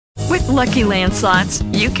Lucky Land Slots,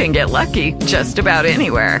 you can get lucky just about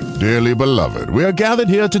anywhere. Dearly beloved, we are gathered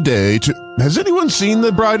here today to... Has anyone seen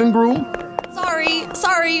the bride and groom?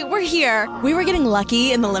 Sorry, we're here. We were getting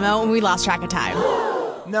lucky in the limo and we lost track of time.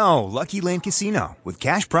 No, Lucky Land Casino, with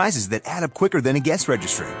cash prizes that add up quicker than a guest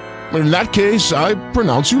registry. In that case, I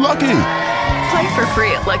pronounce you lucky. Play for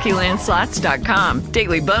free at LuckyLandSlots.com.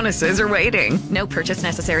 Daily bonuses are waiting. No purchase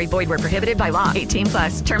necessary. Void where prohibited by law. 18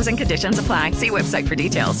 plus. Terms and conditions apply. See website for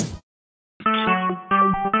details.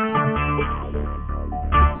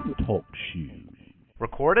 Talk shoes.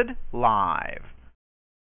 Recorded live.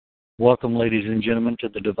 Welcome, ladies and gentlemen, to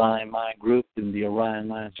the Divine Mind Group in the Orion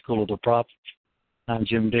Mind School of the Prophets. I'm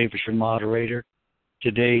Jim Davis, your moderator.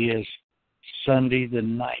 Today is Sunday, the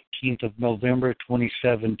 19th of November,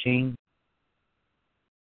 2017.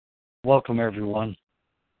 Welcome, everyone.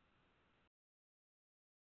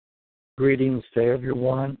 Greetings to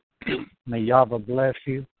everyone. May Yahweh bless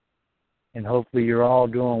you, and hopefully you're all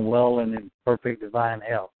doing well and in perfect divine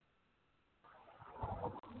health.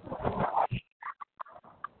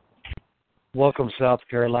 Welcome, South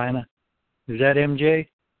Carolina. Is that MJ?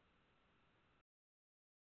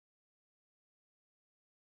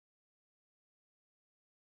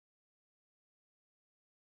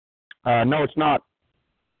 No, it's not.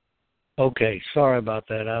 Okay, sorry about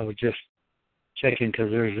that. I was just checking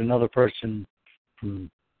because there's another person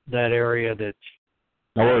from that area that's...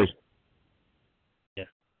 No worries. Yeah.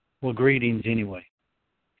 Well, greetings anyway.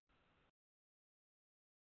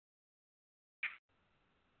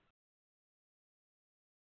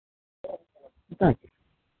 Thank you.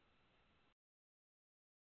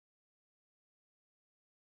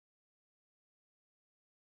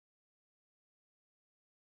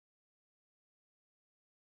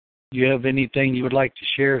 Do you have anything you would like to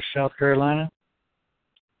share, South Carolina?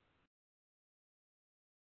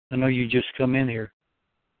 I know you just come in here.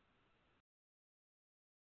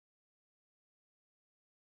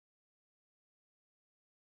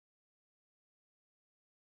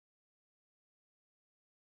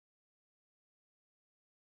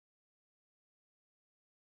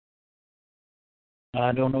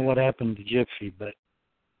 I don't know what happened to Gypsy, but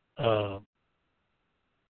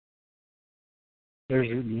there's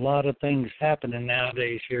a lot of things happening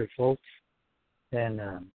nowadays here, folks. And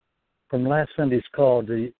from last Sunday's call,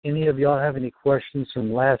 do any of y'all have any questions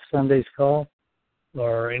from last Sunday's call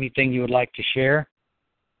or anything you would like to share?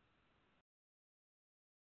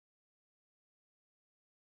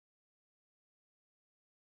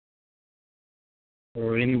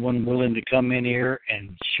 Or anyone willing to come in here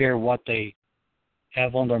and share what they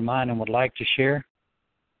have on their mind and would like to share?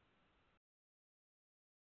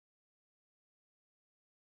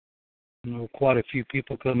 You know, quite a few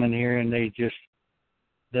people come in here and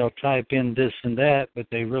they'll type in this and that, but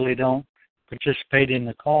they really don't participate in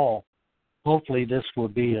the call. Hopefully this will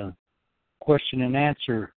be a question and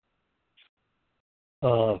answer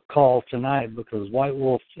call tonight, because White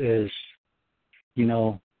Wolf is,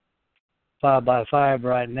 5x5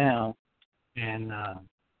 right now, and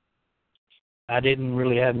I didn't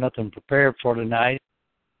really have nothing prepared for tonight.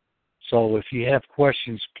 So if you have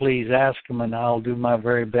questions, please ask them, and I'll do my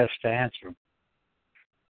very best to answer them.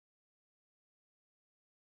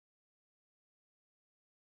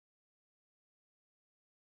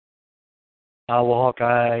 Hawk,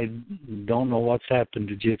 I don't know what's happened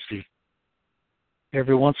to Gypsy.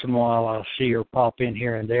 Every once in a while I'll see her pop in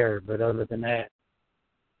here and there, but other than that,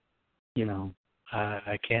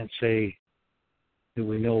 I can't say that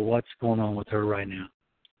we know what's going on with her right now.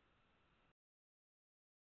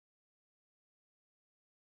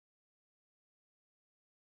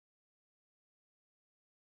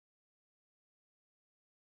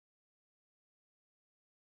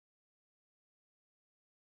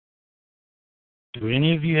 Do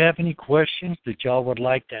any of you have any questions that y'all would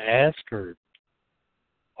like to ask or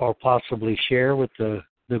possibly share with the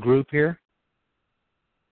group here?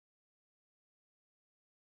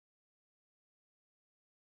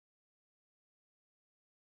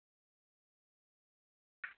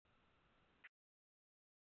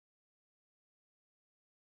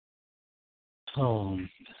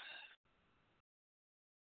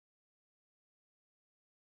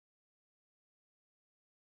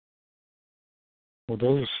 Well,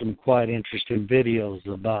 those are some quite interesting videos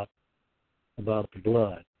about the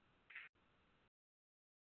blood.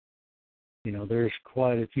 There's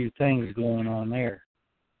quite a few things going on there.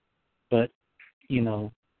 But,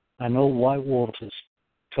 I know White Wolf has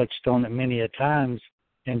touched on it many a times,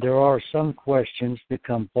 and there are some questions that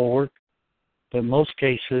come forward, but in most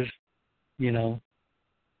cases, it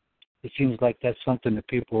seems like that's something that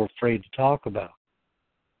people are afraid to talk about.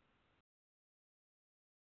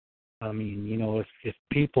 I mean, if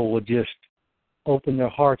people would just open their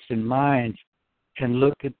hearts and minds and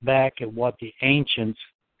look back at what the ancients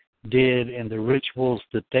did and the rituals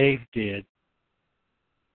that they did,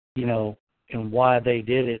 and why they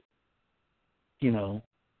did it,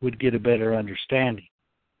 would get a better understanding.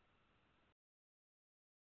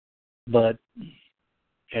 But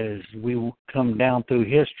as we come down through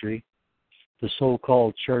history, the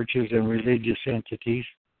so-called churches and religious entities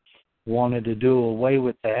wanted to do away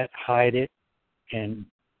with that, hide it, and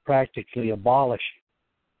practically abolish it.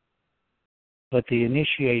 But the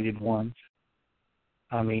initiated ones,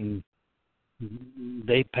 I mean,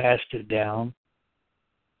 they passed it down,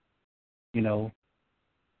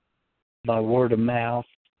 by word of mouth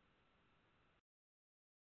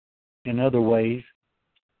in other ways.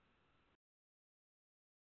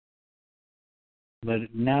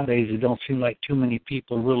 But nowadays it don't seem like too many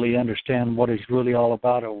people really understand what it's really all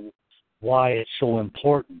about or why it's so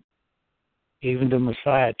important. Even the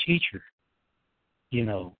Messiah teacher,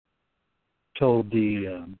 told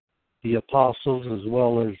the apostles as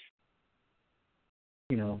well as,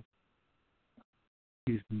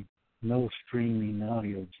 excuse me, no streaming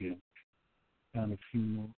audio, Jim. Found a few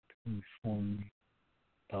more to inform me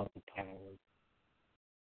about the power.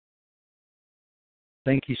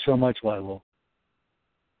 Thank you so much, Lilo.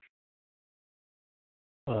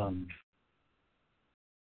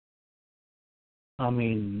 I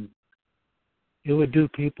mean, it would do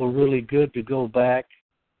people really good to go back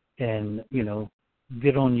and,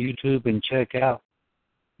 get on YouTube and check out,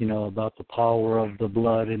 about the power of the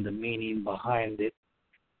blood and the meaning behind it.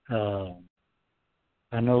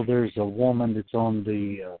 I know there's a woman that's on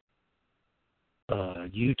the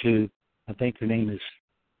YouTube. I think her name is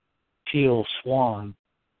Teal Swan,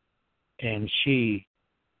 and she's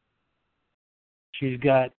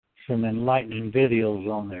got some enlightening videos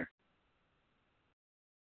on there.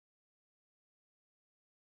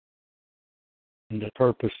 And the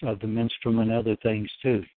purpose of the menstruum and other things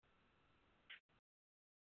too.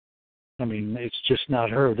 I mean, it's just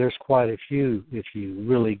not her. There's quite a few if you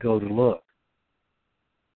really go to look.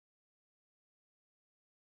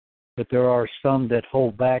 But there are some that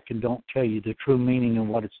hold back and don't tell you the true meaning of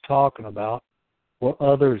what it's talking about, or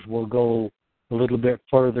others will go a little bit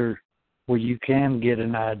further where you can get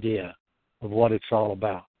an idea of what it's all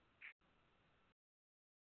about.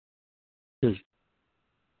 Does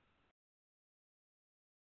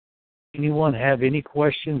anyone have any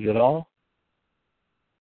questions at all?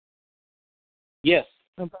 Yes.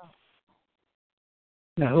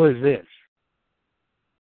 Now, who is this?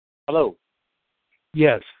 Hello.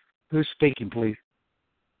 Yes. Who's speaking, please?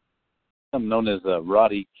 I'm known as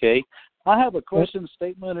Roddy K. I have a question,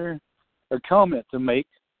 statement, or comment to make.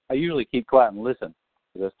 I usually keep quiet and listen.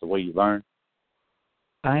 That's the way you learn.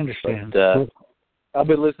 I understand. But, I've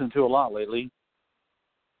been listening to a lot lately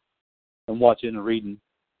and watching and reading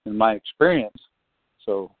in my experience.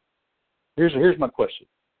 So here's my question.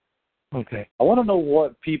 Okay. I want to know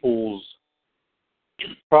what people's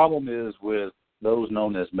problem is with those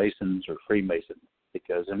known as Masons or Freemasons.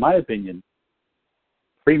 Because in my opinion,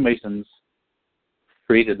 Freemasons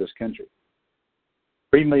created this country.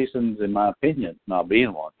 Freemasons, in my opinion, not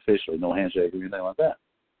being one, officially, no handshake or anything like that.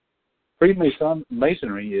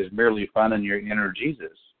 Freemasonry is merely finding your inner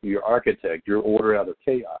Jesus, your architect, your order out of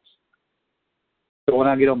chaos. So when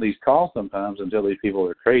I get on these calls sometimes and tell these people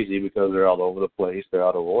they're crazy because they're all over the place, they're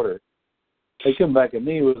out of order, they come back at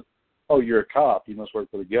me with, oh, you're a cop, you must work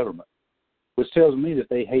for the government, which tells me that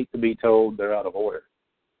they hate to be told they're out of order.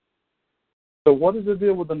 So what is the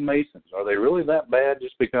deal with the Masons? Are they really that bad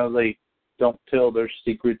just because they don't tell their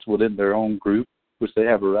secrets within their own group, which they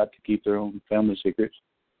have a right to keep their own family secrets?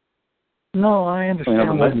 No, I understand.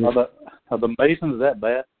 Are the Masons that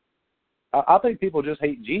bad? I think people just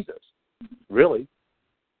hate Jesus, really.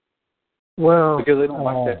 Well, because they don't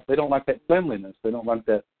like that. They don't like that cleanliness. They don't like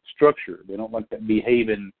that structure. They don't like that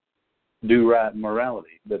behaving, do right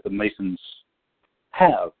morality that the Masons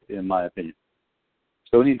have, in my opinion.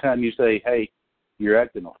 So anytime you say, "Hey, you're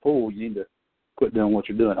acting a fool," you need to quit doing what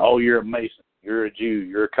you're doing. Oh, you're a Mason. You're a Jew.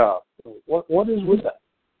 You're a cop. What is with that?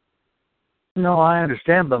 No, I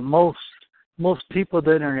understand, but most people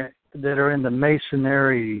that are in the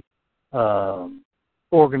Masonry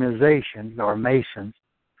organizations or Masons,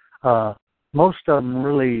 most of them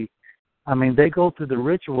really, I mean, they go through the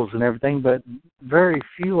rituals and everything, but very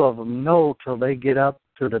few of them know till they get up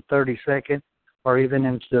to the 32nd or even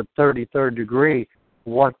into the 33rd degree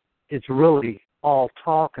what it's really all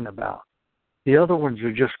talking about. The other ones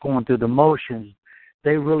are just going through the motions.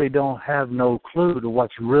 They really don't have no clue to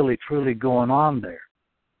what's really, truly going on there.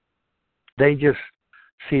 They just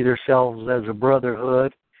see themselves as a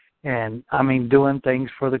brotherhood, and doing things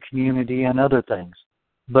for the community and other things.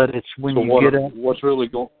 But it's when what's really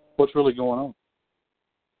going on?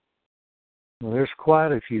 Well, there's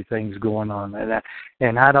quite a few things going on,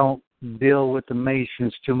 and I don't deal with the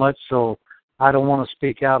Masons too much, so I don't want to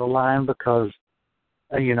speak out of line because,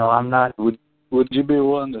 I'm not. Would you be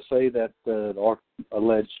willing to say that our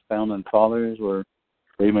alleged founding fathers were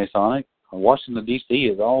Freemasonic? Washington, D.C.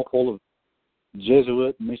 is all full of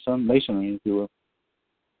Jesuit Masonry, if you will.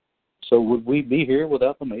 So would we be here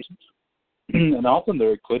without the Masons? And often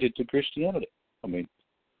they're equated to Christianity.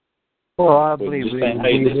 Well, I believe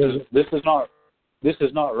this is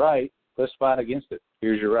not right. Let's fight against it.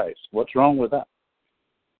 Here's your rights. What's wrong with that?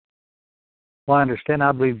 Well, I understand.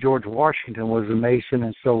 I believe George Washington was a Mason,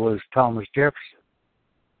 and so was Thomas Jefferson.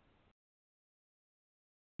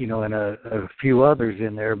 And a few others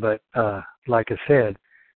in there. But like I said,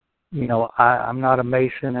 I'm not a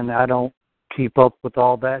Mason, and I don't keep up with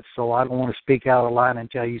all that, so I don't want to speak out of line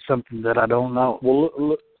and tell you something that I don't know.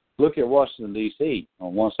 Well, look at Washington, D.C.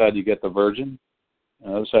 On one side you get the Virgin,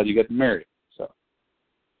 on the other side you get Mary. So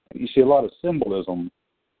you see a lot of symbolism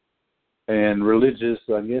and religious,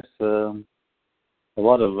 I guess, a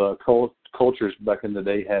lot of cultures back in the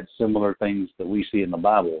day had similar things that we see in the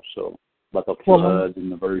Bible, so like the flood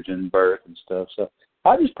and the virgin birth and stuff. So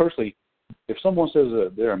I just personally, if someone says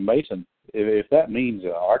they're a Mason, if that means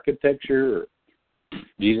architecture or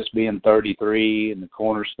Jesus being 33 and the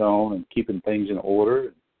cornerstone and keeping things in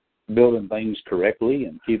order, building things correctly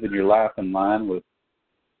and keeping your life in line with,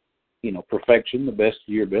 perfection, the best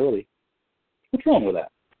of your ability, what's wrong with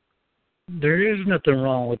that? There is nothing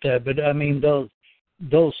wrong with that, but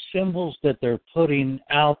those symbols that they're putting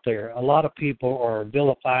out there, a lot of people are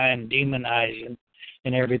vilifying, demonizing,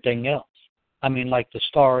 and everything else. Like the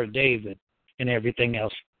Star of David and everything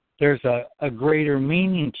else. There's a greater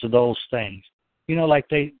meaning to those things. Like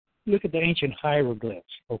they look at the ancient hieroglyphs,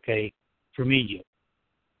 from Egypt.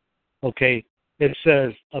 It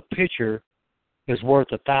says a picture is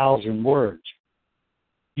worth 1,000 words.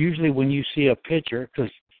 Usually when you see a picture,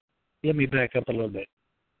 because let me back up a little bit.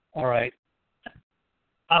 All right.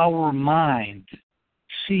 Our mind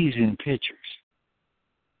sees in pictures.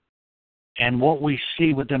 And what we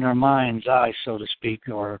see within our mind's eye, so to speak,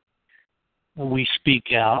 or we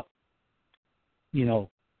speak out, the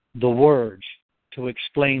words to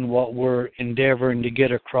explain what we're endeavoring to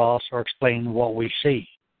get across or explain what we see.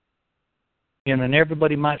 And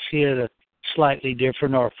everybody might see it a slightly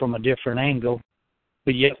different or from a different angle,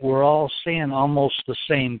 but yet we're all seeing almost the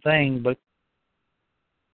same thing, but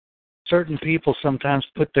certain people sometimes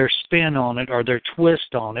put their spin on it or their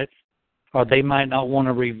twist on it, or they might not want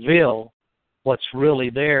to reveal what's really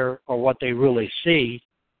there or what they really see.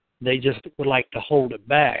 They just would like to hold it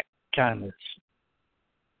back, kind of.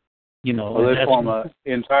 Well, they form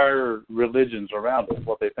entire religions around it,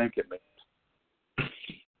 what they think it means.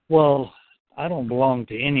 Well, I don't belong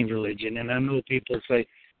to any religion, and I know people say,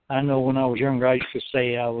 I know when I was younger I used to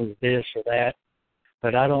say I was this or that,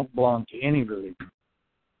 but I don't belong to any religion.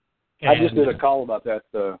 I just did a call about that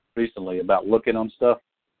recently, about looking on stuff.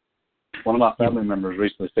 One of my family members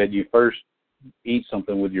recently said you first eat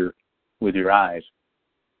something with your eyes.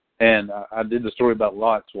 And I did the story about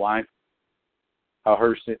Lot's wife, how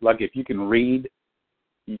if you can read,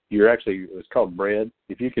 it's called bread.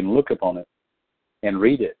 If you can look upon it and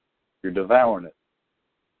read it, you're devouring it.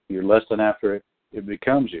 You're lusting after it. It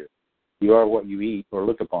becomes you. You are what you eat or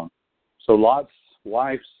look upon. So Lot's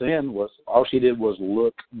wife's sin was, all she did was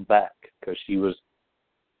look back, because she was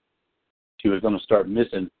going to start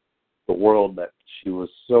missing the world that she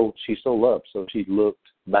so loved. So she looked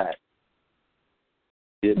back.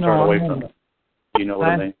 She didn't turn away from it. You know what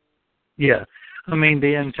I mean? Yeah.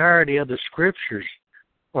 The entirety of the scriptures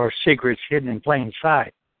are secrets hidden in plain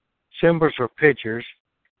sight. Symbols are pictures.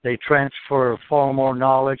 They transfer far more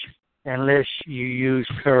knowledge unless you use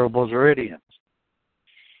parables or idioms.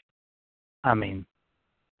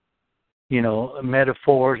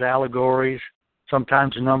 Metaphors, allegories,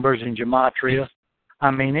 sometimes numbers in gematria.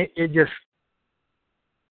 It just,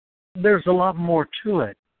 there's a lot more to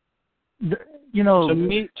it.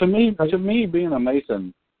 To me, being a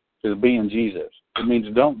Mason is being Jesus. It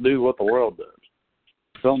means don't do what the world does.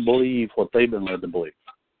 Don't believe what they've been led to believe.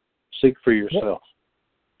 Seek for yourself.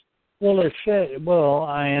 Well,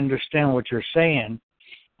 I understand what you're saying.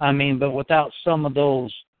 But without some of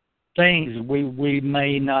those things, we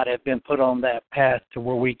may not have been put on that path to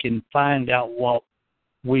where we can find out what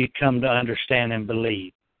we come to understand and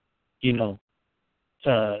believe.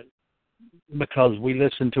 Because we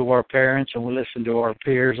listen to our parents and we listen to our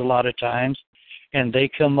peers a lot of times, and they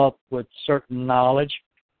come up with certain knowledge,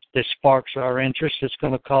 that sparks our interest. It's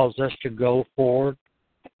going to cause us to go forward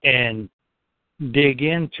and dig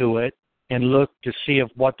into it and look to see if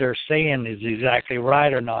what they're saying is exactly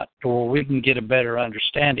right or not, or we can get a better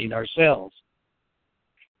understanding ourselves.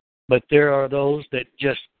 But there are those that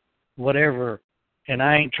just whatever, and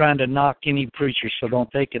I ain't trying to knock any preacher, so don't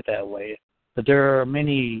take it that way. But there are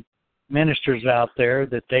many ministers out there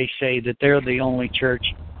that they say that they're the only church,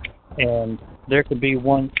 and there could be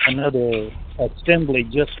another assembly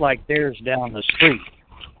just like theirs down the street,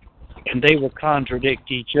 and they will contradict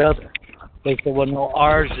each other. They say, well, no,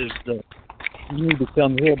 ours is you need to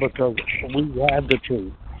come here because we have the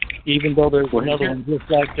truth, even though there's another one just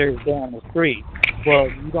like theirs down the street. Well,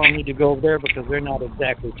 you don't need to go over there because they're not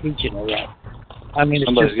exactly teaching it right. I mean, it's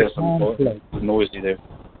somebody's just got some noisy there.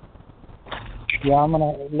 Yeah,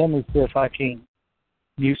 let me see if I can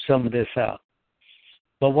mute some of this out.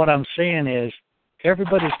 But what I'm saying is,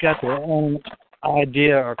 everybody's got their own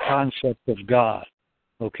idea or concept of God,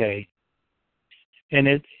 okay?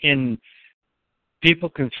 And people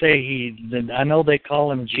can say I know they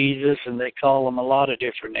call him Jesus and they call him a lot of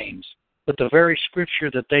different names, but the very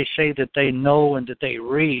scripture that they say that they know and that they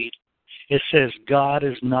read, it says God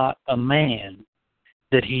is not a man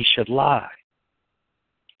that he should lie.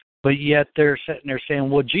 But yet they're sitting there saying,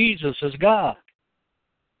 well, Jesus is God.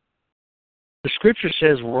 The scripture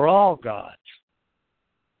says we're all gods.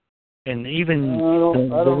 And even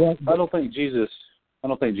I don't think Jesus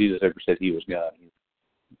ever said he was God.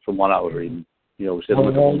 From what I was reading, he said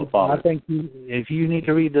look upon the Father. I think if you need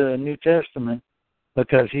to read the New Testament,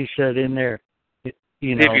 because he said in there, if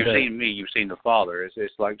you've seen me, you've seen the Father.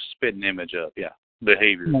 It's like spitting image up,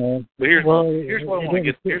 behavior. No. But here's what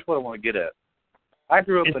I want to get at. I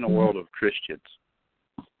grew up in a world of Christians.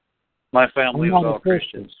 My family was all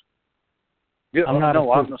Christians.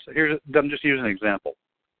 I'm just using an example.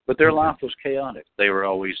 But their life was chaotic. They were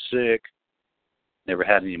always sick, never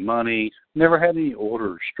had any money, never had any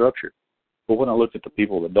order or structure. But when I look at the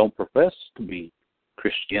people that don't profess to be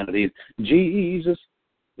Christianity, Jesus,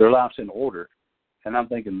 their life's in order. And I'm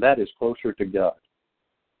thinking that is closer to God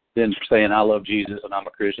than saying I love Jesus and I'm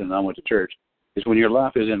a Christian and I went to church. Is when your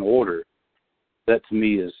life is in order. That to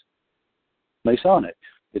me is Masonic.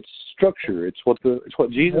 It's structure. It's what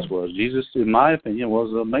Jesus was. Jesus, in my opinion,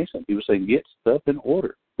 was a Mason. He was saying, get stuff in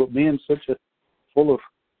order. But being such a full of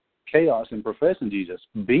chaos and professing Jesus,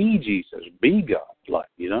 be Jesus, be God,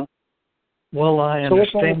 Well, I understand. So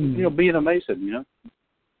what's wrong with, being a Mason,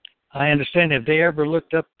 I understand. If they ever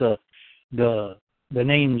looked up the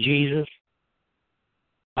name Jesus,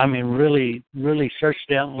 I mean, really, really searched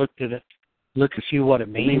it out and looked at it, look to see what it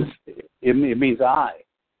means. It means I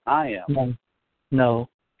am. No,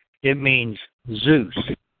 it means Zeus.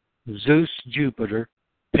 Zeus, Jupiter,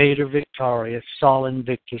 Pater Victorious, Sol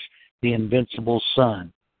Invictus, the invincible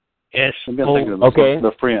sun. Okay.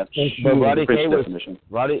 The French. But Roddy K definition.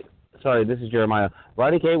 Sorry, this is Jeremiah.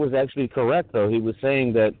 Roddy K was actually correct, though. He was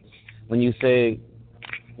saying that when you say,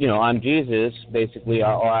 I'm Jesus, basically,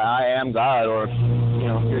 or I am God, or,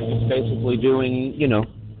 you're just basically doing,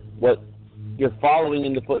 what you're following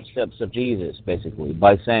in the footsteps of Jesus, basically,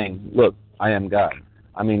 by saying, look, I am God.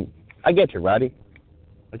 I mean, I get you, Roddy.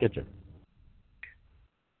 I get you.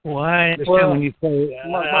 Well, I understand when you say...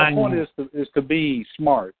 my point is to be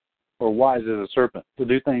smart or wise as a serpent, to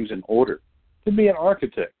do things in order, to be an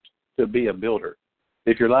architect, to be a builder.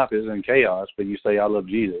 If your life is in chaos, but you say, I love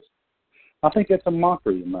Jesus, I think that's a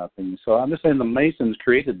mockery, in my opinion. So I'm just saying the Masons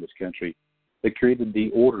created this country. They created the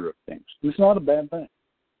order of things. It's not a bad thing.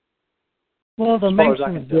 Well, the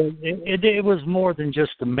Masons, it was more than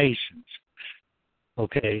just the Masons.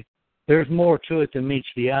 Okay? There's more to it than meets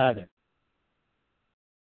the eye there.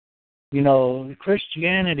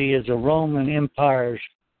 Christianity is a Roman Empire's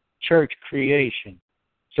church creation,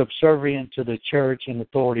 subservient to the church and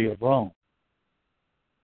authority of Rome.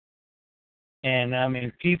 And, I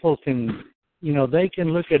mean, people can, they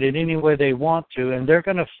can look at it any way they want to, and they're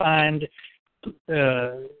going to find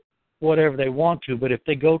whatever they want to. But if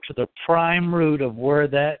they go to the prime root of where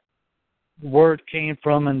that word came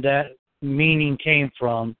from and that meaning came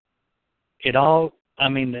from, they're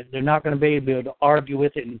not going to be able to argue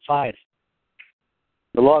with it and fight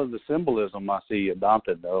it. A lot of the symbolism I see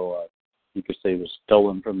adopted, though, you could say was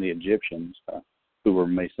stolen from the Egyptians, who were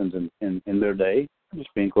Masons in their day,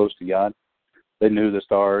 just being close to God. They knew the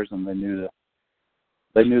stars and they knew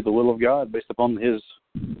the will of God based upon his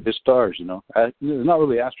stars. It's not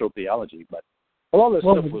really astrotheology, but a lot of this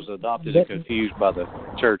stuff was adopted and confused by the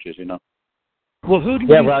churches. Well, who do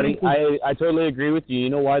you Roddy, I totally agree with you. You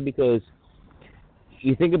know why? Because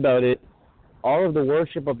you think about it, all of the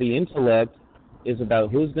worship of the intellect is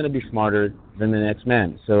about who's going to be smarter than the next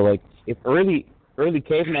man. So, like, if early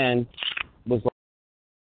caveman was like,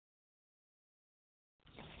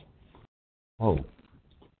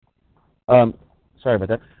 sorry about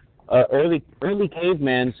that. Early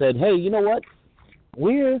caveman said, "Hey, you know what?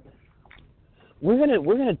 We're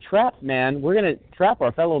gonna trap man. We're gonna trap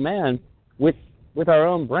our fellow man with our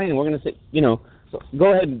own brain. We're gonna say, you know." So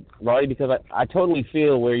go ahead, Roddy, because I totally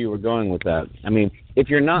feel where you were going with that. I mean, if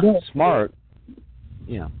you're not smart,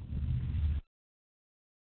 you know.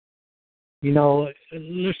 You know,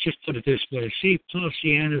 let's just put it this way. See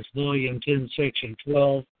Paulsianus, Volume 10, Section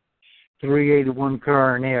 12, 381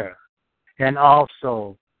 Current Era. And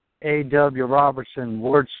also A.W. Robertson,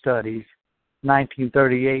 Word Studies,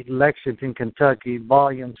 1938, Lexington, Kentucky,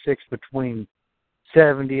 Volume 6, between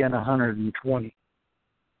 70 and 120.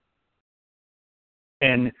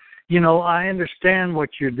 And, you know, I understand what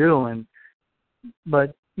you're doing,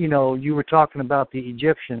 but, you know, you were talking about the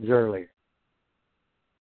Egyptians earlier.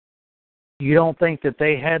 You don't think that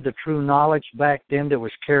they had the true knowledge back then that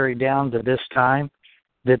was carried down to this time?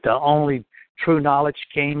 That the only true knowledge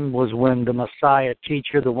came was when the Messiah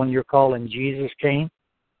teacher, the one you're calling Jesus, came?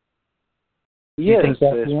 Yes,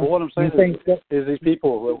 what I'm saying is these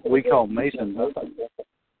people we call Masons,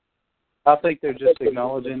 I think they're just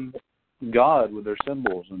acknowledging God with their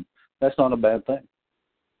symbols, and that's not a bad thing.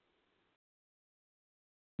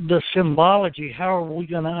 The symbology, how are we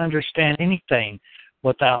going to understand anything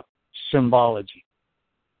without symbology?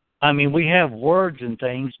 I mean, we have words and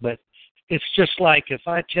things, but it's just like if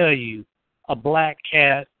I tell you a black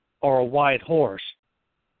cat or a white horse,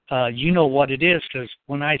 you know what it is, because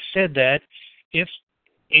when I said that, if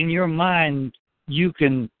in your mind you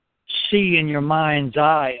can see in your mind's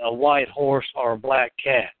eye a white horse or a black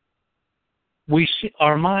cat,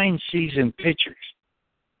 our mind sees in pictures,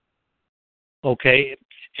 okay,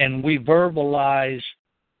 and we verbalize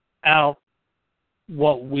out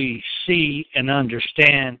what we see and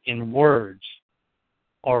understand in words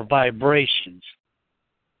or vibrations.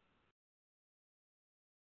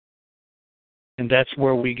 And that's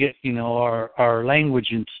where we get, you know, our language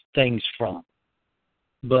and things from.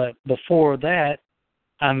 But before that,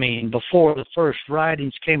 I mean, before the first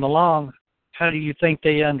writings came along, how do you think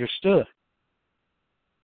they understood?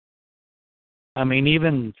 I mean,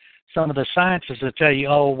 even some of the scientists will tell you,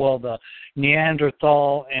 oh, well, the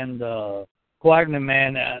Neanderthal and the Guagna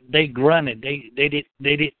man, they grunted.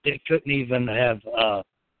 They couldn't even have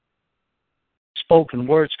spoken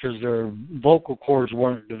words because their vocal cords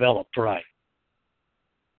weren't developed right.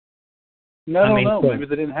 No, maybe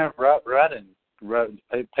they didn't have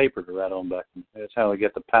paper to write on back then. That's how they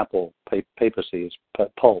get the papal papacy, is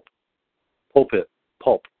pulp.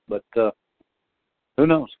 But who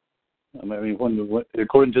knows? I mean, when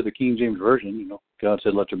according to the King James Version, you know, God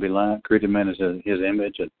said, "Let there be light," created man as His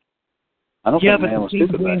image, and I don't think man was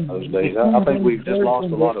stupid back in those days. I think we've just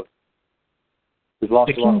lost a lot of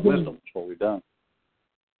wisdom. That's what we've done.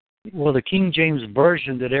 Well, the King James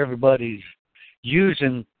Version that everybody's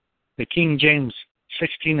using, the King James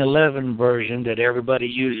 1611 version that everybody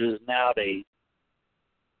uses nowadays,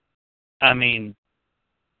 I mean,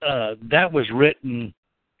 that was written,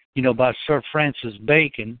 you know, by Sir Francis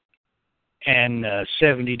Bacon and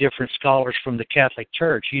 70 different scholars from the Catholic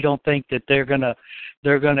Church. You don't think that they're gonna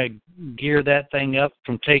gear that thing up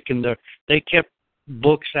from taking they kept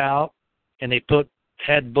books out and they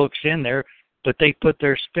had books in there, but they put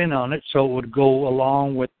their spin on it so it would go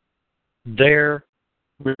along with their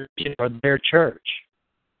religion or their church.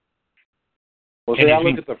 Well, see, I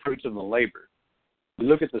look at the fruits of the labor. You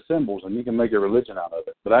look at the symbols and you can make a religion out of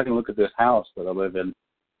it. But I can look at this house that I live in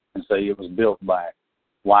and say it was built by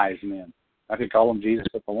wise men. I could call them Jesus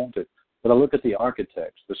if I want to. But I look at the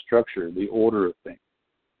architects, the structure, the order of things.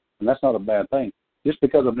 And that's not a bad thing. Just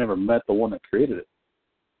because I've never met the one that created it,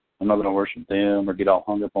 I'm not going to worship them or get all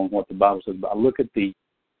hung up on what the Bible says. But I look at the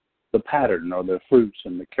pattern or the fruits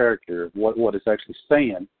and the character of what it's actually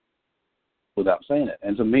saying without saying it.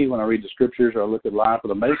 And to me, when I read the scriptures or I look at life of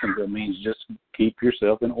the Masons, it means just keep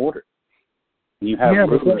yourself in order. And you have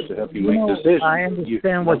rulers to help you make decisions. I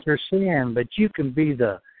understand what you're saying, but you can be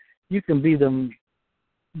the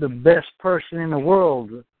best person in the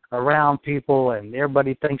world around people, and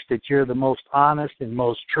everybody thinks that you're the most honest and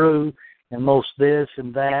most true and most this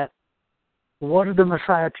and that. What did the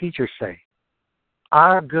Messiah teachers say?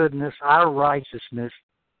 Our goodness, our righteousness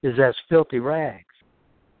is as filthy rags.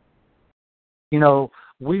 You know,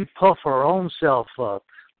 we puff our own self up.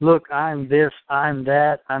 Look, I'm this, I'm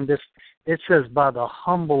that, I'm this. It says by the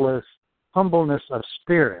humbleness of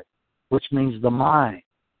spirit, which means the mind.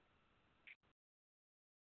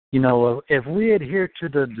 If we adhere to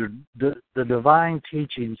the divine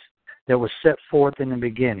teachings that was set forth in the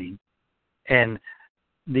beginning, and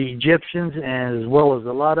the Egyptians, as well as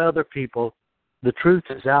a lot of other people, the truth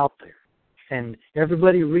is out there. And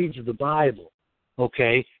everybody reads the Bible,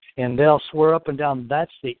 okay, and they'll swear up and down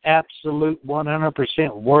that's the absolute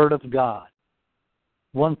 100% Word of God.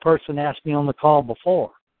 One person asked me on the call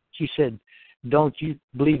before. She said, don't you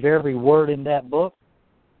believe every word in that book?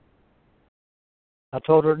 I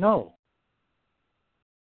told her no.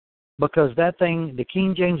 Because that thing, the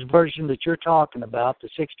King James Version that you're talking about, the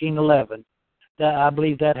 1611, that I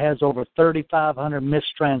believe that has over 3,500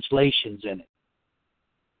 mistranslations in it.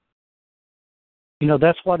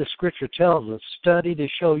 That's why the Scripture tells us, study to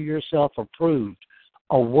show yourself approved,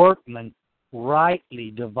 a workman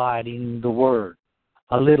rightly dividing the word.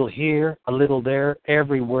 A little here, a little there,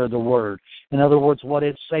 everywhere the word. In other words, what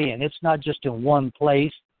it's saying, it's not just in one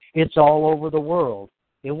place, it's all over the world.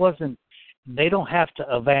 They don't have to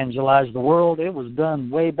evangelize the world. It was done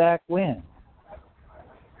way back when.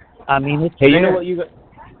 I mean, it's hey, you know what you got?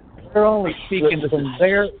 They're only speaking from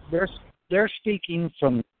they're speaking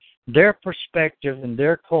from their perspective and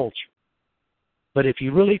their culture. But if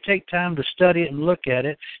you really take time to study it and look at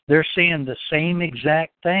it, they're saying the same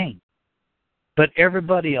exact thing. But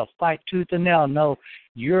everybody will fight tooth and nail. No,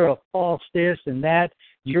 you're a false this and that.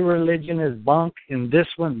 Your religion is bunk, and this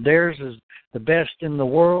one, theirs is the best in the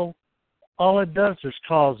world. All it does is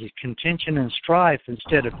cause contention and strife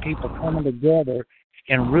instead of people coming together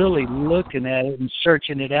and really looking at it and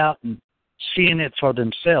searching it out and seeing it for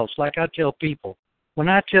themselves. Like I tell people, when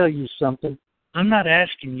I tell you something, I'm not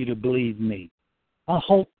asking you to believe me. I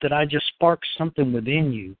hope that I just spark something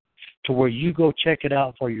within you to where you go check it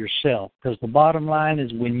out for yourself. Because the bottom line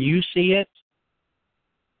is when you see it,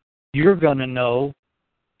 you're going to know,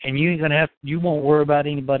 and you won't worry about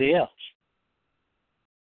anybody else.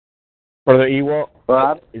 Brother Ewald? Well,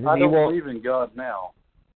 I don't believe in God now.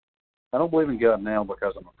 I don't believe in God now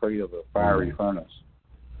because I'm afraid of a fiery furnace.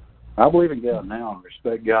 I believe in God now and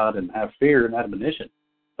respect God and have fear and admonition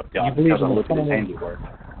of God because I look at His handiwork.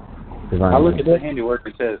 I look at the handiwork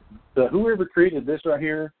and says, whoever created this right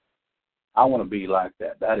here, I want to be like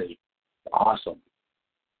that. That is awesome.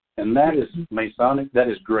 And that is Masonic. That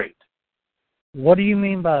is great. What do you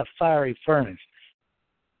mean by a fiery furnace?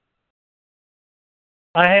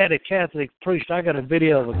 I had a Catholic priest. I got a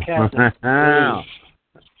video of a Catholic priest.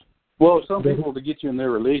 Well, some people, to get you in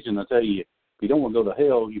their religion, they'll tell you, if you don't want to go to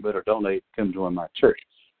hell, you better donate, come join my church.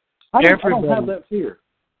 I don't have that fear.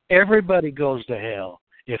 Everybody goes to hell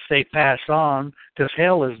if they pass on, because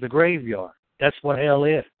hell is the graveyard. That's what hell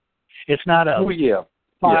is. It's not a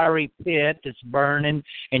fiery pit that's burning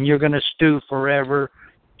and you're going to stew forever.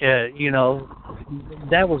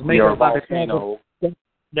 That was made up by the volcano.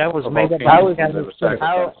 That was made up by How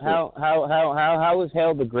is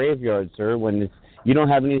hell the graveyard, sir? When you don't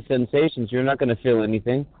have any sensations, you're not going to feel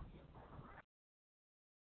anything.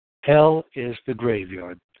 Hell is the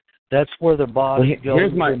graveyard. That's where the body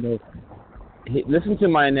goes. Listen to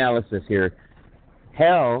my analysis here.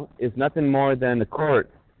 Hell is nothing more than a court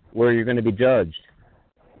where you're going to be judged.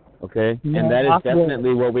 Okay? And that is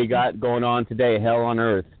definitely what we got going on today, hell on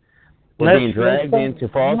earth. We're being dragged into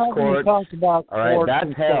false court. All right,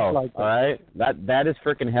 that's hell. Like that. All right? That is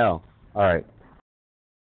freaking hell. All right.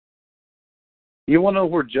 You want to know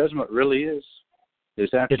where judgment really is?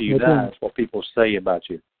 It's after you die. It's what people say about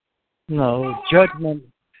you. No, judgment,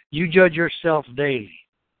 you judge yourself daily.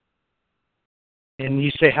 And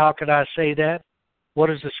you say, how could I say that? What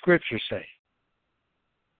does the Scripture say?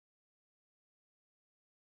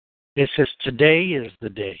 It says, today is the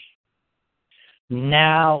day.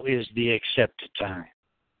 Now is the accepted time.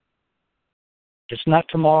 It's not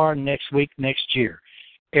tomorrow, next week, next year.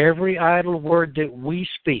 Every idle word that we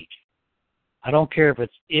speak, I don't care if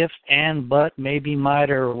it's if, and, but, maybe, might,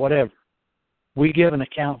 or whatever, we give an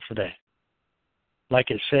account for that, like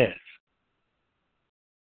it says.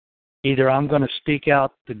 Either I'm going to speak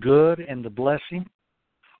out the good and the blessing,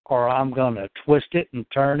 or I'm going to twist it and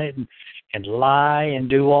turn it and lie and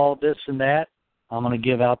do all this and that. I'm going to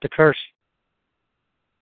give out the cursing.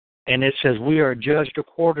 And it says we are judged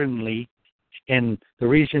accordingly, and the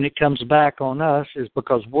reason it comes back on us is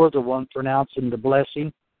because we're the one pronouncing the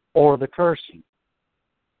blessing or the cursing.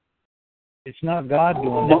 It's not God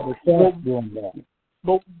doing that, we're doing that.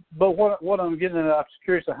 But what I'm getting at, I'm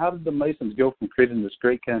curious, how did the Masons go from creating this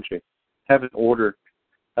great country, having order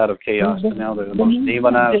out of chaos, and now they're the most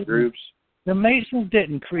demonized groups? The Masons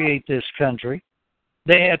didn't create this country.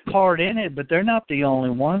 They had part in it, but they're not the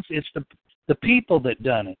only ones. It's the people that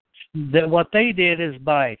done it. That what they did is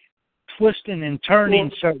by twisting and turning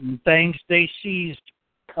certain things, they seized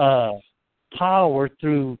power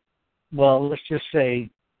through, well, let's just say,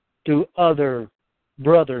 through other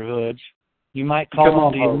brotherhoods. You might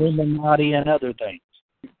call them the Illuminati and other things.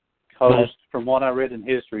 Because from what I read in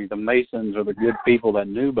history, the Masons are the good people that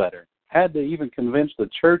knew better. Had to even convince the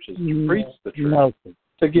churches to preach the truth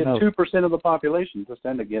to get 2% of the population to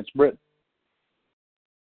stand against Britain.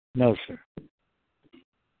 No, sir.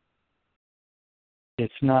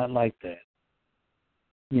 It's not like that.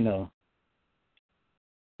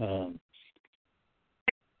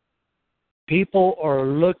 People are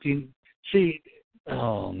looking. See,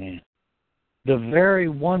 oh man, the very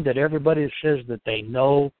one that everybody says that they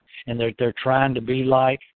know and they're trying to be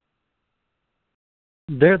like,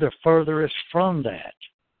 they're the furthest from that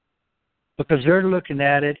because they're looking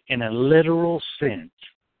at it in a literal sense.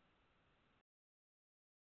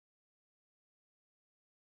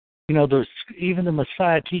 Even the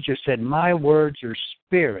Messiah teacher said, "My words are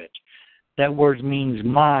spirit." That word means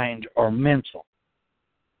mind or mental.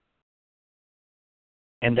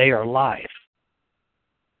 And they are life.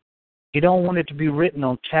 You don't want it to be written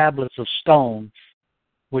on tablets of stone,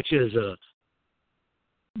 which is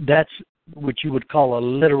that's what you would call a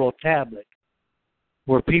literal tablet,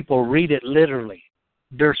 where people read it literally.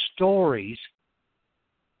 They're stories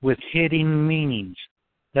with hidden meanings.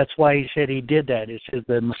 That's why he said he did that. It says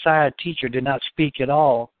the Messiah teacher did not speak at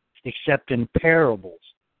all except in parables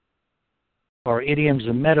or idioms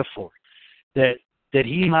and metaphors, that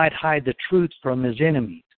he might hide the truth from his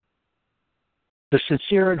enemies. The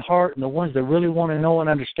sincere in heart and the ones that really want to know and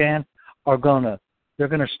understand they're going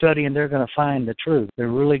to study and they're going to find the truth. They're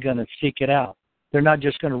really going to seek it out. They're not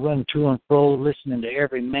just going to run to and fro listening to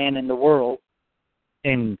every man in the world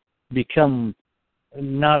and become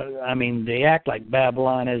they act like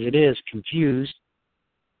Babylon as it is, confused.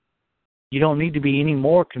 You don't need to be any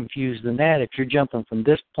more confused than that if you're jumping from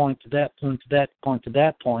this point to that point to that point to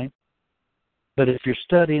that point. But if you're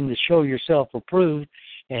studying to show yourself approved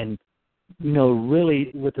and,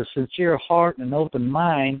 really with a sincere heart and an open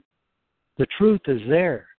mind, the truth is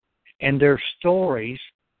there. And they're stories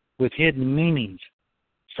with hidden meanings.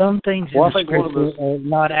 Some things in the Scripture are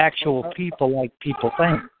not actual people like people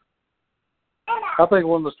think. I think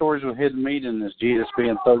one of the stories with hidden meaning is Jesus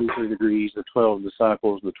being 33 degrees, the 12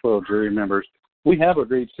 disciples, the 12 jury members. We have a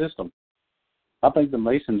great system. I think the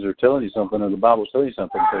Masons are telling you something, and the Bible's telling you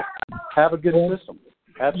something. So have a good system.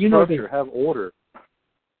 Have structure. Have order.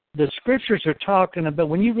 The Scriptures are talking about,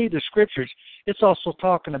 when you read the Scriptures, it's also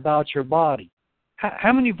talking about your body.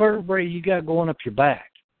 How many vertebrae you got going up your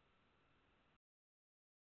back?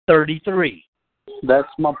 33. That's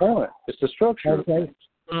my point. It's the structure. Okay.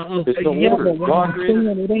 It's the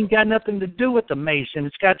order. It ain't got nothing to do with the Mason.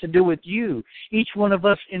 It's got to do with you, each one of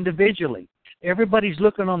us individually. Everybody's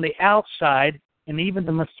looking on the outside, and even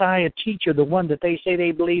the Messiah teacher, the one that they say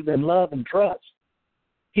they believe in, love, and trust,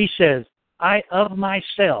 he says, of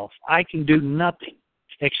myself, I can do nothing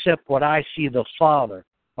except what I see the Father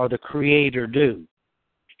or the Creator do.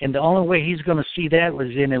 And the only way he's going to see that was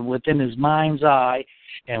within his mind's eye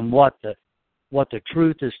and what the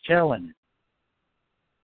truth is telling him.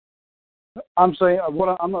 I'm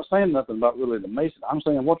not saying nothing about really the Mason. I'm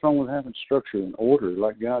saying what's wrong with having structure and order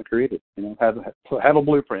like God created? Have a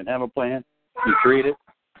blueprint, have a plan. You create it.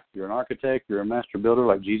 You're an architect. You're a master builder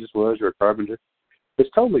like Jesus was. You're a carpenter. It's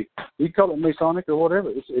totally. You call it Masonic or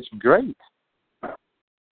whatever. It's great.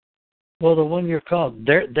 Well, the one you're called,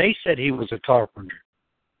 they said he was a carpenter.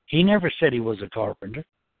 He never said he was a carpenter.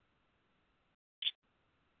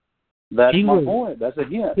 That's my point. That's a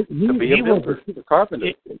hint. To be a builder, a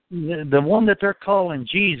carpenter. The one that they're calling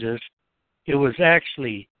Jesus, it was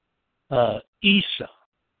actually Isa.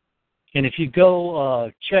 And if you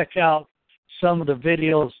go check out some of the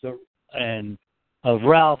videos of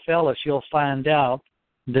Ralph Ellis, you'll find out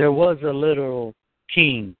there was a literal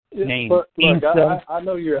king named Isa. I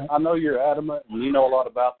know you're adamant and you know a lot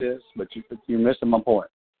about this, but you're missing my point.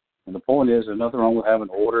 And the point is, there's nothing wrong with having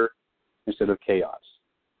order instead of chaos.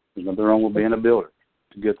 There's nothing wrong with being a builder.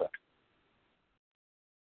 It's a good thing.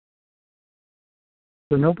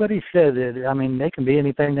 So nobody said that. I mean, they can be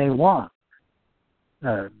anything they want.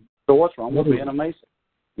 So what's wrong with being a Mason?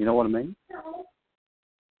 You know what I mean?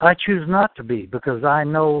 I choose not to be because I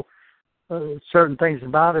know certain things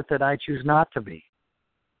about it that I choose not to be.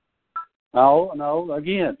 No,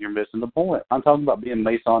 again, you're missing the point. I'm talking about being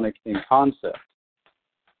Masonic in concept.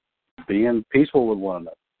 Being peaceful with one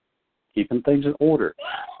another. Keeping things in order.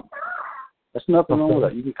 There's nothing wrong with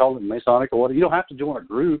that. You can call it Masonic or whatever. You don't have to join a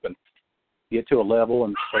group and get to a level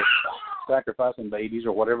and start sacrificing babies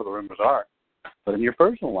or whatever the rumors are. But in your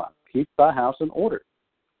personal life, keep thy house in order.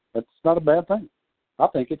 That's not a bad thing. I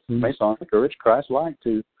think it's Masonic or it's Christ-like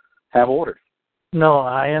to have order. No,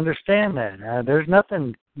 I understand that. There's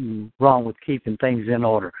nothing wrong with keeping things in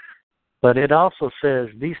order. But it also says,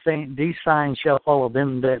 these signs shall follow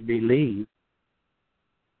them that believe.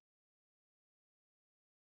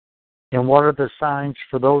 And what are the signs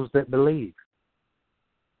for those that believe?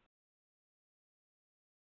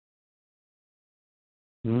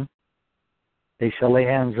 They shall lay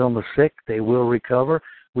hands on the sick, they will recover.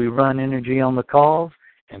 We run energy on the calls,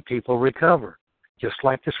 and people recover. Just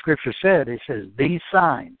like the scripture said, it says, these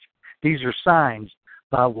signs, these are signs.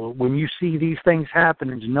 When you see these things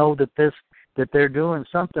happen and you know that they're doing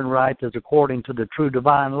something right that's according to the true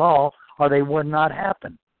divine law, or they would not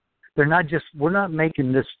happen. We're not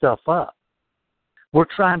making this stuff up. We're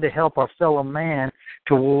trying to help our fellow man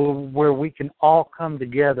to where we can all come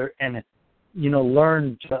together and,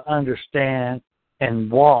 learn to understand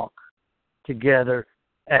and walk together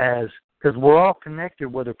because we're all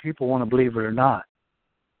connected whether people want to believe it or not.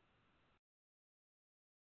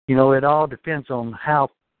 It all depends on how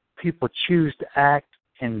people choose to act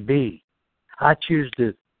and be. I choose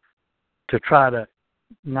to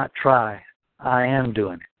I am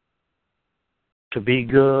doing it. To be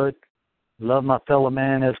good, love my fellow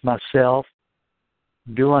man as myself,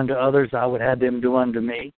 do unto others I would have them do unto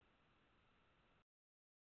me.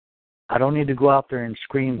 I don't need to go out there and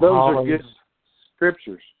scream. Those are good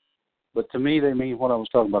scriptures, but to me they mean what I was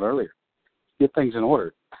talking about earlier. Get things in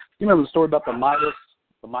order. You remember the story about the Midas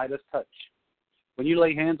touch? When you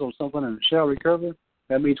lay hands on something and it shall recover,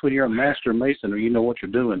 that means when you're a master mason or you know what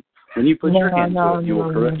you're doing. When you put your hands on it, you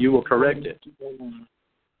will correct it.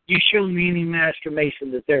 You show me any master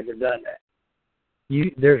mason that's ever done that.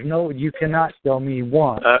 You cannot show me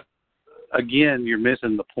one. Again, you're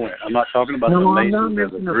missing the point. I'm not talking about the masons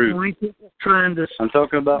as a group. I'm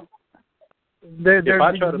talking about if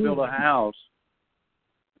I try to build a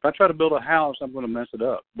house, I'm going to mess it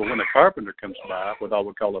up. But when a carpenter comes by with all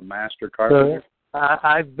we call a master carpenter,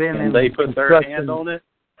 I've been and they put their hand on it.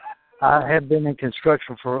 I have been in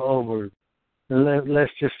construction for over,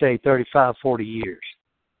 let's just say, 35, 40 years.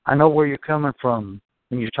 I know where you're coming from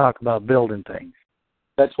when you talk about building things.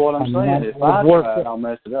 That's what I'm saying. If I try it, I'll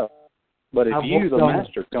mess it up. But if you, the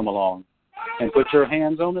master, come along and put your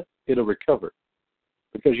hands on it, it'll recover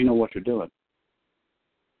because you know what you're doing.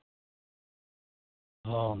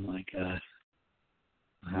 Oh, my God.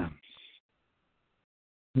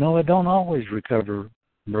 No, it don't always recover,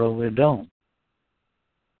 bro. It don't.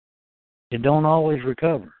 It don't always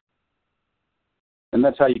recover. And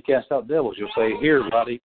that's how you cast out devils. You'll say, here,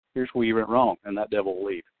 buddy, here's where you went wrong, and that devil will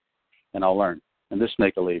leave, and I'll learn. And this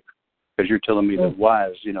snake will leave because you're telling me the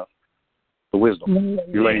wise, the wisdom.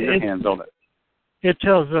 You're laying your hands on it. It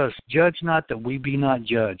tells us, judge not that we be not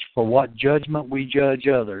judged. For what judgment we judge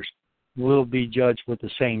others, will be judged with the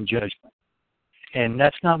same judgment. And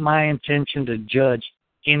that's not my intention to judge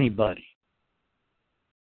anybody.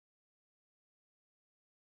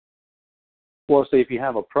 Well, see, if you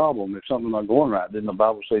have a problem, if something's not going right, didn't the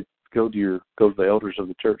Bible say go to the elders of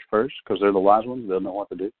the church first because they're the wise ones? They'll know what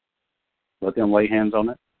to do. Let them lay hands on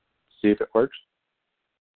it, see if it works.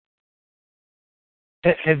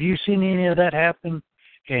 Have you seen any of that happen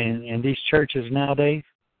in these churches nowadays?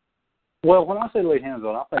 Well, when I say lay hands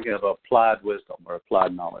on, I'm thinking of applied wisdom or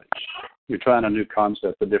applied knowledge. You're trying a new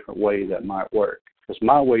concept, a different way that might work. Because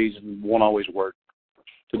my ways won't always work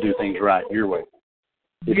to do things right your way.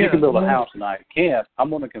 If you can build a house and I can't, I'm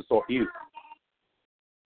going to consult you.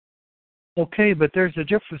 Okay, but there's a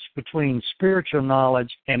difference between spiritual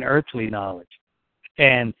knowledge and earthly knowledge.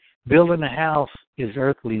 And building a house is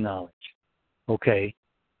earthly knowledge. Okay?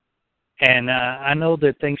 And I know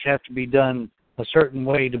that things have to be done a certain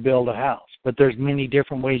way to build a house, but there's many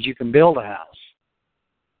different ways you can build a house.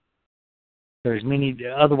 There's many,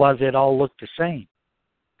 otherwise they'd all look the same.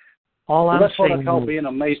 That's what I call being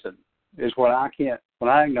a mason, is when I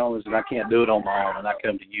acknowledge that I can't do it on my own and I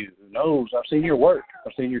come to you. Who knows? I've seen your work.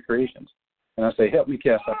 I've seen your creations. And I say, help me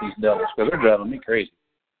cast out these devils because they're driving me crazy.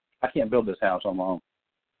 I can't build this house on my own.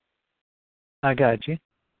 I got you.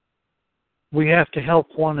 We have to help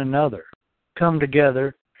one another come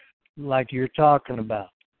together like you're talking about.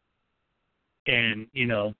 And,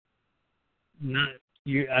 I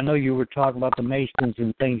know you were talking about the Masons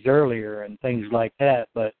and things earlier and things like that,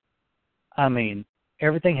 but,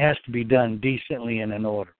 everything has to be done decently and in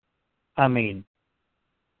order.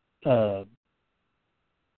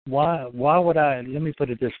 Why would let me put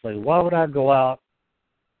it this way, why would I go out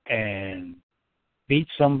and beat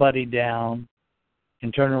somebody down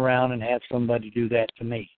and turn around and have somebody do that to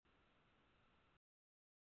me?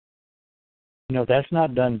 That's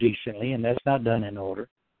not done decently and that's not done in order.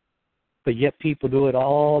 but yet people do it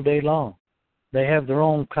all day long. They have their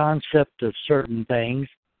own concept of certain things,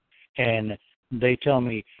 and they tell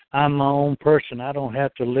me, I'm my own person. I don't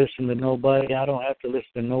have to listen to nobody. I don't have to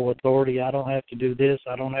listen to no authority. I don't have to do this.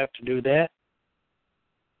 I don't have to do that.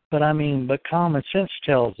 But common sense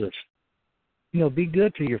tells us, be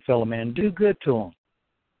good to your fellow man. Do good to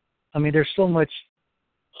them. There's so much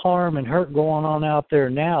harm and hurt going on out there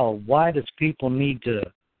now. Why does people need to,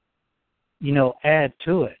 add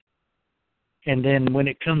to it? And then when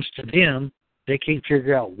it comes to them, they can't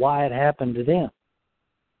figure out why it happened to them.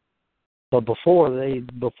 But before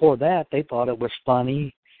that, they thought it was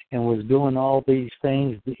funny and was doing all these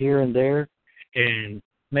things here and there and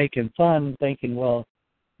making fun, thinking, well,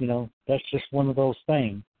 that's just one of those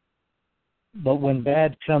things. But when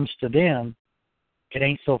bad comes to them, it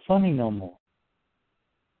ain't so funny no more.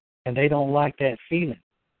 And they don't like that feeling.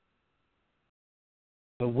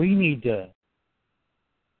 But we need to,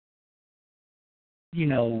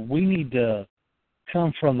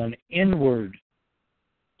 come from an inward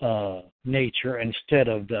nature instead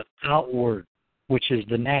of the outward, which is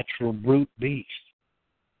the natural brute beast.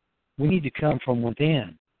 We need to come from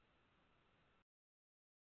within.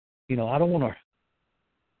 I don't want to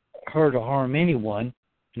hurt or harm anyone,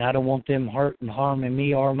 and I don't want them hurt and harming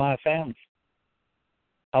me or my family.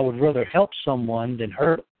 I would rather help someone than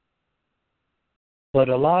hurt them. But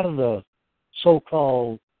a lot of the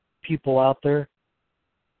so-called people out there,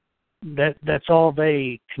 that's all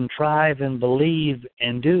they contrive and believe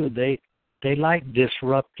and do. They like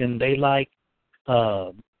disrupting. They like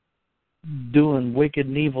doing wicked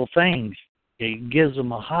and evil things. It gives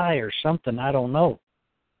them a high or something. I don't know.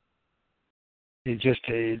 I just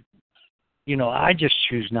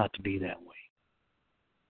choose not to be that way.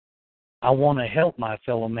 I want to help my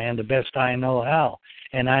fellow man the best I know how.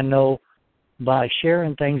 And I know by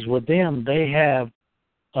sharing things with them, they have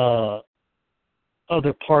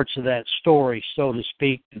other parts of that story, so to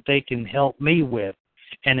speak, that they can help me with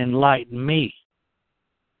and enlighten me.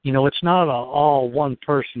 It's not all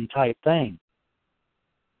one-person type thing.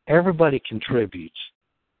 Everybody contributes.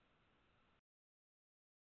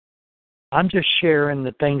 I'm just sharing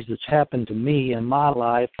the things that's happened to me in my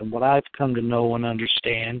life and what I've come to know and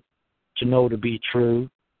understand, to know to be true.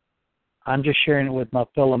 I'm just sharing it with my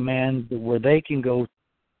fellow man where they can go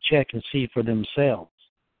check and see for themselves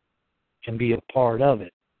and be a part of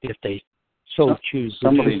it if they so choose.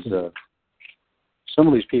 Some of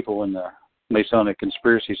these people in the Masonic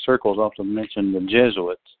conspiracy circles often mention the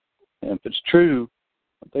Jesuits. And if it's true,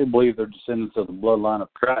 if they believe they're descendants of the bloodline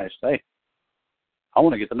of Christ, hey, I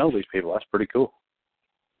want to get to know these people. That's pretty cool.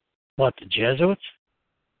 What, the Jesuits?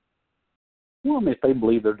 Well, if they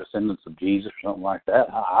believe they're descendants of Jesus or something like that,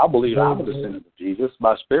 I believe I'm a descendant of Jesus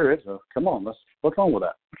by spirit. So come on, what's wrong with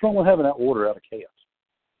that? What's wrong with having that order out of chaos?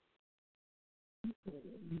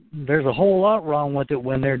 There's a whole lot wrong with it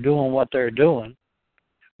when they're doing what they're doing.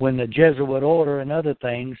 When the Jesuit order and other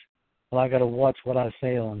things, well, I got to watch what I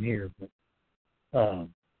say on here, but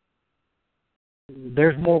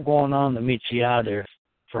there's more going on than meets the eye there,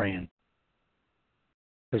 friend.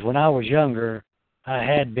 Because when I was younger, I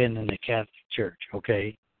had been in the Catholic Church,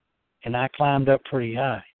 okay? And I climbed up pretty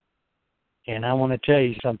high. And I want to tell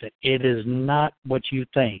you something. It is not what you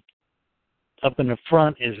think. Up in the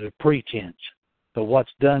front is a pretense. But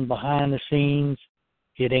what's done behind the scenes,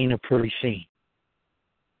 it ain't a pretty scene.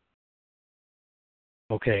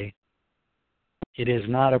 Okay? It is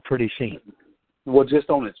not a pretty scene. Well, just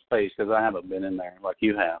on its face, because I haven't been in there like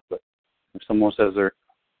you have. But if someone says they're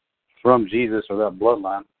from Jesus or that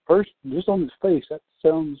bloodline, first, just on its face, that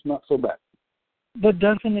sounds not so bad. But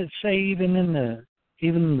doesn't it say even in the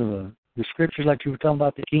scriptures, like you were talking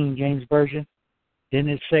about the King James Version, didn't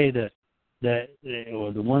it say that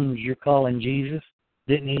or the ones you're calling Jesus,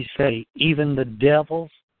 didn't he say even the devils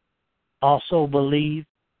also believe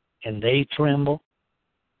and they tremble?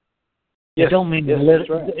 Yes, it don't mean that's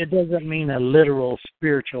right. It doesn't mean a literal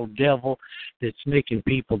spiritual devil that's making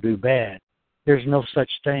people do bad. There's no such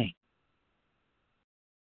thing.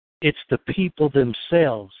 It's the people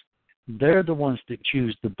themselves. They're the ones that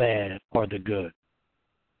choose the bad or the good.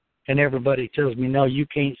 And everybody tells me, no, you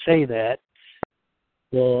can't say that.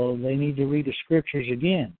 Well, they need to read the scriptures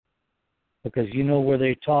again. Because where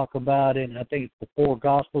they talk about it, I think it's the four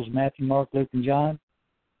Gospels, Matthew, Mark, Luke, and John,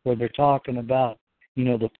 where they're talking about,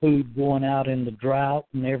 the food going out in the drought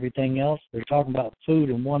and everything else. They're talking about food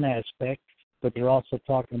in one aspect, but they're also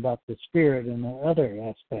talking about the spirit in the other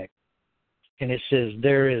aspect. And it says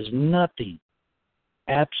there is nothing,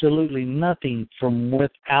 absolutely nothing from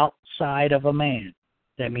outside of a man,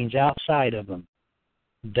 that means outside of him,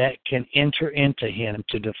 that can enter into him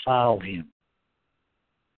to defile him.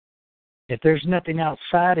 If there's nothing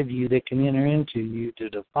outside of you that can enter into you to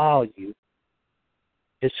defile you,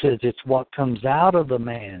 it says it's what comes out of the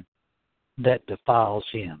man that defiles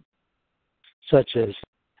him, such as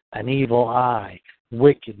an evil eye,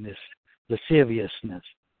 wickedness, lasciviousness.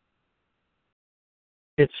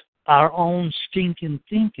 It's our own stinking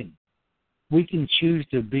thinking. We can choose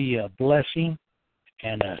to be a blessing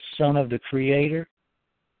and a son of the Creator,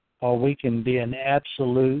 or we can be an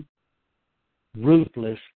absolute,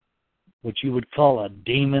 ruthless, what you would call a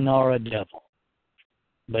demon or a devil.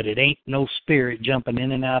 But it ain't no spirit jumping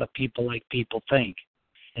in and out of people like people think.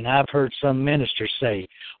 And I've heard some ministers say,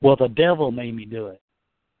 well, the devil made me do it.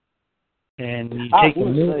 And you take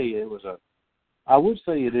I would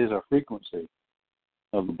say it is a frequency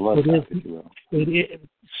of the blood type, if you will.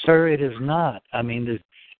 Sir, it is not. I mean,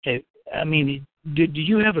 do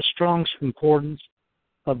you have a strong concordance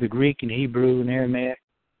of the Greek and Hebrew and Aramaic?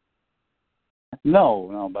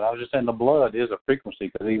 No, but I was just saying the blood is a frequency,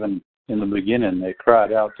 because even in the beginning they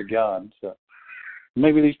cried out to God. So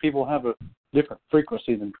maybe these people have a different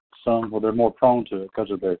frequency than some, where they're more prone to it because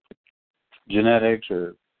of their genetics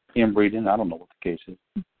or inbreeding. I don't know what the case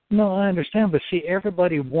is. No, I understand, but see,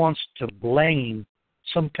 everybody wants to blame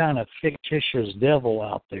some kind of fictitious devil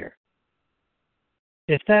out there.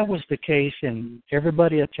 If that was the case, and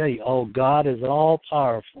everybody will tell you, oh, God is all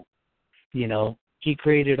powerful. You know, He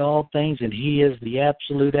created all things and He is the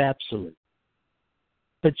absolute.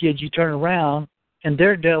 But yet you turn around and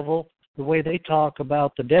their devil, the way they talk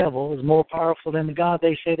about the devil, is more powerful than the God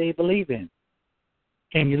they say they believe in.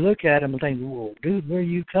 And you look at them and think, well, dude, where are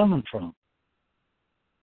you coming from?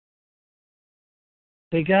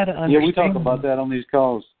 They got to understand. Yeah, we talk about that on these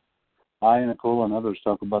calls. I and Nicole and others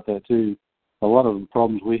talk about that too. A lot of the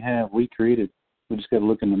problems we have, we created. We just got to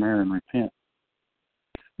look in the mirror and repent.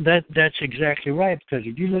 That's exactly right, because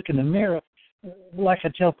if you look in the mirror, like I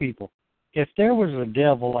tell people, if there was a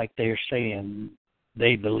devil like they're saying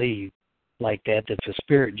they believe, like that's a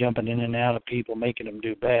spirit jumping in and out of people, making them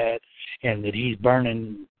do bad, and that he's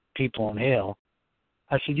burning people in hell,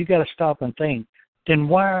 I said, you got to stop and think, then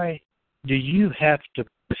why do you have to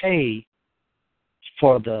pay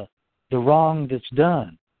for the wrong that's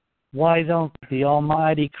done? Why don't the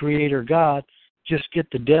Almighty Creator God just get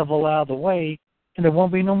the devil out of the way, and there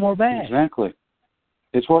won't be no more bad? Exactly.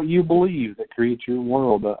 It's what you believe that creates your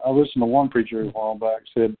world. I listened to one preacher a while back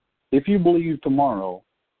said, if you believe tomorrow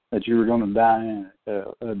that you were going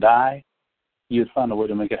to die, you'd find a way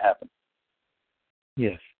to make it happen.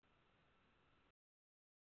 Yes.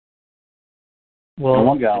 Well,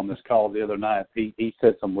 one guy on this call the other night, he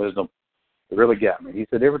said some wisdom that really got me. He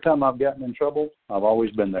said, every time I've gotten in trouble, I've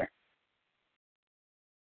always been there.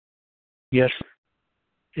 Yes.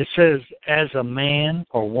 It says, as a man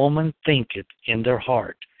or woman thinketh in their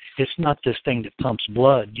heart. It's not this thing that pumps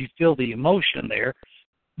blood. You feel the emotion there,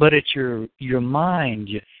 but it's your mind,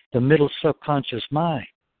 the middle subconscious mind.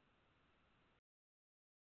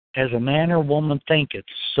 As a man or woman thinketh,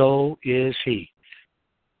 so is he.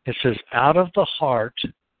 It says, out of the heart,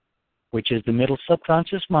 which is the middle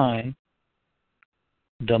subconscious mind,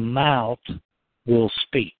 the mouth will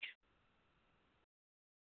speak.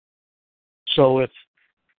 So if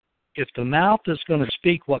the mouth is going to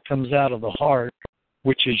speak what comes out of the heart,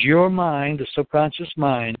 which is your mind, the subconscious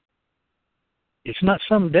mind, it's not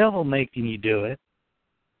some devil making you do it.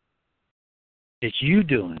 It's you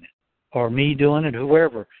doing it, or me doing it,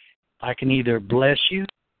 whoever. I can either bless you,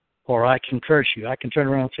 or I can curse you. I can turn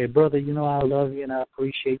around and say, brother, you know, I love you and I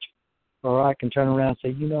appreciate you. Or I can turn around and say,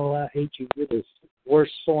 you know, I hate you. You're the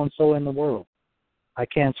worst so-and-so in the world. I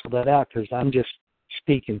cancel that out because I'm just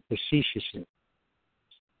speaking facetiously.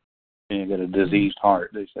 You got a diseased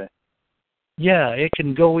heart, they say. Yeah, it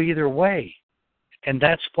can go either way. And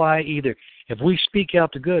that's why if we speak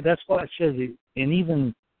out the good, that's why it says, and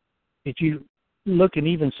even if you look at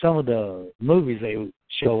even some of the movies they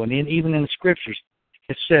show, and even in the scriptures,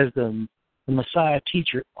 it says the Messiah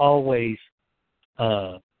teacher always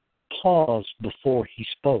paused before he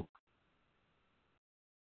spoke.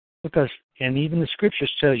 And even the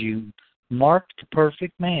scriptures tell you, mark the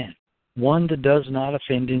perfect man, one that does not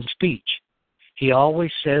offend in speech. He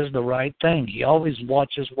always says the right thing. He always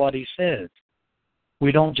watches what he says.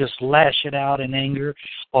 We don't just lash it out in anger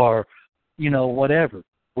or, whatever.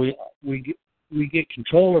 We get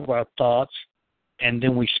control of our thoughts and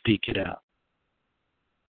then we speak it out.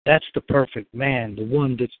 That's the perfect man, the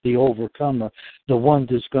one that's the overcomer, the one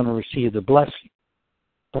that's going to receive the blessing.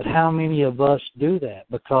 But how many of us do that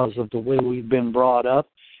because of the way we've been brought up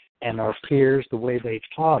and our peers, the way they've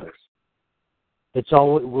taught us?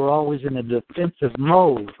 We're always in a defensive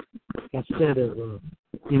mode instead of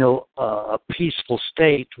a peaceful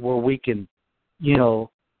state where we can,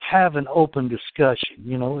 have an open discussion.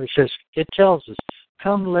 It tells us,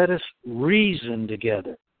 come let us reason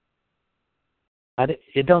together.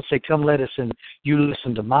 It don't say, come let us and you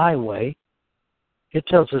listen to my way. It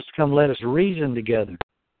tells us, come let us reason together.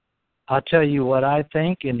 I'll tell you what I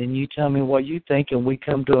think, and then you tell me what you think, and we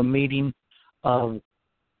come to a meeting of,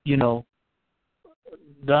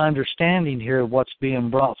 the understanding here of what's being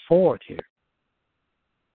brought forth here.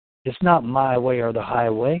 It's not my way or the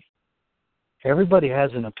highway. Everybody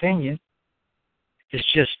has an opinion. It's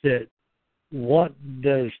just that what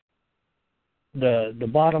does the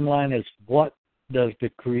bottom line is, what does the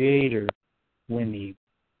Creator, when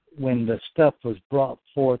the stuff was brought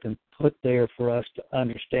forth and put there for us to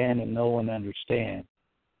understand and know and understand,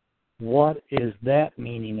 what is that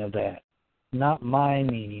meaning of that? Not my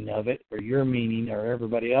meaning of it or your meaning or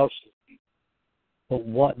everybody else's meaning. But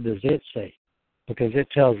what does it say? Because it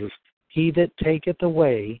tells us, he that taketh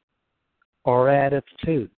away or addeth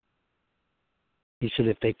to. He said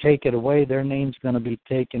if they take it away, their name's going to be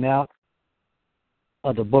taken out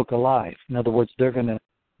of the book of life. In other words, they're going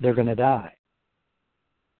to die.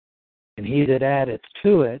 And he that addeth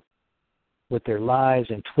to it with their lies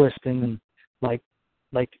and twisting, and like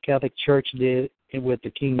the Catholic Church did with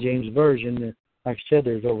the King James Version, like I said,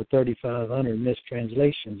 there's over 3,500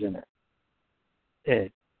 mistranslations in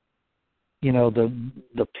it.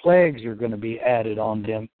 The plagues are going to be added on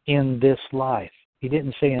them in this life. He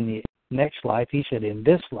didn't say in the next life. He said in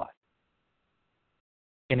this life.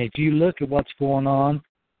 And if you look at what's going on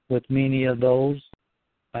with many of those,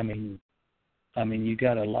 I mean, you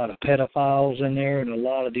got a lot of pedophiles in there and a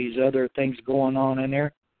lot of these other things going on in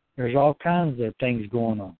there. There's all kinds of things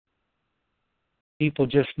going on. People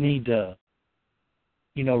just need to,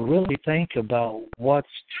 really think about what's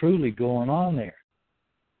truly going on there.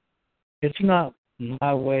 It's not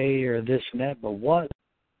my way or this and that, but what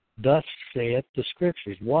thus saith the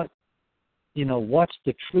Scriptures? What's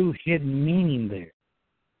the true hidden meaning there?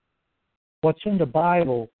 What's in the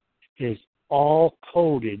Bible is all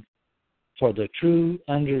coded for the true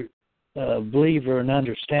believer and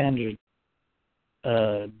understander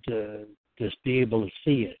to just be able to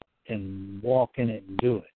see it and walk in it and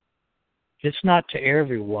do it. It's not to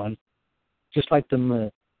everyone, just like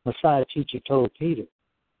the Messiah teacher told Peter.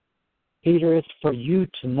 Peter, it's for you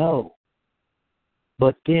to know,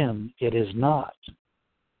 but them it is not.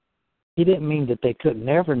 He didn't mean that they could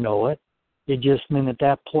never know it. It just meant at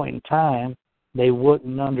that point in time they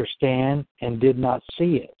wouldn't understand and did not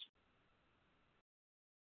see it.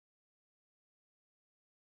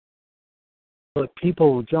 But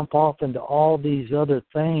people will jump off into all these other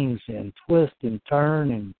things and twist and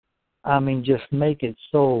turn and, just make it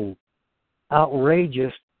so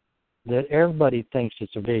outrageous that everybody thinks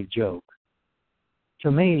it's a big joke. To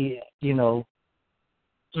me,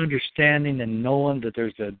 understanding and knowing that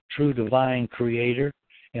there's a true divine Creator,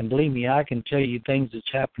 and believe me, I can tell you things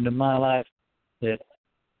that's happened in my life that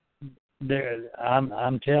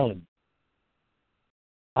I'm telling.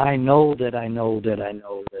 I know that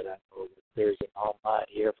there's an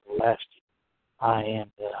Almighty everlasting I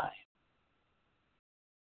am that I am.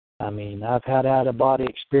 I've had out-of-body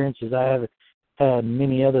experiences. I have had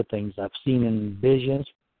many other things I've seen in visions,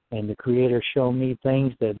 and the Creator showed me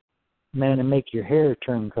things that, man, it make your hair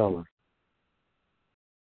turn color.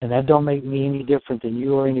 And that don't make me any different than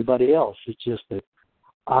you or anybody else. It's just that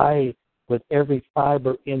I, with every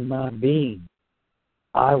fiber in my being,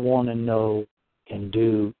 I want to know and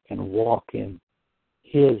do and walk in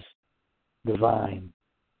His divine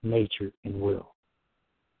nature and will.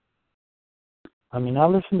 I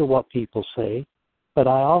listen to what people say, but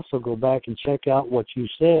I also go back and check out what you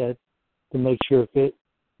said to make sure if it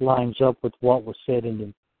lines up with what was said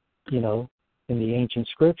in the ancient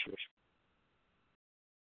Scriptures.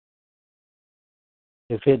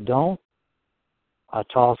 If it don't, I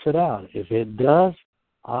toss it out. If it does,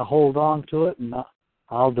 I hold on to it and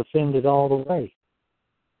I'll defend it all the way.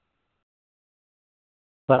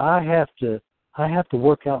 But I have to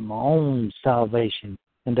work out my own salvation,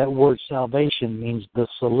 and that word salvation means the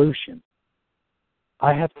solution.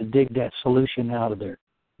 I have to dig that solution out of there.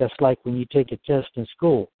 That's like when you take a test in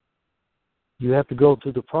school. You have to go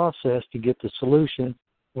through the process to get the solution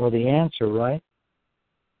or the answer, right?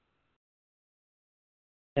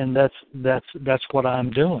 And that's what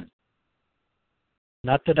I'm doing.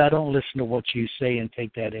 Not that I don't listen to what you say and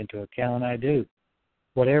take that into account. I do.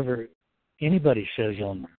 Whatever anybody says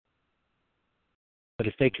on there. But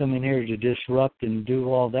if they come in here to disrupt and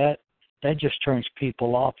do all that, that just turns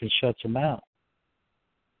people off and shuts them out.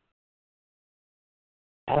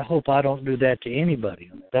 I hope I don't do that to anybody.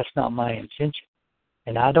 That's not my intention.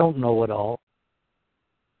 and I don't know it all.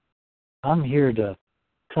 I'm here to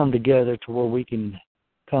come together to where we can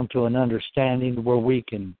come to an understanding where we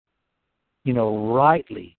can,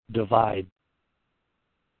 rightly divide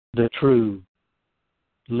the true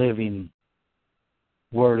living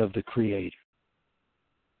word of the Creator.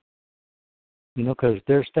 Because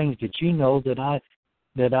there's things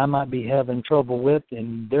that I might be having trouble with,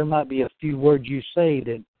 and there might be a few words you say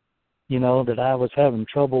that, that I was having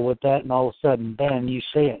trouble with that, and all of a sudden, bam, you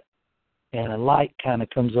say it. And a light kind of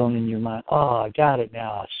comes on in your mind. Oh, I got it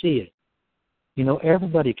now. I see it.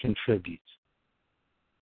 Everybody contributes.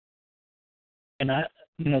 And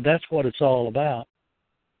that's what it's all about.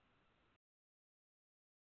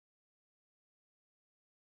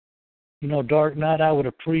 Dark Knight, I would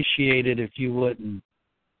appreciate it if you wouldn't,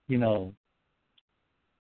 do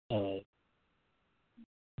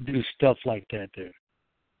stuff like that there.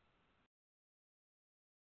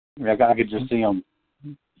 I could just see them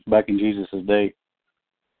back in Jesus' day.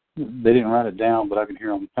 They didn't write it down, but I can hear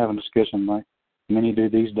them having a discussion like many do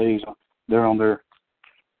these days. They're on their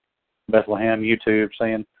Bethlehem YouTube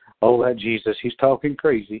saying, "Oh, that Jesus, he's talking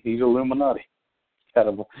crazy. He's Illuminati.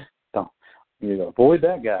 Gotta avoid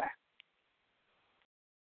that guy."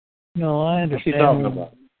 No, I understand. What's he talking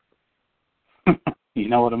about? You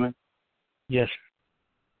know what I mean? Yes.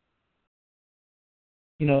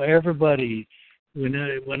 Everybody, when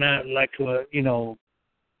I like to,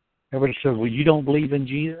 everybody says, "Well, you don't believe in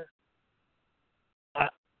Jesus?"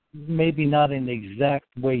 Maybe not in the exact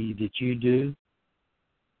way that you do.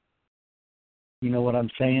 You know what I'm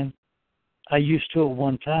saying? I used to at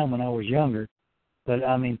one time when I was younger, but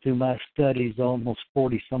through my studies, almost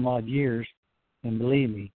 40 some odd years, and believe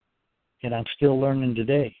me, and I'm still learning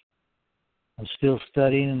today. I'm still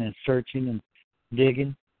studying and searching and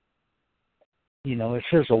digging. It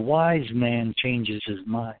says a wise man changes his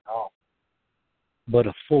mind often, but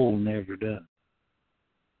a fool never does.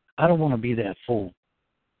 I don't want to be that fool.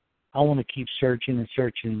 I want to keep searching and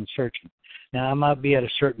searching and searching. Now, I might be at a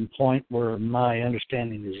certain point where my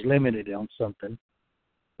understanding is limited on something,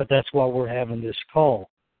 but that's why we're having this call,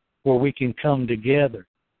 where we can come together,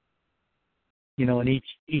 and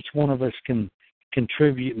each one of us can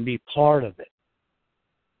contribute and be part of it.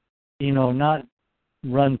 Not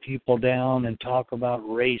run people down and talk about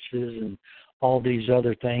races and all these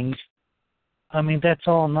other things. That's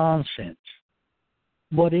all nonsense.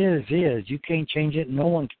 What is. You can't change it. No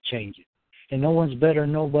one can change it. And no one's better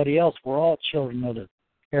than nobody else. We're all children of the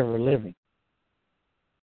ever living.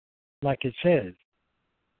 Like it says,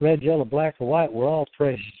 red, yellow, black, or white, we're all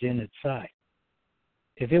precious in its sight.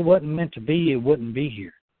 If it wasn't meant to be, it wouldn't be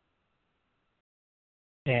here.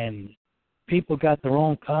 And people got their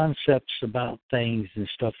own concepts about things and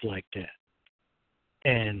stuff like that.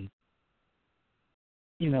 And,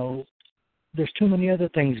 there's too many other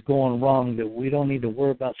things going wrong that we don't need to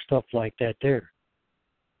worry about stuff like that there.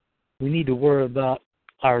 We need to worry about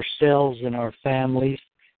ourselves and our families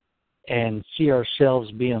and see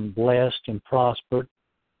ourselves being blessed and prospered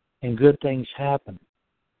and good things happen,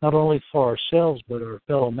 not only for ourselves but our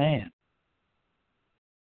fellow man.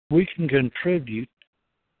 We can contribute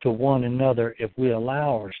to one another if we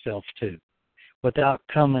allow ourselves to, without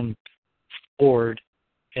coming forward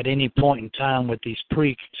at any point in time with these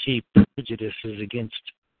preconceived prejudices against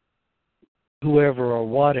whoever or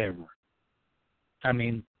whatever.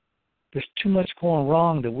 There's too much going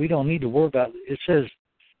wrong that we don't need to worry about. It says,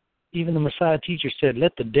 even the Messiah teacher said,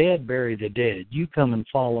 "Let the dead bury the dead. You come and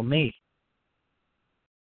follow me."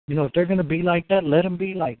 If they're going to be like that, let them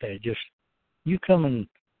be like that. Just, you come and,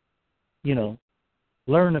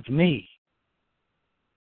 learn of me.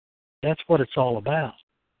 That's what it's all about.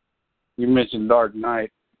 You mentioned Dark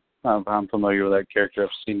Knight. I'm familiar with that character. I've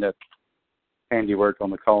seen that handiwork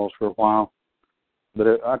on the calls for a while.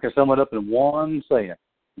 But I can sum it up in one saying.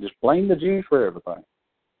 Just blame the Jews for everything.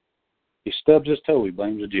 He stubs his toe, he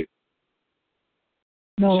blames the Jew.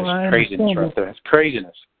 No, I craziness understand. Right there. It's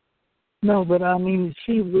craziness. No, but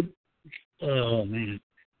see, oh, man.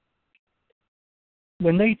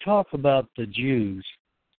 When they talk about the Jews,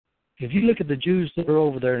 if you look at the Jews that are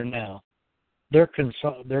over there now, they're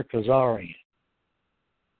Khazarian,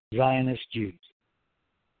 Zionist Jews.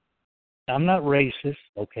 I'm not racist,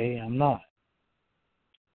 okay? I'm not.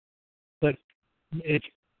 But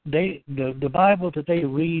the Bible that they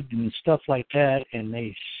read and stuff like that, and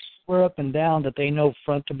they swear up and down that they know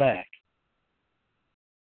front to back.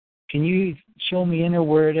 Can you show me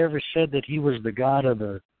anywhere it ever said that he was the God of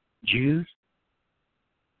the Jews?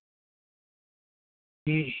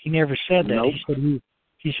 He never said that. Nope.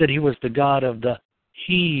 He said he was the God of the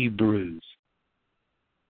Hebrews.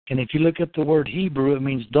 And if you look up the word Hebrew, it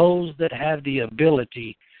means those that have the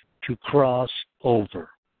ability to cross over.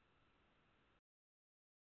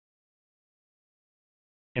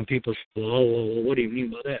 And people say, oh, what do you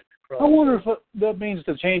mean by that? I wonder if that means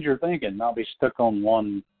to change your thinking, not be stuck on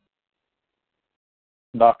one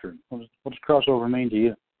doctrine. What does crossover mean to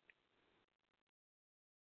you?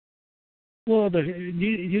 Well,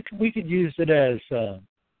 we could use it as,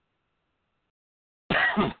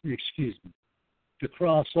 excuse me, to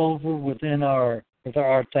cross over with our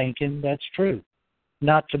thinking. That's true.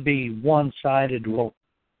 Not to be one-sided. Well,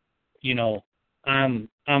 I'm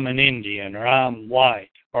an Indian, or I'm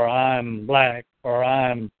white, or I'm black, or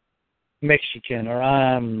I'm Mexican, or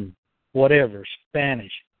I'm whatever,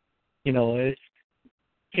 Spanish.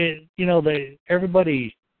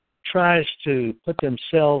 Everybody tries to put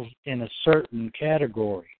themselves in a certain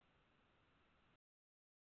category,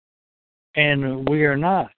 and we are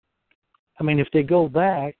not. I mean, if they go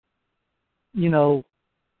back, you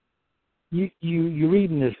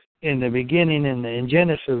read in this in the beginning in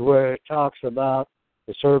Genesis where it talks about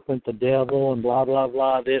the serpent, the devil, and blah blah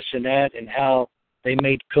blah, this and that, and how they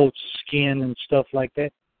made coats of skin and stuff like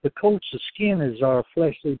that. The coats of skin is our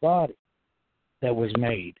fleshly body that was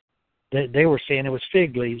made. They were saying it was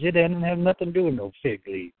fig leaves. It didn't have nothing to do with no fig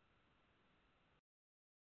leaves.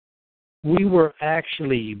 We were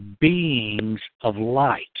actually beings of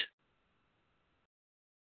light.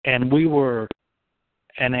 And we were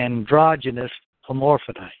an androgynous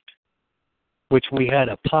hermaphrodite, which we had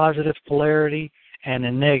a positive polarity and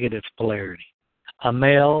a negative polarity, a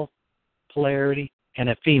male polarity and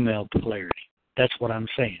a female polarity. That's what I'm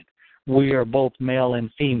saying. We are both male and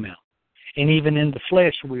female. And even in the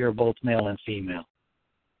flesh, we are both male and female.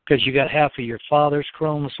 Because you got half of your father's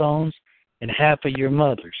chromosomes and half of your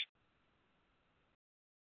mother's.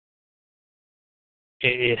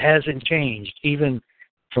 It hasn't changed, even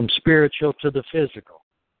from spiritual to the physical.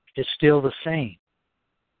 It's still the same.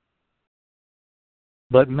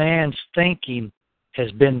 But man's thinking has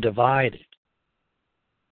been divided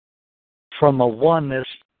from a oneness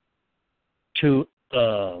to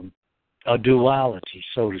a duality,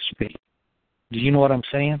 so to speak. Do you know what I'm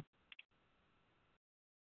saying?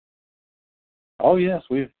 Oh, yes.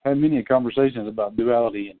 We've had many conversations about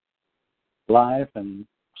duality in life, and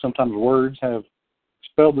sometimes words have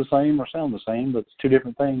spelled the same or sound the same, but it's two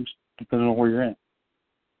different things depending on where you're at.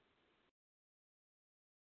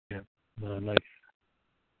 Yeah. Like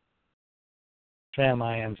Sam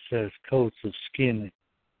I Am says, coats of skin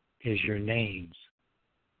is your names.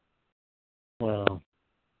 Well,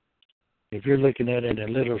 if you're looking at it in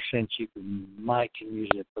a literal sense, you might use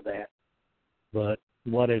it for that. But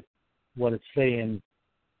what it's saying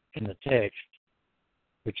in the text,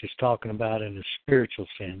 which is talking about in a spiritual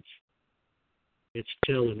sense, it's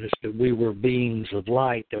telling us that we were beings of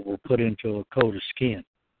light that were put into a coat of skin.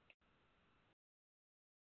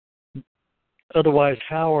 Otherwise,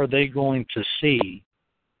 how are they going to see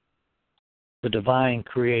the divine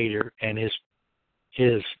creator and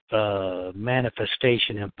his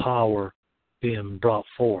manifestation and power being brought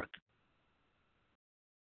forth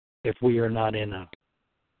if we are not in a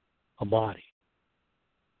body,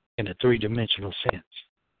 in a three-dimensional sense?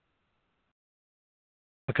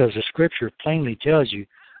 Because the scripture plainly tells you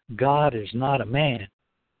God is not a man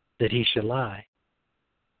that he should lie.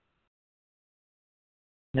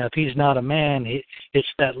 Now, if he's not a man, it's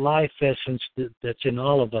that life essence that's in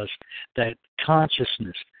all of us, that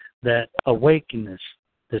consciousness, that awakeness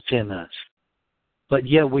that's in us. But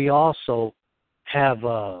yet we also have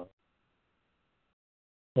a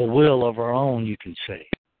will of our own, you can say.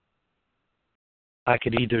 I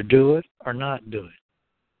could either do it or not do it.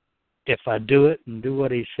 If I do it and do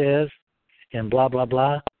what he says and blah, blah,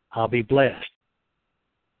 blah, I'll be blessed.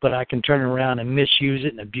 But I can turn around and misuse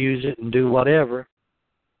it and abuse it and do whatever.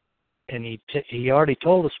 And he already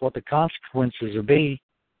told us what the consequences will be.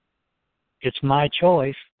 It's my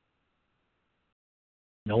choice.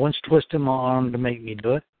 No one's twisting my arm to make me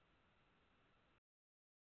do it.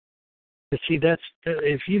 But see,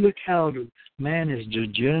 if you look how man is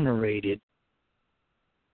degenerated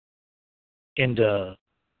into,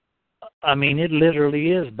 it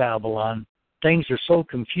literally is Babylon. Things are so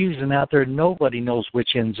confusing out there, nobody knows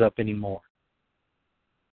which ends up anymore.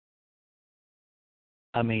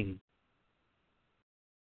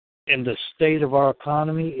 And the state of our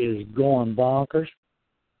economy is going bonkers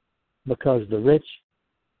because the rich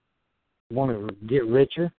want to get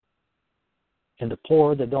richer, and the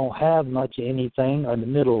poor that don't have much of anything, or the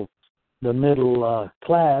middle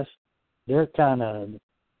class, they're kind of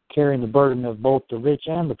carrying the burden of both the rich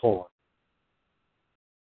and the poor.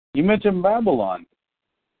 You mentioned Babylon.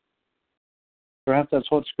 Perhaps that's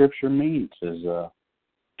what Scripture means, is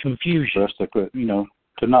confusion. for us to,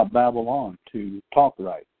 to not babble on, to talk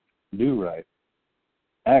right, do right,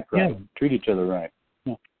 act right, treat each other right.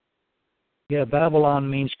 Yeah, Babylon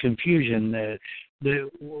means confusion. Or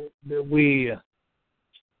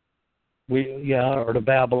to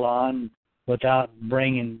Babylon without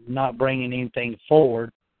not bringing anything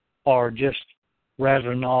forward, or just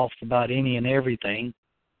rattling off about any and everything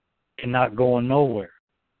and not going nowhere.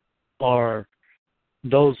 Or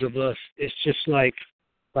those of us, it's just like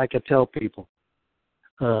I tell people,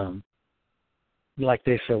 like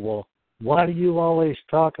they say, well, why do you always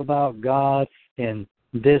talk about God and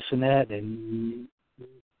this and that? And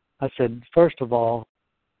I said, first of all,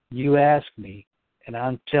 you asked me, and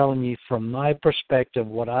I'm telling you from my perspective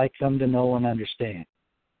what I come to know and understand.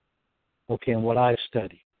 Okay, and what I've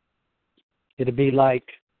studied. It'd be like,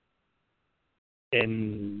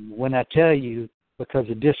 and when I tell you, because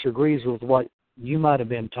it disagrees with what you might have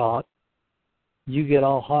been taught, you get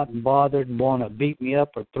all hot and bothered and want to beat me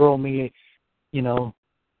up or throw me,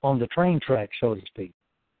 on the train track, so to speak.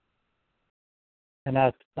 And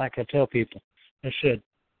I tell people, I said,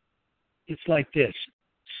 it's like this.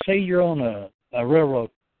 Say you're on a railroad,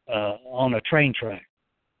 on a train track,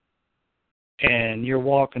 and you're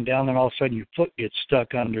walking down, and all of a sudden your foot gets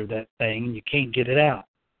stuck under that thing, and you can't get it out.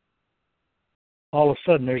 All of a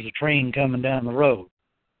sudden there's a train coming down the road.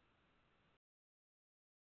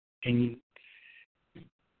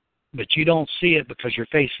 But you don't see it because you're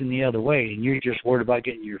facing the other way, and you're just worried about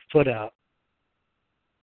getting your foot out.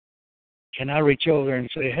 Can I reach over there and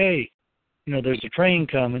say, hey, there's a train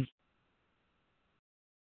coming?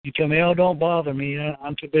 You tell me, oh, don't bother me.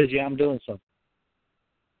 I'm too busy. I'm doing something.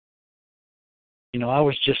 I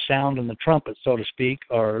was just sounding the trumpet, so to speak,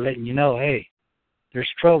 or letting you know, hey, there's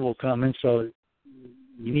trouble coming, so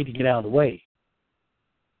you need to get out of the way.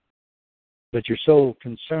 But you're so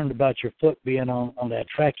concerned about your foot being on that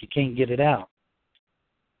track, you can't get it out.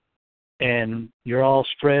 And you're all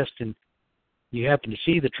stressed, and you happen to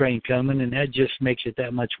see the train coming, and that just makes it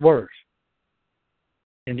that much worse.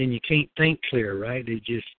 And then you can't think clear, right? It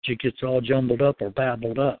gets all jumbled up or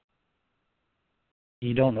babbled up.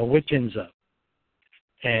 You don't know which end's up.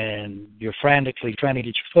 And you're frantically trying to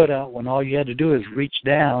get your foot out when all you had to do is reach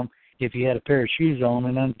down, if you had a pair of shoes on,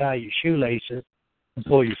 and untie your shoelaces and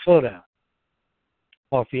pull your foot out.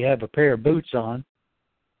 Or if you have a pair of boots on,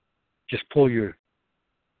 just pull your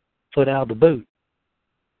foot out of the boot.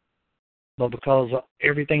 But because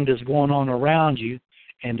everything that's going on around you,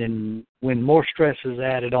 and then when more stress is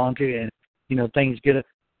added onto you, and things you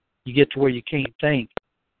get to where you can't think.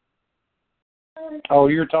 Oh,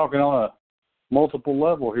 you're talking on a multiple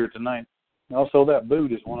level here tonight. Also, that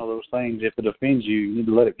boot is one of those things. If it offends you, you need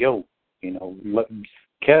to let it go.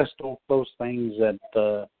 Cast off those things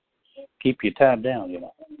that keep you tied down.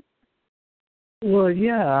 Well,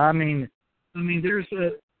 yeah. I mean, there's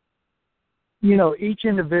each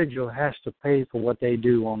individual has to pay for what they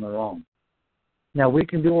do on their own. Now, we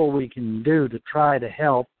can do what we can do to try to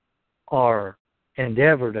help or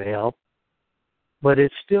endeavor to help, but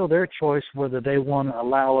it's still their choice whether they want to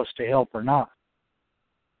allow us to help or not.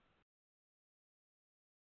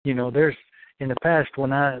 There's, in the past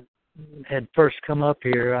when I had first come up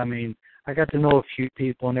here, I got to know a few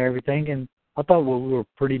people and everything, and I thought we were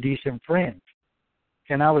pretty decent friends.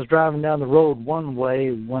 And I was driving down the road one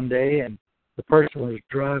way one day, and the person was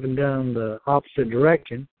driving down the opposite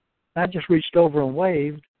direction. I just reached over and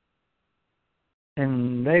waved,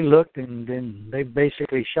 and they looked, and then they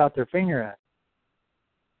basically shot their finger at me.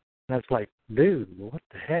 And I was like, dude, what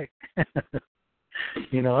the heck?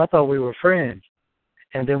 I thought we were friends.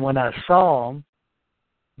 And then when I saw them,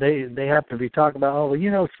 they happened to be talking about,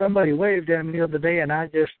 somebody waved at me the other day, and I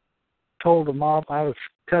just told them off. I was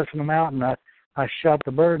cussing them out, and I shot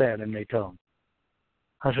the bird at them, they told me.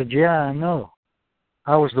 I said, yeah, I know.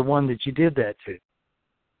 I was the one that you did that to.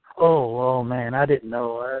 Oh, man, I didn't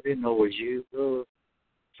know. It was you. Oh,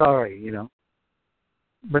 sorry,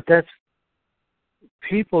 But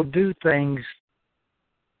people do things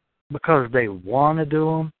because they want to do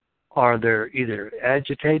them, or they're either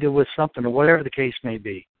agitated with something, or whatever the case may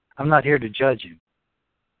be. I'm not here to judge you.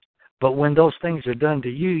 But when those things are done to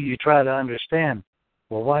you, you try to understand,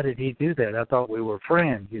 well, why did he do that? I thought we were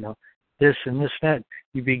friends, this and this and that.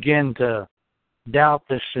 You begin to doubt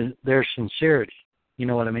their sincerity. You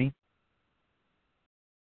know what I mean?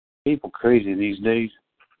 People crazy these days.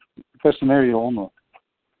 The scenario on the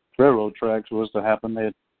railroad tracks was to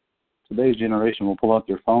happen. Today's generation will pull out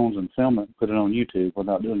their phones and film it and put it on YouTube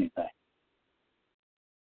without doing anything.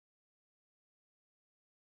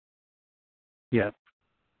 Yeah.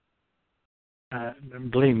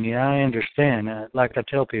 Believe me, I understand. Like I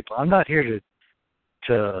tell people, I'm not here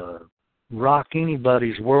to rock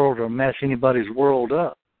anybody's world or mess anybody's world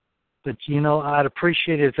up. But, I'd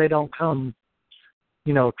appreciate it if they don't come,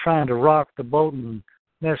 trying to rock the boat and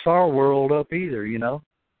mess our world up either,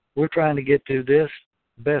 We're trying to get through this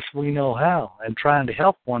best we know how and trying to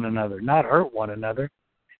help one another, not hurt one another.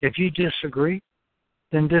 If you disagree,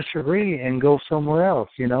 then disagree and go somewhere else,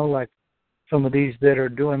 like some of these that are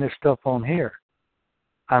doing this stuff on here.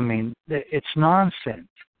 I mean, it's nonsense.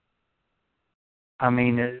 I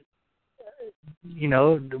mean,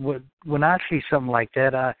 when I see something like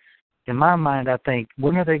that, in my mind, I think,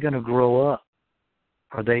 when are they going to grow up?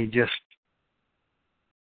 Are they just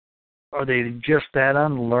that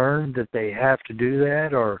unlearned that they have to do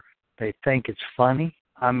that, or they think it's funny?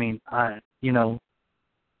 I mean, I'm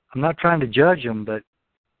not trying to judge them, but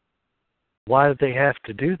why do they have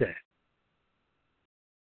to do that?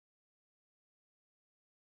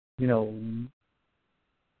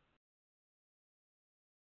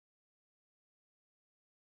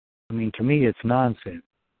 I mean, to me, it's nonsense.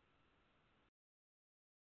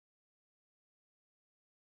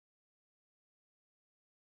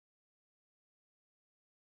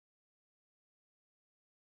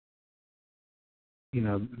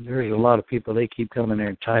 There's a lot of people, they keep coming there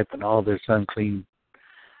and typing all this unclean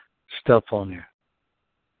stuff on there.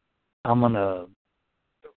 I'm going to,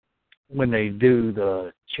 when they do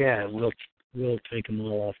the chat, we'll take them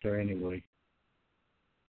all off there anyway.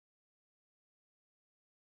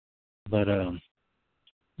 But, I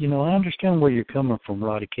understand where you're coming from,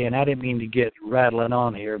 Roddy K, and I didn't mean to get rattling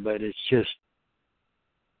on here, but it's just,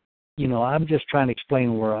 I'm just trying to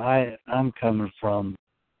explain where I'm coming from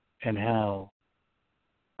and how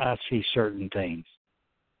I see certain things.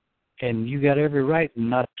 And you got every right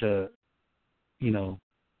not to,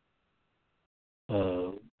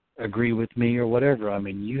 agree with me or whatever. I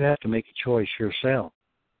mean, you have to make a choice yourself.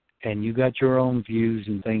 And you got your own views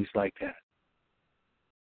and things like that.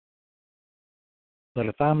 But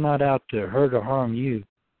if I'm not out to hurt or harm you,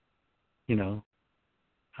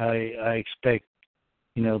 I expect,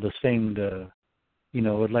 the same to,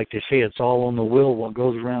 like they say, it's all on the will. What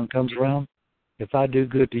goes around comes around. If I do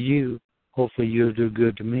good to you, hopefully you'll do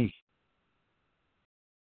good to me.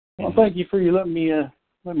 Well, thank you for letting me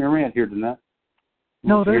rant here tonight.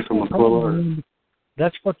 No, there's from Aquila,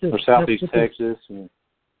 that's what this. Or Southeast Texas, and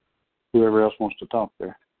whoever else wants to talk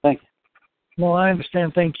there. Thank you. No, I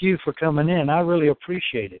understand. Thank you for coming in. I really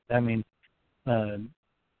appreciate it. I mean,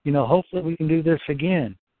 hopefully we can do this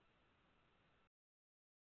again.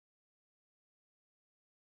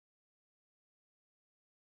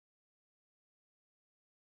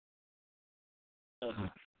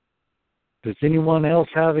 Does anyone else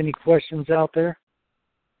have any questions out there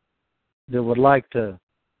that would like to?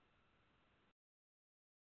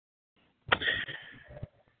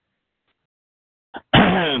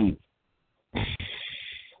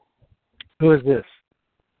 Who is this?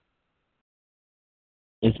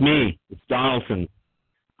 It's me. It's Donaldson.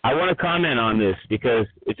 I want to comment on this because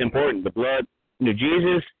it's important. The blood,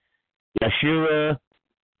 Jesus, Yeshua,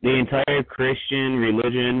 the entire Christian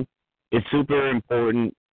religion is super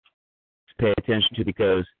important to pay attention to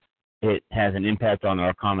because it has an impact on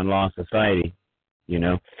our common law society,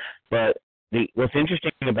 But what's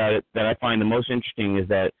interesting about it, that I find the most interesting, is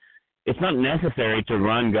that it's not necessary to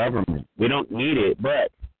run government. We don't need it,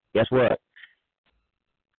 but guess what?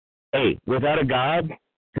 Hey, without a God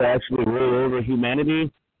to actually rule over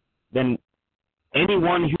humanity, then any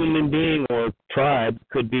one human being or tribe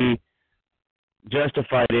could be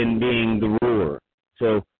justified in being the ruler.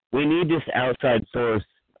 So we need this outside source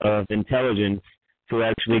of intelligence to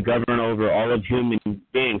actually govern over all of human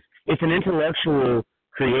beings. It's an intellectual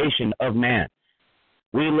creation of man.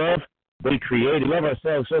 We love what we created, love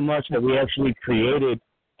ourselves so much that we actually created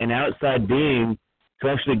an outside being to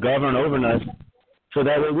actually govern over us, so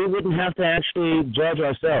that way we wouldn't have to actually judge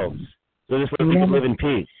ourselves. So this way we can live in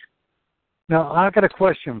peace. Now, I got a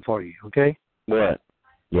question for you, okay? What?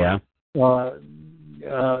 Yeah?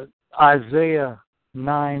 Isaiah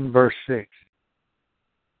 9, verse 6.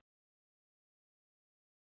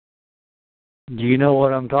 Do you know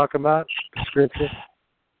what I'm talking about? The scripture?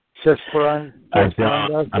 I'm sorry. I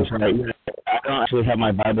don't actually have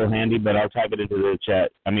my Bible handy, but I'll type it into the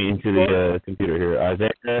chat. Into the computer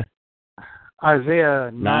here.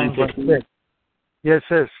 Isaiah 9, verse 6. Yeah, it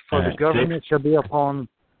says, for the government shall be upon,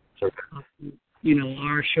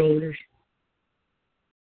 our shoulders.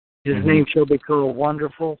 His name shall be called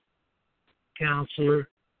Wonderful, Counselor,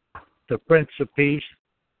 the Prince of Peace,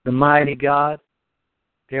 the Mighty God,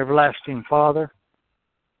 the Everlasting Father.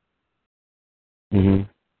 Mm-hmm.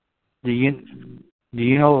 Do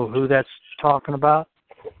you know who that's talking about?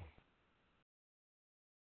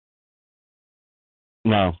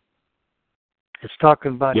 No. It's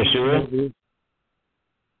talking about Yeshua?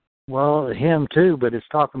 Well, him too, but it's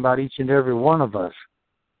talking about each and every one of us.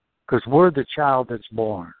 Because we're the child that's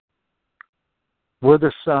born. We're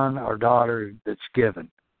the son or daughter that's given.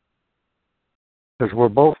 Because we're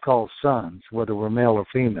both called sons, whether we're male or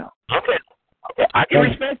female. Okay. I can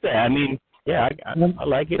respect that. I mean, yeah, I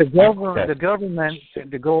like it. The government,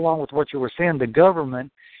 to go along with what you were saying, the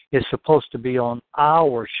government is supposed to be on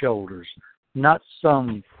our shoulders, not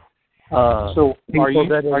some so people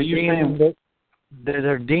that are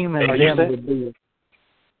are deeming them to be.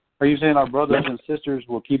 Are you saying our brothers and sisters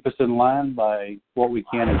will keep us in line by what we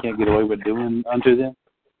can and can't get away with doing unto them?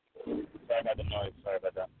 Sorry about the noise. Sorry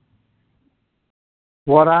about that.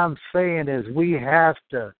 What I'm saying is we have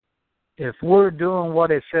to, if we're doing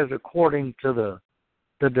what it says according to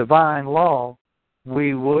the divine law,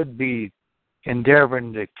 we would be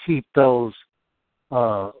endeavoring to keep those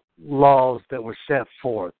laws that were set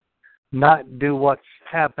forth, not do what's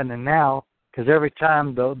happening now, because every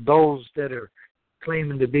time those that are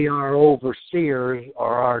claiming to be our overseers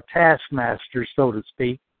or our taskmasters, so to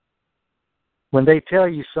speak, when they tell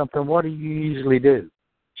you something, what do you usually do?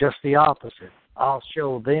 Just the opposite. I'll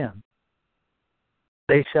show them.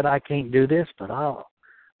 They said I can't do this, but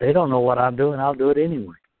they don't know what I'm doing. I'll do it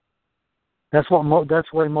anyway. That's the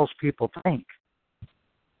way most people think.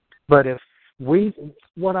 But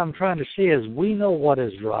what I'm trying to say is we know what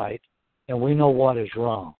is right and we know what is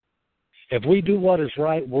wrong. If we do what is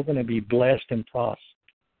right, we're going to be blessed and prospered.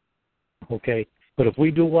 Okay? But if we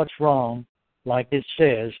do what's wrong, like it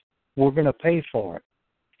says, we're going to pay for it.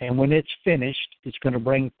 And when it's finished, it's going to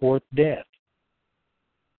bring forth death.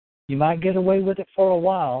 You might get away with it for a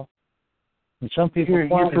while, and some people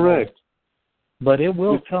you're correct. But it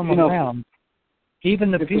will come around. Even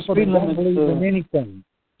the people that don't believe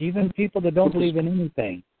in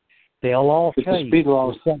anything, they'll all tell you.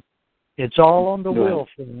 It's all on the will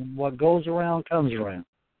for them. What goes around comes around.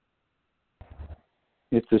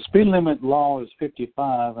 If the speed limit law is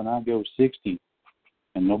 55 and I go 60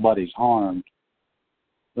 and nobody's harmed,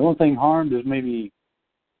 the only thing harmed is maybe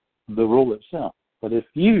the rule itself. But if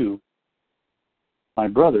you, my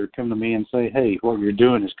brother, come to me and say, hey, what you're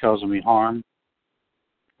doing is causing me harm,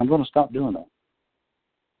 I'm going to stop doing that.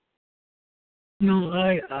 No,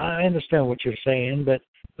 I understand what you're saying, but,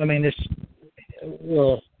 I mean,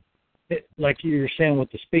 like you were saying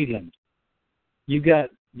with the speed limit. You got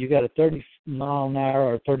a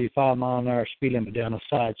 30-mile-an-hour or 35-mile-an-hour speed limit down a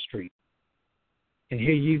side street. And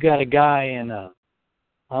here you got a guy in a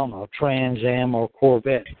Trans Am or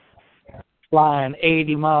Corvette flying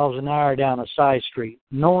 80 miles an hour down a side street,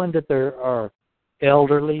 knowing that there are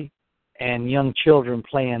elderly and young children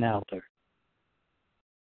playing out there.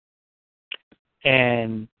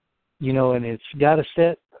 And, and it's got a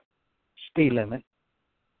set speed limit.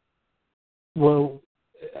 Well,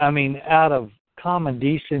 I mean, out of common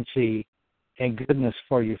decency and goodness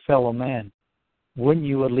for your fellow man, wouldn't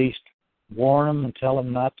you at least warn them and tell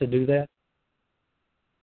them not to do that?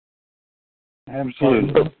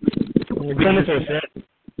 Absolutely.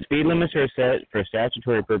 Speed limits are set for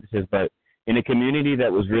statutory purposes, but in a community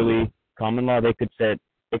that was really common law, they could say,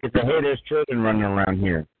 hey, there's children running around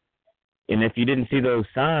here. And if you didn't see those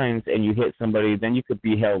signs and you hit somebody, then you could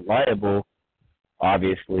be held liable,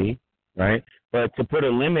 obviously, right? But to put a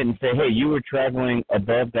limit and say, hey, you were traveling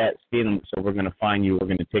above that speed limit, so we're going to fine you, we're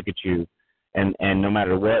going to ticket you, and no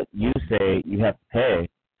matter what you say, you have to pay.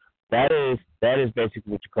 That is basically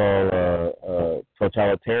what you call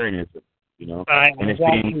totalitarianism, And it's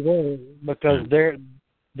because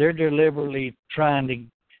they're deliberately trying to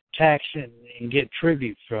tax it and get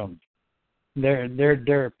tribute from.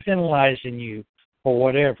 They're penalizing you for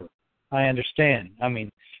whatever. I understand. I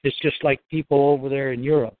mean, it's just like people over there in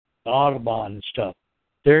Europe, the Autobahn and stuff.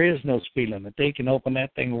 There is no speed limit. They can open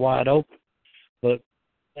that thing wide open. But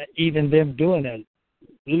even them doing it,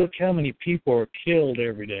 look how many people are killed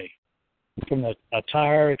every day from a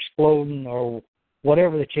tire exploding or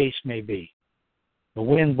whatever the case may be. The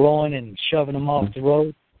wind blowing and shoving them off the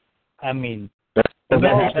road. I mean, does that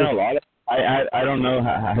happen a lot? I don't know.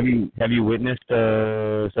 Have you witnessed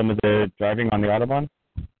some of the driving on the Autobahn?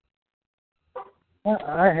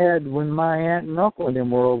 I had when my aunt and uncle and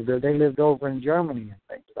them were over there. They lived over in Germany and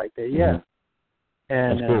things like that. Yeah,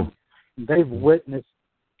 and that's cool. They've witnessed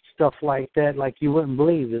stuff like that, like you wouldn't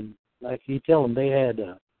believe. And like you tell them, they had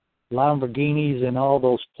Lamborghinis and all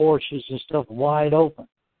those Porsches and stuff wide open,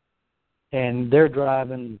 and they're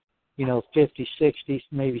driving, 50, 60,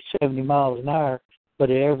 maybe 70 miles an hour, but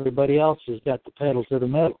everybody else has got the pedal to the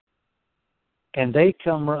metal. And they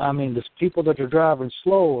come, I mean, the people that are driving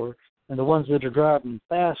slower and the ones that are driving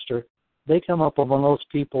faster, they come up on those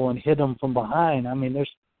people and hit them from behind. I mean, there's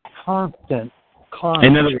constant.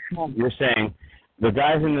 In other words, you're saying the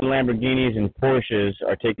guys in the Lamborghinis and Porsches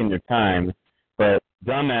are taking their time, but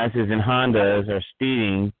dumbasses in Hondas are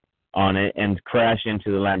speeding on it and crash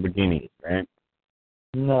into the Lamborghinis, right?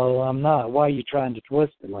 No, I'm not. Why are you trying to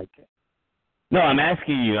twist it like that? No, I'm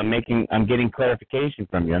asking you. I'm getting clarification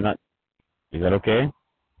from you. I'm not. Is that okay?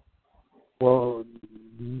 Well,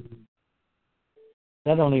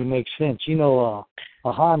 that don't even make sense. You know,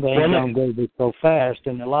 a Honda ain't going to go so fast,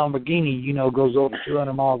 and the Lamborghini, you know, goes over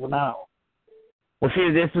 200 miles an hour. Well,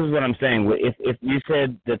 see, this is what I'm saying. If you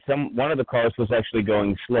said that one of the cars was actually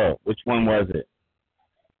going slow, which one was it?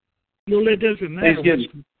 Well, it doesn't matter.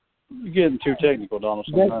 You're getting too technical, Donald.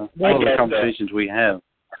 All the conversations we have,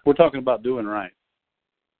 we're talking about doing right,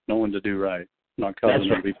 knowing to do right, not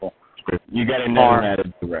causing other people. You got to know how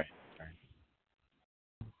to do right.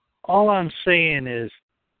 All I'm saying is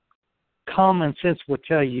common sense would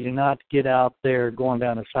tell you to not get out there going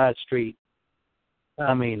down a side street.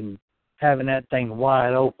 I mean, having that thing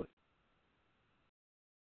wide open.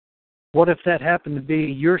 What if that happened to be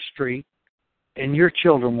your street and your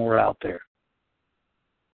children were out there?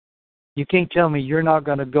 You can't tell me you're not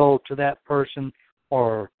going to go to that person,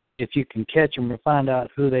 or if you can catch them or find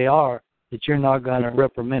out who they are, that you're not going to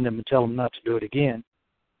reprimand them and tell them not to do it again.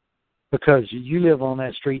 Because you live on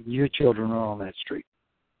that street and your children are on that street.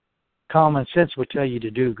 Common sense would tell you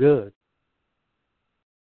to do good.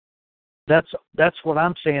 That's what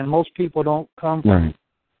I'm saying. Most people don't come from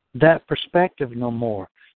that perspective no more.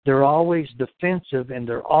 They're always defensive, and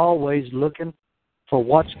they're always looking for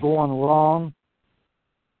what's going wrong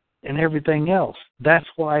and everything else. That's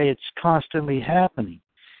why it's constantly happening,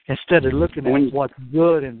 instead of looking at what's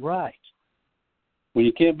good and right. When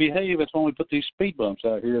you can't behave, that's when we put these speed bumps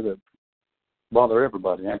out here that bother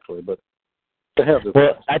everybody, actually. But to have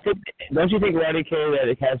the I think, don't you think, Roddy K, that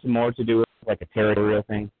it has more to do with like a territorial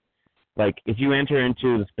thing? Like, if you enter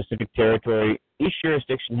into the specific territory, each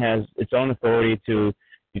jurisdiction has its own authority to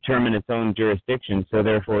determine its own jurisdiction, so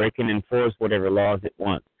therefore it can enforce whatever laws it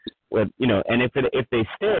wants. Well, you know, and if they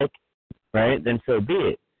stick, right, then so be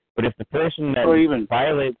it. But if the person that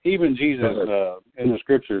violates, even Jesus in the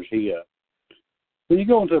scriptures, he when you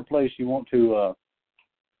go into a place, you want to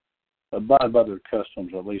abide by their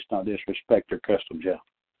customs, or at least not disrespect their customs. Yeah.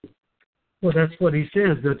 Well, that's what he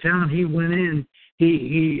says. The town he went in,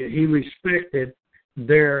 he respected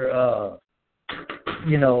their,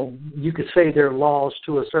 you know, you could say their laws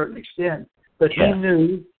to a certain extent, but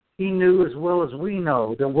he knew as well as we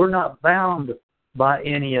know that we're not bound by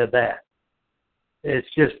any of that. It's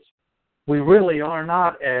just we really are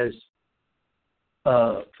not as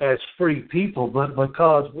free people, but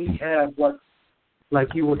because we have what,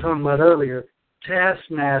 like you were talking about earlier,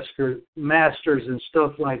 masters and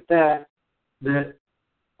stuff like that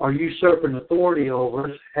are usurping authority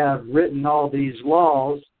over us, have written all these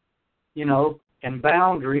laws, you know, and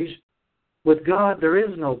boundaries. With God, there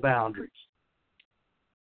is no boundaries.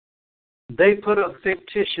 They put up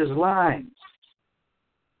fictitious lines.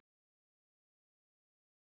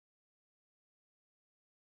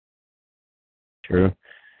 True.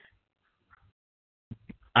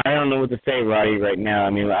 I don't know what to say, Roddy, right now. I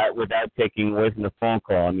mean, without taking away from the phone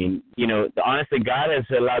call. I mean, you know, honestly, God has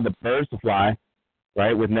allowed the birds to fly,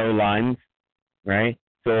 right, with no lines, right?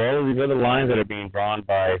 So all of these other lines that are being drawn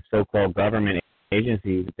by so-called government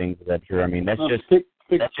agencies and things of that nature, I mean, that's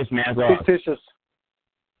just man's law.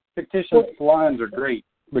 Fictitious lines are great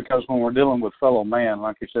because when we're dealing with fellow man,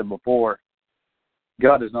 like you said before,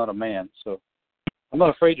 God is not a man. So I'm not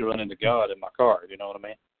afraid to run into God in my car. You know what I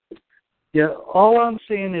mean? Yeah, all I'm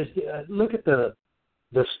saying is look at the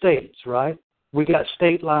states, right? We got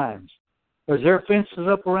state lines. Is there fences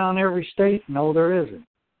up around every state? No, there isn't.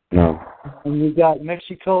 No. And we got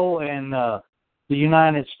Mexico and the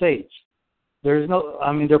United States. There's no,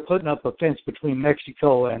 I mean, they're putting up a fence between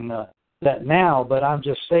Mexico and that now, but I'm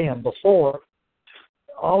just saying before,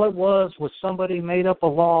 all it was somebody made up a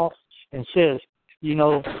law and says, you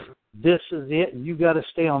know, this is it, and you got to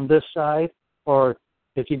stay on this side, or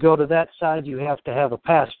if you go to that side, you have to have a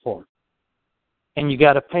passport, and you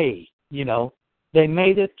got to pay, you know. They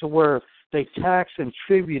made it to where they tax and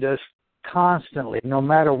tribute us constantly, no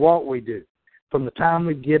matter what we do, from the time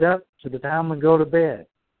we get up to the time we go to bed.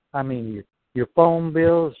 I mean, your phone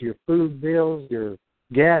bills, your food bills, your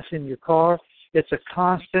gas in your car, it's a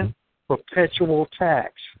constant, perpetual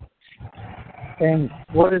tax. And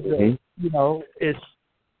what is it? You know, it's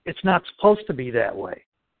not supposed to be that way.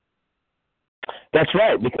 That's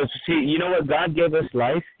right, because, see, you know what? God gave us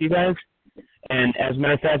life, you guys, And as a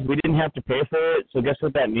matter of fact, we didn't have to pay for it, so guess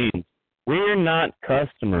what that means? We're not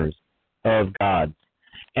customers of God.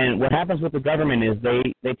 And what happens with the government is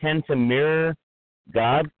they tend to mirror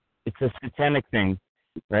God. It's a satanic thing,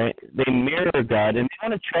 right? They mirror God, and they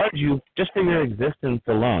want to charge you just for your existence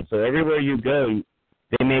alone. So everywhere you go,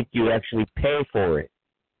 they make you actually pay for it,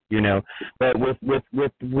 you know. But with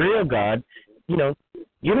real God, you know,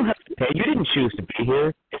 you don't have to pay. You didn't choose to be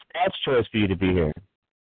here. It's God's choice for you to be here.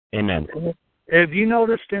 Amen. Have you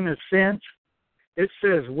noticed in a sense, it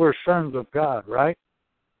says we're sons of God, right?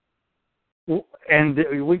 And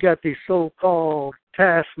we got these so-called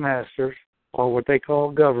taskmasters, or what they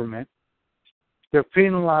call government. They're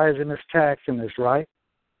penalizing us, taxing us, right?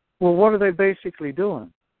 Well, what are they basically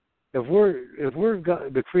doing? If we're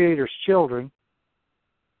the Creator's children,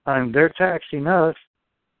 and they're taxing us,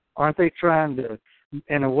 aren't they trying to,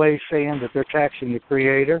 in a way, saying that they're taxing the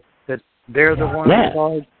Creator, that they're the one in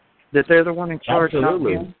charge, that they're the one in charge?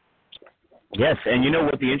 Absolutely. Not him? Yes, and you know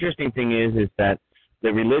what the interesting thing is that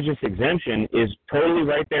the religious exemption is totally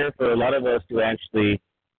right there for a lot of us to actually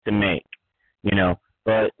to make, you know.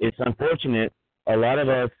 But it's unfortunate, a lot of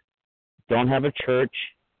us don't have a church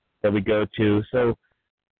that we go to, so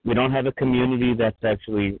we don't have a community that's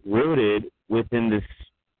actually rooted within this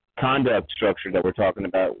conduct structure that we're talking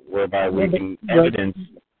about, whereby we can evidence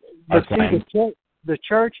our claim. The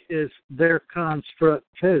church is their construct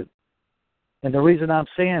too. And the reason I'm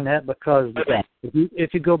saying that, because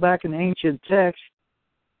if you go back in ancient texts,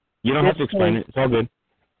 you don't have to explain it. It's all good.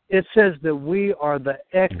 It says that we are the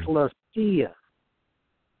ecclesia.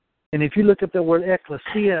 And if you look at the word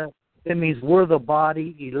ecclesia, it means we're the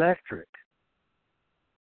body electric.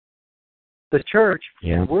 The church,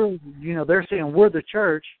 they're saying we're the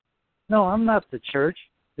church. No, I'm not the church.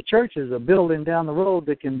 The church is a building down the road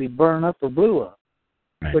that can be burned up or blew up.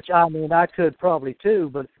 Right. Which, I mean, I could probably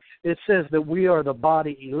too, but it says that we are the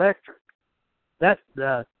body electric.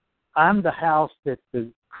 I'm the house that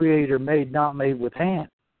the Creator made, not made with hands.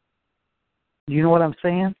 You know what I'm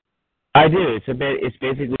saying? I do. It's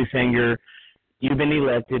basically saying you've been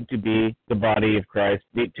elected to be the body of Christ,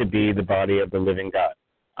 to be the body of the living God.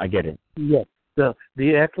 I get it. Yes. The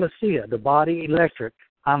ecclesia, the body electric,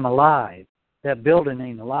 I'm alive. That building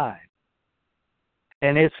ain't alive.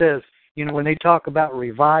 And it says, you know, when they talk about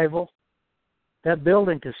revival, that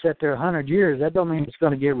building can sit there 100 years. That don't mean it's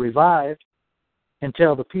going to get revived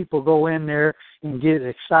until the people go in there and get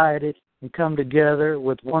excited and come together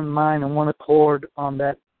with one mind and one accord on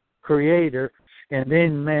that Creator. And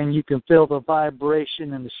then, man, you can feel the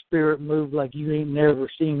vibration and the spirit move like you ain't never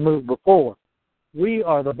seen move before. We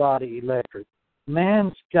are the body electric.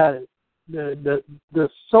 Man's got it. The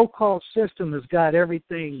so-called system has got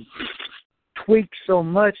everything tweaked so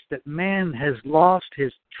much that man has lost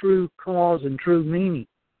his true cause and true meaning.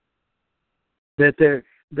 That they're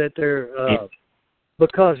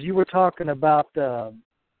because you were talking about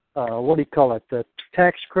what do you call it? The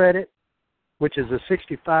tax credit, which is a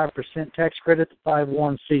 65% tax credit to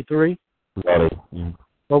 501c3. Right.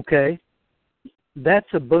 Okay,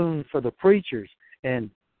 that's a boon for the preachers, and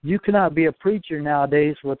you cannot be a preacher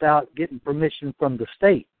nowadays without getting permission from the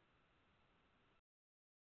state.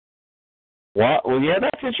 Well, yeah,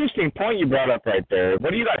 that's an interesting point you brought up right there. What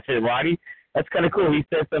do you guys say, Roddy? That's kind of cool. He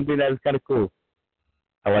said something that is kind of cool.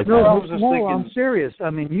 I like that. No, I'm serious. I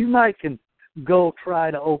mean, you might can go try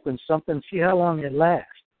to open something, see how long it lasts.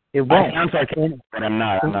 It won't. I'm sarcastic, but I'm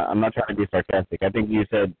not trying to be sarcastic. I think you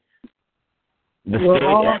said the state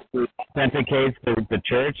actually authenticates the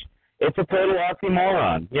church. It's a total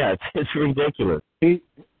oxymoron. Yeah, it's ridiculous. The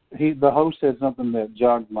host said something that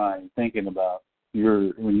jogged my thinking about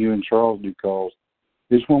when you and Charles do calls.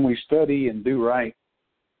 Is when we study and do right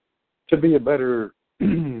to be a better,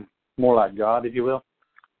 more like God, if you will,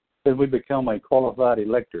 then we become a qualified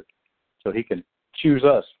elector, so He can choose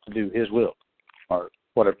us to do His will or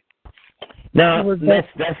whatever. No,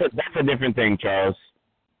 that's a different thing, Charles.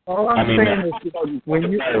 All I'm saying is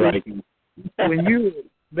when you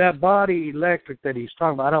that body electric that he's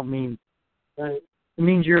talking about, I don't mean it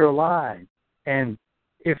means you're alive, and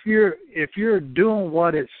if you're doing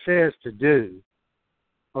what it says to do,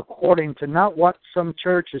 according to not what some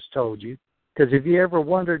church has told you, because if you ever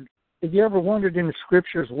wondered in the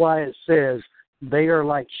scriptures why it says they are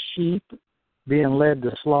like sheep being led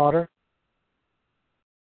to slaughter?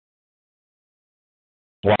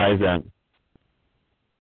 Why is that?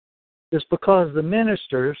 It's because the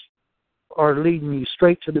ministers are leading you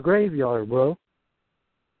straight to the graveyard, bro.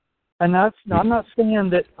 And I'm not saying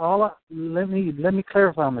that let me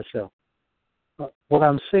clarify myself. What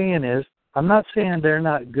I'm saying is, I'm not saying they're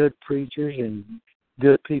not good preachers and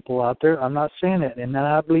good people out there. I'm not saying it, and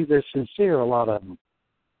I believe they're sincere, a lot of them.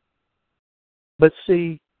 But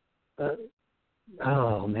see,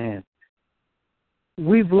 oh man,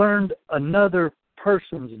 we've learned another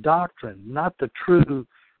person's doctrine, not the true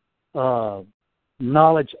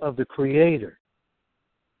knowledge of the Creator.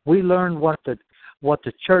 We learned what the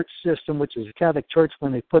church system, which is the Catholic Church,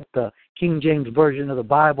 when they put the King James Version of the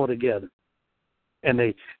Bible together, and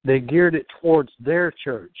they geared it towards their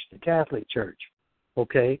church, the Catholic Church.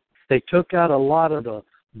 Okay, they took out a lot of the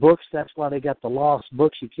books. That's why they got the lost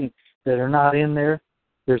books that are not in there.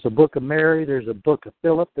 There's a book of Mary. There's a book of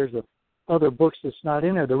Philip. There's other books that's not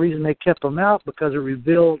in there. The reason they kept them out because it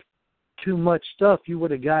revealed too much stuff. You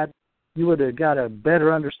would have got a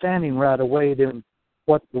better understanding right away than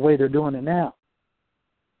the way they're doing it now.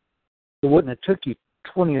 It wouldn't have took you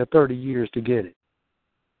 20 or 30 years to get it.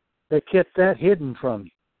 They kept that hidden from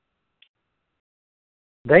you.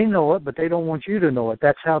 They know it, but they don't want you to know it.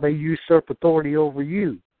 That's how they usurp authority over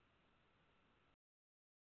you.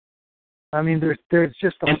 I mean, there's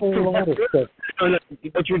just a whole lot of stuff.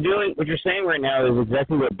 What you're saying right now is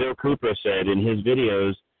exactly what Bill Cooper said in his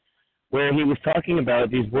videos, where he was talking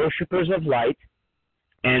about these worshipers of light,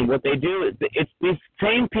 and what they do, it's these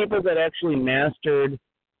same people that actually mastered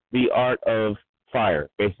the art of fire,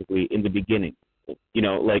 basically, in the beginning. You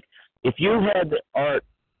know, like, if you had the art,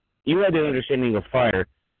 you had the understanding of fire,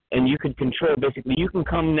 and you could control, basically, you can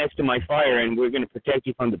come next to my fire, and we're going to protect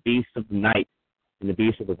you from the beasts of the night and the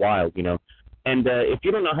beasts of the wild, you know. And if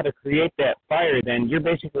you don't know how to create that fire, then you're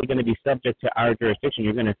basically going to be subject to our jurisdiction.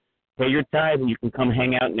 You're going to pay your tithe, and you can come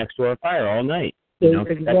hang out next to our fire all night. You know?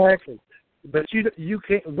 Exactly. But you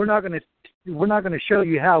can't. We're not going to show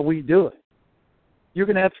you how we do it. You're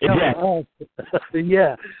going to have to come to us.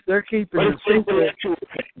 Yeah, they're keeping it secret.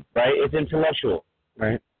 Right? It's intellectual,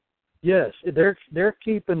 right? Yes, they're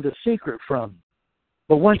keeping the secret from you.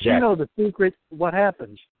 But once you know the secret, what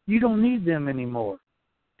happens? You don't need them anymore.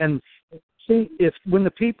 And see, when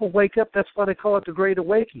the people wake up, that's why they call it the Great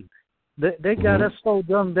Awakening. They got us so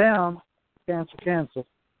dumbed down, cancel,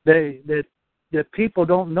 that people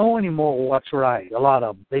don't know anymore what's right, a lot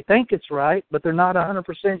of them. They think it's right, but they're not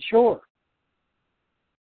 100% sure.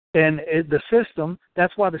 And the system,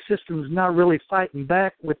 that's why the system is not really fighting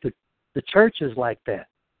back with the churches like that.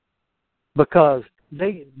 Because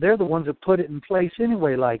they're the ones that put it in place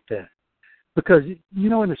anyway like that. Because, you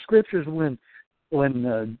know, in the scriptures when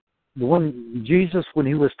Jesus, when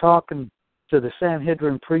he was talking to the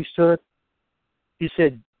Sanhedrin priesthood, he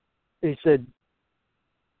said,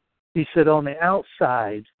 on the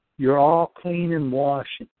outside, you're all clean and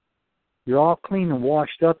washed. You're all clean and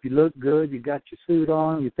washed up. You look good. You got your suit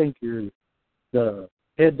on. You think you're the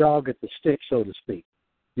head dog at the stick, so to speak.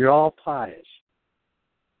 You're all pious.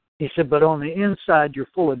 He said, but on the inside, you're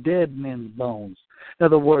full of dead men's bones. In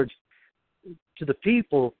other words, to the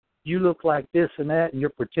people, you look like this and that, and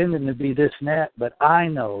you're pretending to be this and that, but I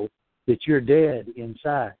know that you're dead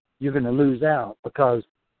inside. You're going to lose out, because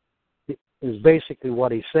it is basically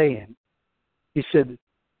what he's saying. He said,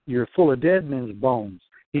 you're full of dead men's bones.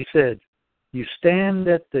 He said, you stand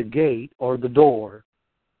at the gate or the door,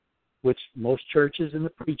 which most churches and the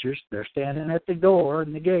preachers, they're standing at the door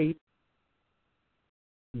and the gate.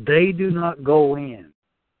 They do not go in.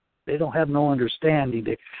 They don't have no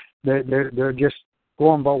understanding. They're just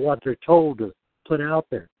going by what they're told to put out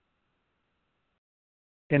there.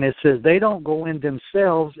 And it says they don't go in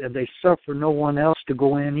themselves, and they suffer no one else to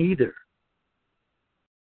go in either.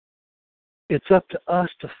 It's up to us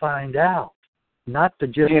to find out, not to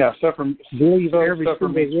just believe every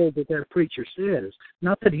single word that preacher says.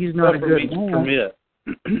 Not that he's not a good man.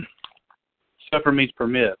 Suffer means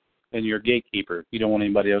permit, and you're a gatekeeper. You don't want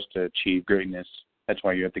anybody else to achieve greatness. That's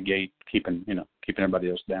why you're at the gate, keeping everybody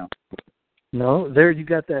else down. No, there you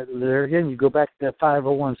got that. There again, you go back to that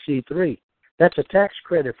 501c3. That's a tax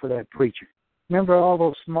credit for that preacher. Remember all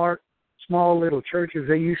those small little churches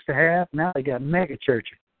they used to have? Now they got mega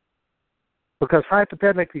churches. Because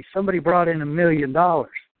hypothetically, somebody brought in $1 million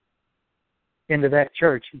into that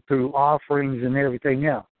church through offerings and everything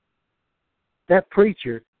else. That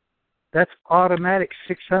preacher, that's automatic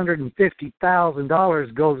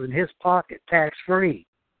 $650,000 goes in his pocket, tax-free.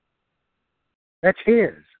 That's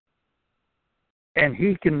his. And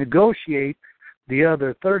he can negotiate the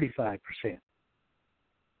other 35%.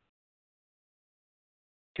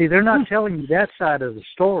 See, they're not telling you that side of the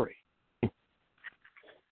story.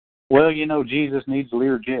 Well, you know, Jesus needs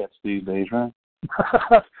Lear jets these days, right?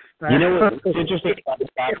 You know what's interesting about the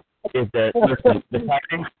fact is that, listen,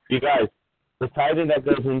 the tithing that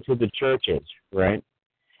goes into the churches, right,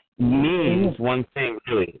 means one thing,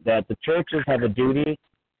 really, that the churches have a duty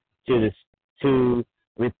to to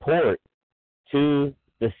report to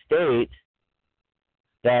the state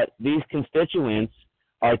that these constituents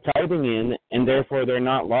are tithing in, and therefore they're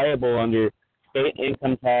not liable under state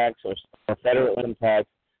income tax or federal income tax,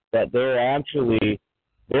 that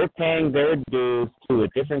they're paying their dues to a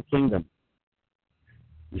different kingdom.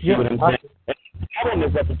 You see what I'm saying? The problem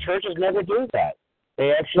is that the churches never do that.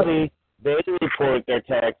 They report their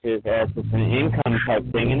taxes as an income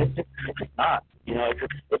type thing, and it's not.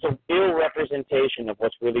 It's a real representation of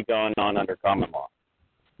what's really going on under common law.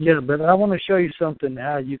 Yeah, but I want to show you something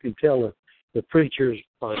how you can tell if the preachers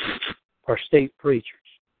are state preachers.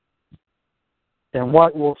 And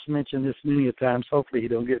White Wolf's mentioned this many times. Hopefully he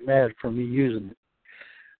don't get mad for me using it,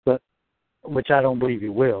 but which I don't believe he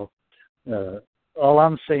will. All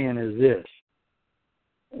I'm saying is this.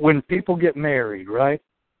 When people get married, right?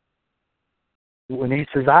 When he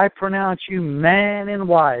says, I pronounce you man and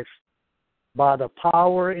wife by the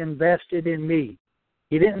power invested in me.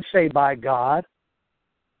 He didn't say by God.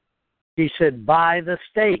 He said by the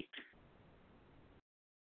state.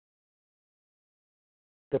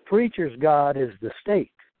 The preacher's God is the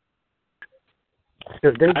state.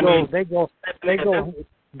 Because they go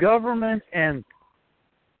government and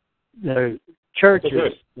the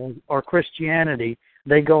churches or Christianity,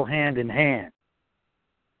 they go hand in hand.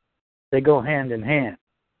 They go hand in hand.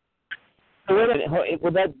 Well,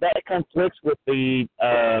 that conflicts with the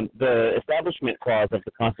Establishment Clause of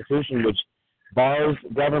the Constitution, which bars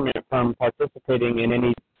government from participating in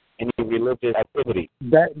any religious activity.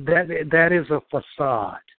 That is a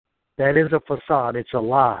facade. That is a facade. It's a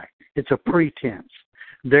lie. It's a pretense.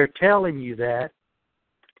 They're telling you that,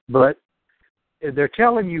 but they're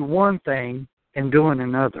telling you one thing and doing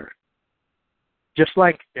another. Just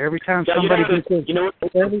like every time somebody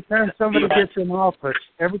gets in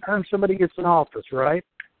office, right?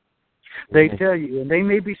 They tell you, and they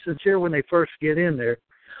may be sincere when they first get in there.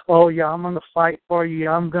 Oh yeah, I'm going to fight for you.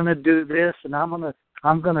 I'm going to do this, and I'm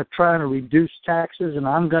going to try to reduce taxes, and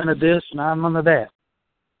I'm going to this, and I'm going to that.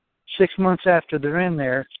 6 months after they're in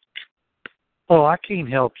there, oh, I can't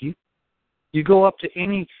help you. You go up to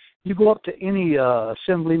any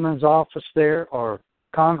assemblyman's office there or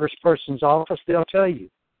congressperson's office, they'll tell you,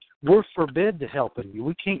 we're forbid to helping you.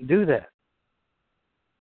 We can't do that.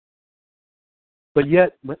 But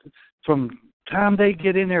yet, from time they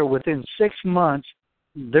get in there, within 6 months,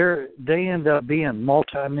 they end up being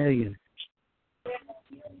multimillionaires.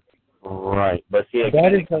 Right, but see,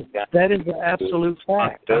 that is an absolute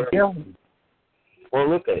fact. I'm telling you. Well,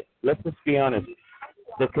 look at it. Let's just be honest.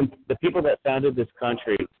 The people that founded this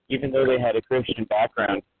country, even though they had a Christian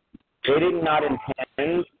background, they did not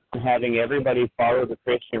intend on having everybody follow the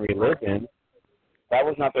Christian religion. That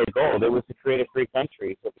was not their goal. It was to create a free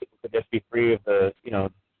country so people could just be free of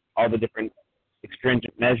all the different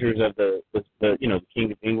stringent measures of the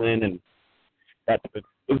King of England and that.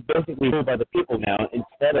 It was basically ruled by the people now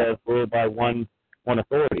instead of ruled by one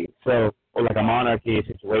authority. So, or like a monarchy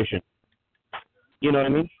situation. You know what I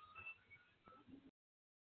mean?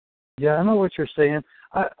 Yeah, I know what you're saying.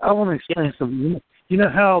 I want to explain something. You know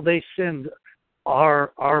how they send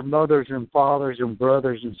our mothers and fathers and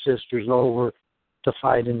brothers and sisters over to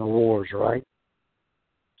fight in the wars, right?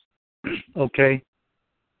 Okay.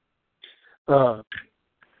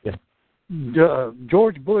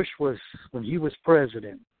 George Bush when he was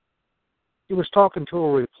president, he was talking to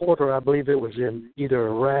a reporter, I believe it was in either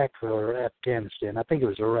Iraq or Afghanistan. I think it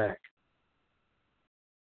was Iraq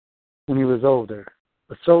when he was over there.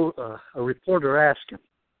 So a reporter asked him,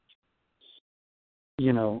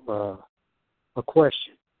 a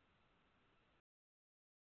question.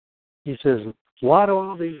 He says, why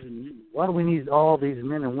do we need all these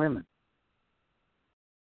men and women?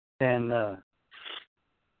 And the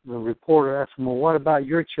reporter asked him, well, what about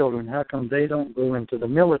your children? How come they don't go into the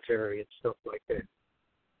military and stuff like that?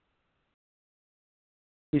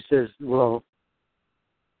 He says, well,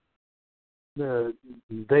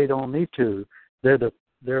 they don't need to.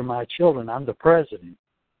 They're my children. I'm the president.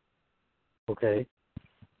 Okay?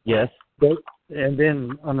 Yes. And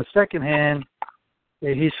then on the second hand,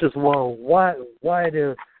 he says, well, why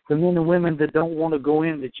do the men and women that don't want to go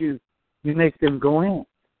in, that you make them go in?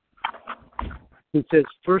 He says,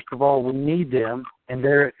 first of all, we need them, and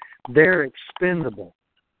they're expendable.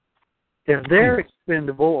 If they're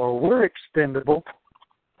expendable or we're expendable,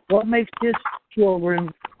 what makes his children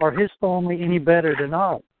or his family any better than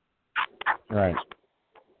ours? Right.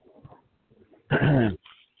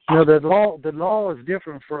 The law is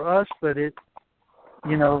different for us, but that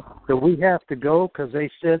we have to go because they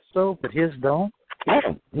said so, but his don't.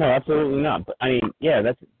 No, absolutely not. But I mean, yeah,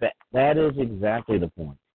 that is exactly the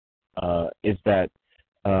point. Is that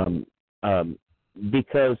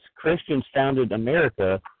because Christians founded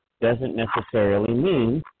America doesn't necessarily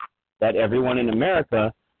mean that everyone in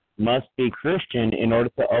America must be Christian in order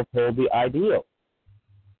to uphold the ideal.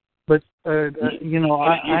 But you know,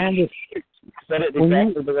 I understand. Said it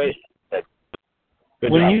exactly the way.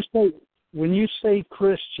 When you say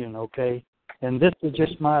Christian, okay, and this is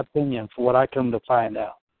just my opinion for what I come to find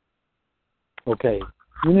out. Okay,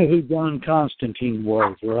 you know who John Constantine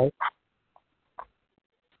was, right?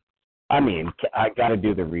 I mean, I got to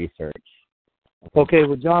do the research. Okay,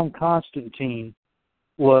 well, John Constantine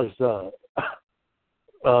was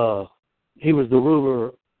he was the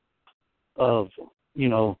ruler of, you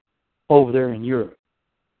know, over there in Europe.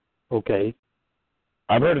 Okay.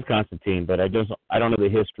 I've heard of Constantine, but I don't know the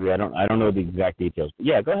history. I don't know the exact details. But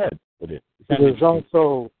yeah, go ahead with it. He was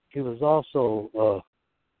also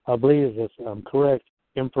I believe, if I'm correct,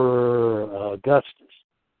 Emperor Augustus.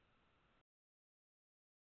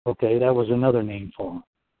 Okay, that was another name for him.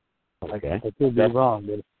 Okay. I could be wrong,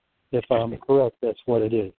 but if I'm correct, that's what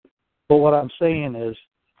it is. But what I'm saying is,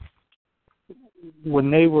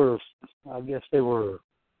 when they were, I guess they were,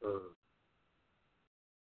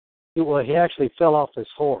 well, he actually fell off his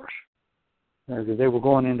horse. They were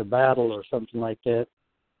going into battle or something like that.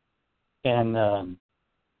 And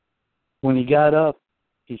when he got up,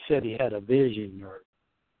 he said he had a vision, or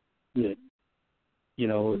that, you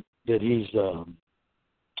know, that he's,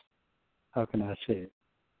 how can I say it?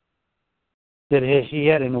 That he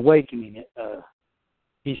had an awakening.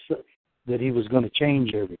 He said that he was going to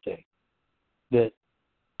change everything. And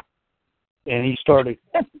he started.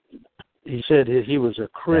 He said he was a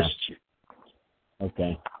Christian. Yeah.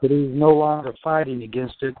 Okay. But he's no longer fighting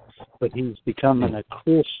against it, but he's becoming a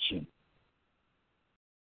Christian.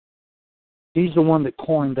 He's the one that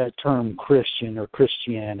coined that term Christian or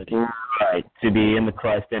Christianity. Right, to be in the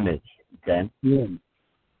Christ image. Okay. Yeah.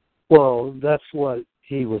 Well, that's what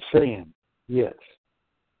he was saying, yes.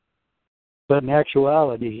 But in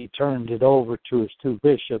actuality, he turned it over to his two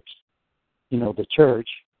bishops, you know, the church,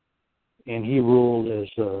 and he ruled as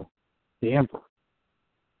the emperor.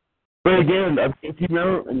 But again, if you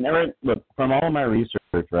remember, look, from all my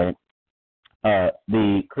research, right,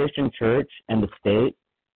 the Christian church and the state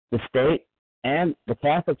and the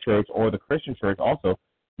Catholic Church, or the Christian Church also,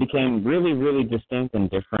 became really, really distinct and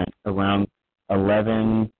different around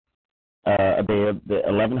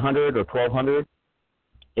 1100 or 1200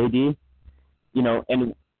 AD. You know,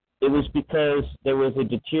 and it was because there was a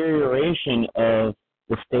deterioration of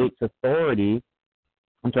the state's authority,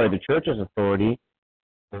 the church's authority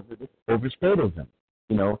over statism.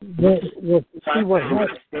 You know,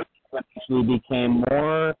 actually became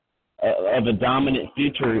more of a dominant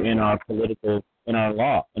feature in our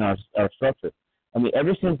law, in our structure. I mean,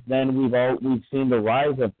 ever since then, we've seen the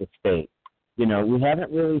rise of the state. You know, we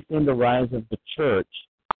haven't really seen the rise of the church.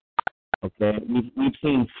 Okay, we've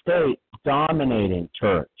seen state dominating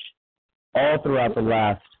church all throughout the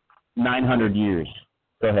last 900 years.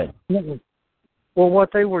 Go ahead. Well,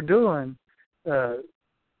 what they were doing, way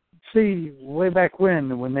back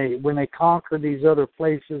when they conquered these other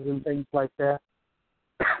places and things like that.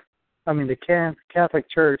 I mean, the Catholic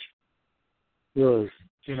Church was,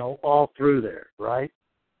 you know, all through there, right?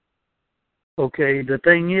 Okay, the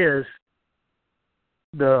thing is,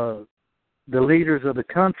 the leaders of the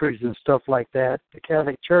countries and stuff like that, the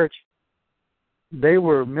Catholic Church, they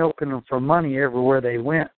were milking them for money everywhere they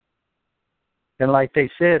went. And like they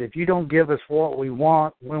said, if you don't give us what we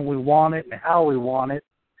want, when we want it, and how we want it,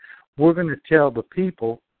 we're going to tell the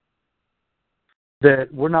people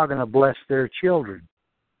that we're not going to bless their children.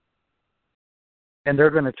 And they're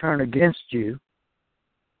going to turn against you.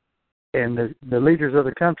 And the leaders of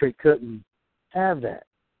the country couldn't have that.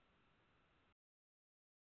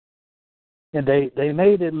 And they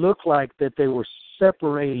made it look like that they were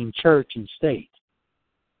separating church and state.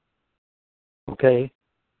 Okay?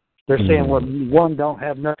 They're saying, well, one don't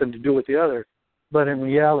have nothing to do with the other. But in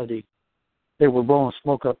reality, they were blowing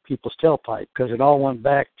smoke up people's tailpipe because it all went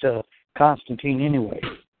back to Constantine anyway.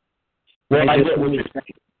 Well, I get what you're saying.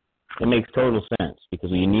 It makes total sense,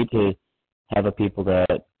 because you need to have a people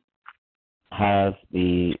that have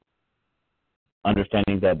the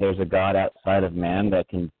understanding that there's a God outside of man that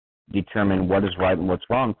can determine what is right and what's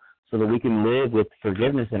wrong, so that we can live with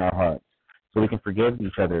forgiveness in our hearts, so we can forgive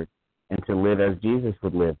each other and to live as Jesus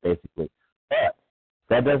would live, basically. But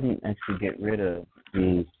that doesn't actually get rid of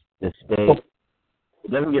the state. It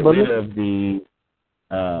doesn't get rid of the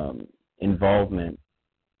involvement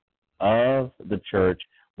of the church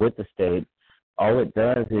with the state. All it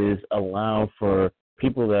does is allow for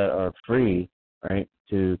people that are free, right,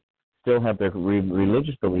 to still have their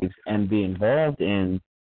religious beliefs and be involved in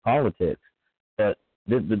politics. But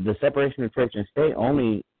the separation of church and state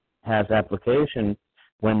only has application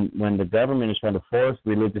when the government is trying to force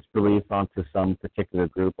religious beliefs onto some particular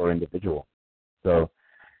group or individual. So,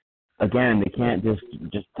 again, they can't just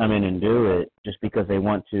come in and do it just because they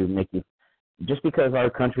want to make you. Just because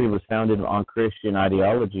our country was founded on Christian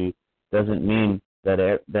ideology doesn't mean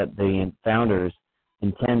that the founders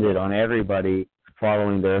intended on everybody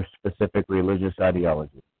following their specific religious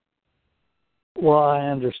ideology. Well, I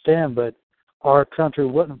understand, but our country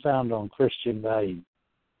wasn't founded on Christian values.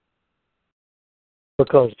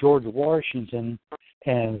 Because George Washington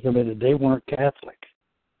and they weren't Catholic.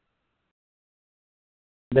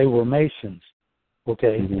 They were Masons,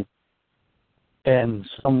 okay? Mm-hmm. And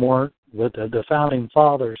some weren't. But the founding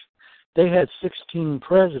fathers, they had 16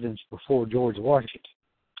 presidents before George Washington.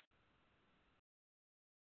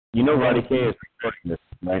 You know Roddy K is recording this,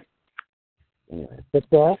 right? Anyway. What's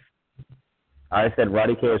that? I said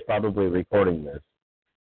Roddy K is probably recording this.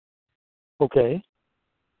 Okay.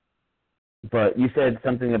 But you said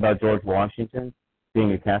something about George Washington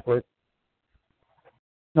being a Catholic?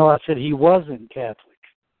 No, I said he wasn't Catholic.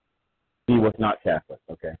 He was not Catholic,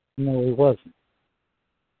 okay. No, he wasn't.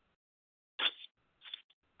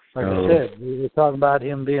 Like I said, we were talking about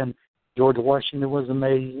him being, George Washington was a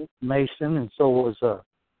Mason, and so was,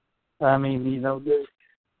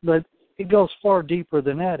 but it goes far deeper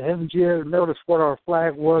than that. Haven't you ever noticed what our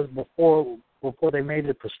flag was before they made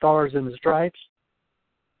it the Stars and the Stripes?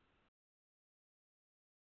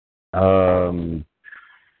 Whoa.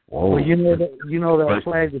 Well, you know that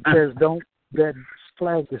flag that says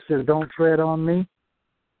don't tread on me?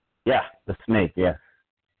 Yeah, the snake, yeah.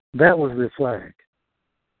 That was the flag.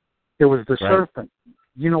 It was the serpent.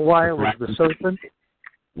 You know why it was the serpent?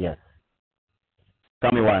 Yes.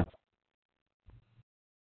 Tell me why.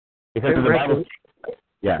 Because of the Bible.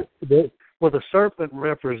 Yeah. Well, the serpent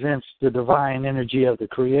represents the divine energy of the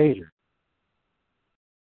Creator.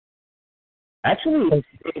 Actually,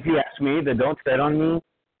 if you ask me, the Don't Tread on Me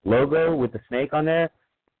logo with the snake on there,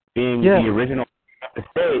 being the original of the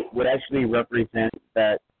state, would actually represent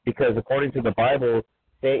that, because according to the Bible,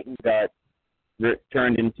 Satan got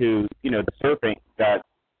turned into, the serpent got,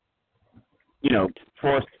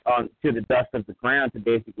 forced on to the dust of the ground to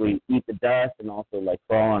basically eat the dust and also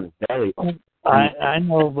crawl on his belly. I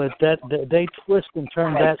know, but they twist and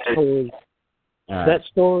turn that story. That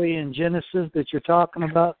story in Genesis that you're talking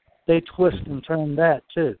about, they twist and turn that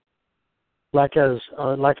too. Like I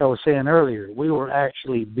was saying earlier, we were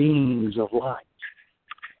actually beings of light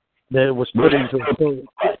that was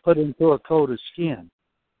put into a coat of skin.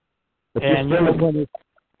 And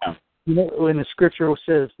when the scripture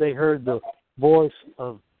says they heard the voice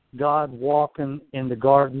of God walking in the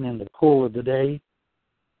garden in the cool of the day,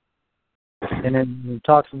 and then it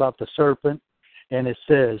talks about the serpent, and it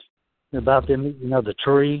says about them, the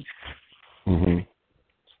tree, and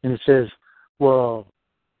it says, well,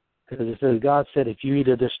 because it says God said, if you eat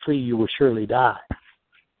of this tree, you will surely die,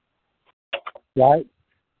 right?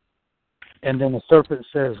 And then the serpent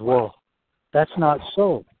says, well, that's not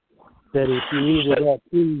so. That if you eat of that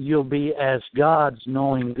tree, you'll be as gods,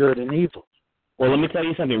 knowing good and evil. Well, let me tell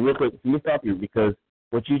you something real quick. Let me stop you, because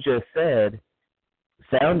what you just said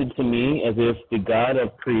sounded to me as if the God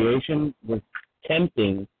of creation was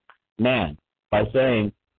tempting man by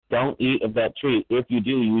saying, don't eat of that tree. If you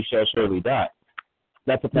do, you shall surely die.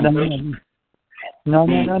 That's a temptation. No. I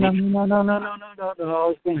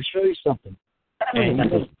was going to show you something.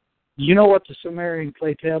 You know what the Sumerian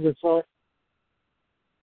clay tablets are?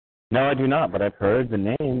 No, I do not, but I've heard the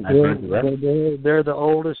name. They're the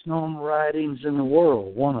oldest known writings in the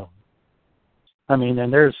world, one of them.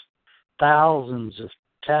 And there's thousands of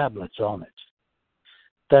tablets on it.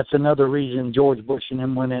 That's another reason George Bush and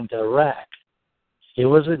them went into Iraq. It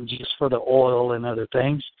wasn't just for the oil and other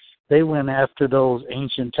things. They went after those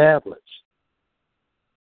ancient tablets.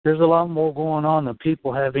 There's a lot more going on than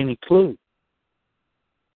people have any clue.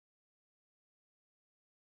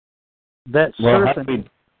 That serpent...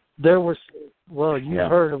 There was,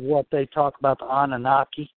 heard of what they talk about, the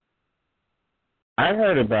Anunnaki? I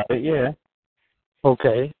heard about it, yeah.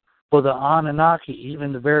 Okay. Well, the Anunnaki,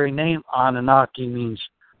 even the very name Anunnaki means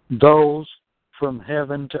those from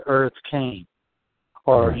heaven to earth came.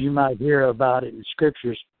 Or you might hear about it in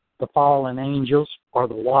scriptures, the fallen angels or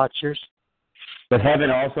the watchers. But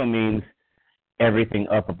heaven also means everything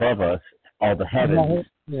up above us, all the heavens.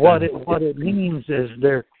 What it means is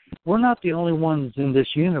we're not the only ones in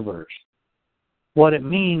this universe. What it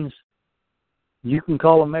means, you can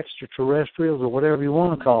call them extraterrestrials or whatever you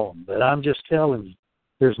want to call them, but I'm just telling you,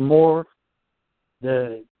 there's more.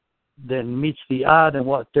 The meets the eye than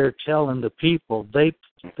what they're telling the people. They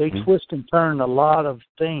twist and turn a lot of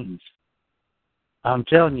things. I'm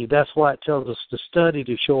telling you, that's why it tells us to study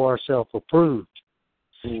to show ourselves approved.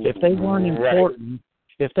 If they weren't important,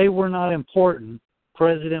 if they were not important,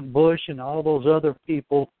 President Bush and all those other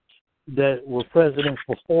people that were presidents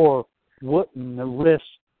before wouldn't risk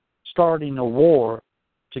starting a war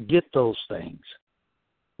to get those things.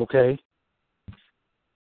 Okay?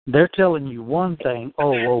 They're telling you one thing.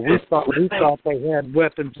 Oh, well, we thought they had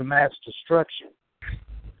weapons of mass destruction.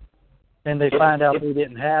 And they find out they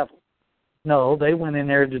didn't have them. No, they went in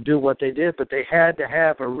there to do what they did, but they had to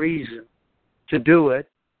have a reason to do it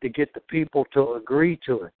to get the people to agree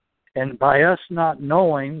to it. And by us not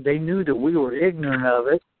knowing, they knew that we were ignorant of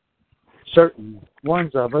it, certain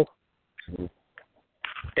ones of it,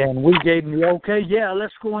 and we gave them the okay, yeah,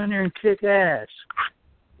 let's go in there and kick ass.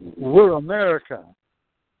 We're America.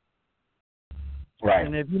 Right.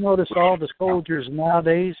 And have you noticed all the soldiers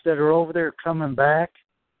nowadays that are over there coming back?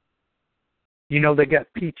 You know, they got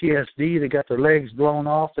PTSD, they got their legs blown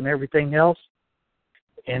off and everything else.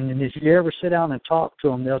 And if you ever sit down and talk to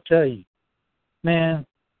them, they'll tell you, man,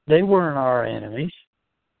 they weren't our enemies.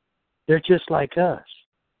 They're just like us.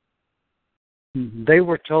 They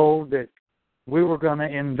were told that we were going to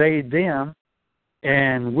invade them,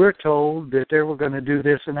 and we're told that they were going to do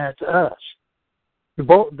this and that to us.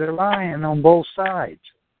 They're lying on both sides.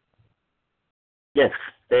 Yes,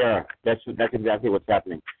 they are. That's exactly what's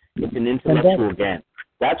happening. It's an intellectual game.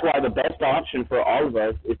 That's why the best option for all of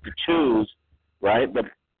us is to choose, right?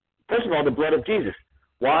 First of all, the blood of Jesus.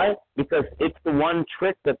 Why? Because it's the one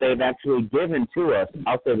trick that they've actually given to us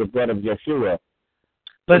out there, the blood of Yeshua.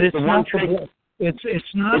 But it's not the blood.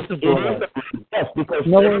 It's not the blood. Yes, because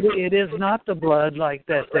it is not the blood like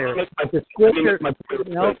that. There, the scripture.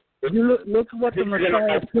 You look what the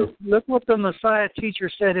Messiah. Look what the Messiah teacher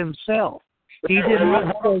said himself. He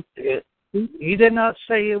did not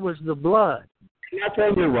say it was the blood. I'm not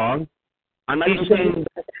saying you're wrong. I'm not saying.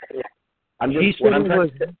 He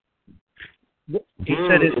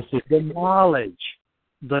said it's the knowledge.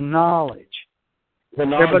 The knowledge. The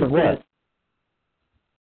knowledge of what?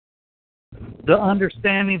 The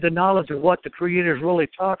understanding, the knowledge of what the Creator is really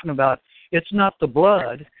talking about. It's not the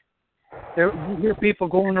blood. You hear people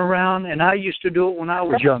going around, and I used to do it when I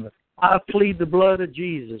was younger. I plead the blood of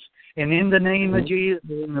Jesus. And in the name of Jesus,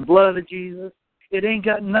 in the blood of Jesus, it ain't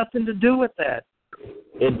got nothing to do with that.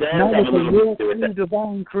 It does. Not with the real true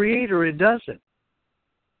divine Creator, it doesn't.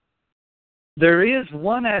 There is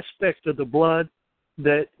one aspect of the blood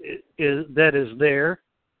that is there,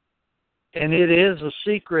 and it is a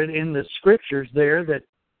secret in the Scriptures there that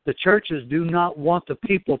the churches do not want the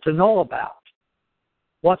people to know about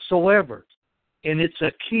whatsoever. And it's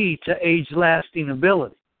a key to age-lasting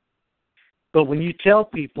ability. But when you tell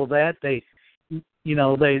people that, they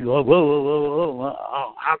go, whoa,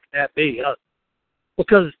 how could that be?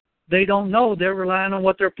 Because they don't know. They're relying on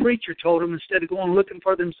what their preacher told them instead of going looking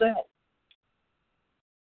for themselves.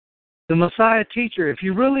 The Messiah teacher, if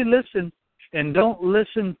you really listen and don't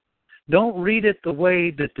read it the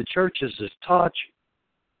way that the churches has taught you.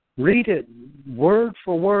 Read it word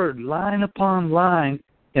for word, line upon line,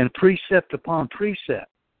 and precept upon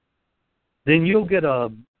precept. Then you'll get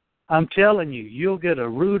I'm telling you, you'll get a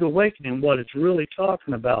rude awakening what it's really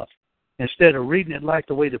talking about instead of reading it like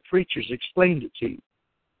the way the preachers explained it to you.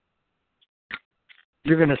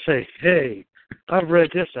 You're going to say, hey, I've read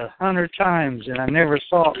this 100 times and I never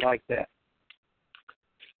saw it like that.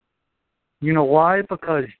 You know why?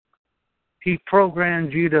 Because he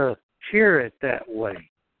programmed you to hear it that way.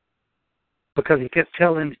 Because he kept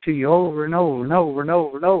telling it to you over and over and over and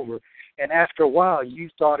over and over. And after a while, you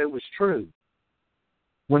thought it was true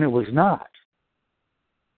when it was not.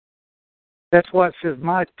 That's why it says,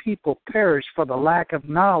 my people perish for the lack of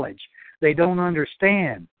knowledge. They don't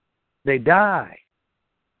understand. They die.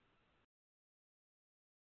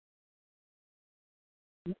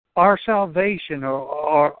 Our salvation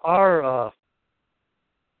or our,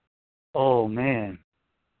 oh man,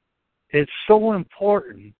 it's so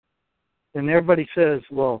important. And everybody says,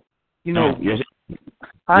 well, you know,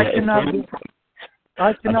 I cannot get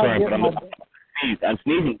my... I'm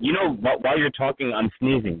sneezing. You know, while you're talking, I'm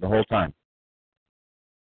sneezing the whole time.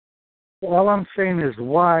 All I'm saying is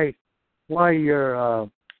why you're,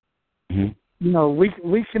 you know,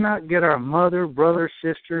 we cannot get our mother, brothers,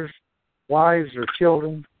 sisters, wives, or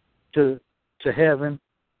children to heaven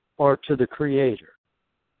or to the Creator.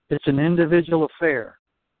 It's an individual affair.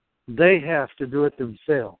 They have to do it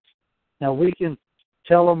themselves. Now, we can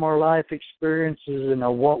tell them our life experiences and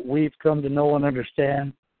what we've come to know and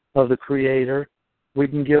understand of the Creator. We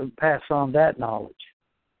can pass on that knowledge.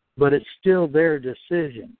 but it's still their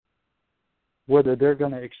decision whether they're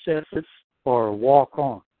going to accept it or walk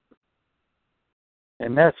on.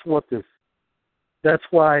 And that's why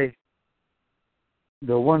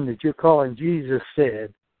the one that you're calling Jesus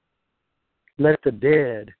said, let the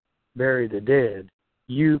dead bury the dead.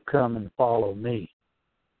 You come and follow me.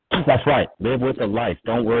 That's right. Live with the life.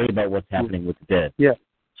 Don't worry about what's happening with the dead. Yeah.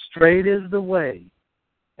 Straight is the way,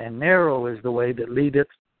 and narrow is the way that leadeth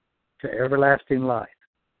to everlasting life.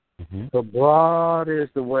 Mm-hmm. But broad is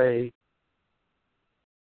the way,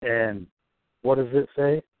 and what does it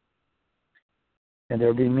say? And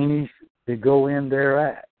there'll be many that go in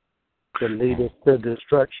thereat that leadeth to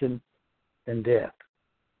destruction and death.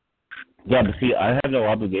 Yeah, but see, I have no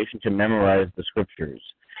obligation to memorize the scriptures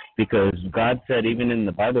because God said even in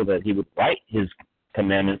the Bible that he would write his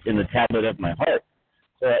commandments in the tablet of my heart.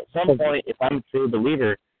 So at some point, if I'm a true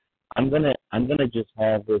believer, I'm gonna just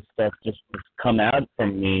have this stuff just come out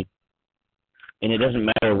from me, and it doesn't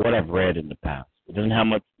matter what I've read in the past. It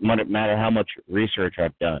doesn't matter how much research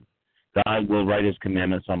I've done. God will write his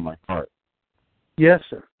commandments on my heart. Yes,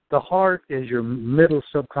 sir. The heart is your middle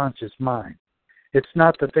subconscious mind. It's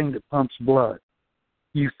not the thing that pumps blood.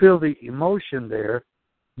 You feel the emotion there,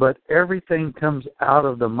 but everything comes out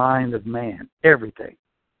of the mind of man. Everything.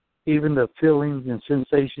 Even the feelings and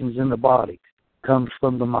sensations in the body comes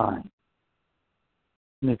from the mind.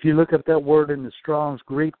 And if you look at that word in the Strong's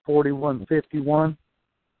Greek 4151,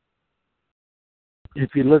 if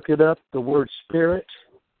you look it up, the word spirit,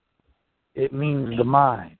 it means the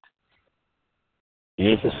mind.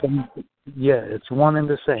 It's it's one and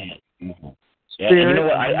the same. Mm-hmm. Yeah, and you know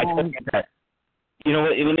what? I totally get that. You know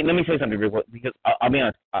what? Let me say something real quick because I'll be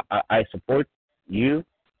honest. I support you.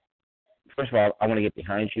 First of all, I want to get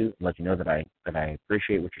behind you and let you know that I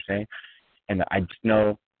appreciate what you're saying, and I just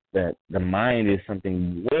know that the mind is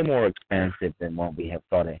something way more expansive than what we have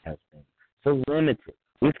thought it has been. So limited.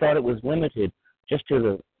 We thought it was limited just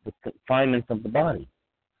to the confinements of the body,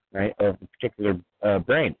 right, of a particular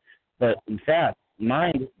brain. But in fact,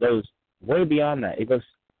 mind goes way beyond that.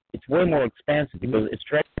 It's way more expansive because it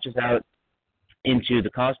stretches out into the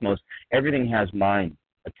cosmos. Everything has mind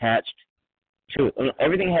attached to it.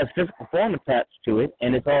 Everything has physical form attached to it,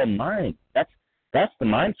 and it's all mind. That's the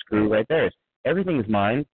mind screw right there. Everything is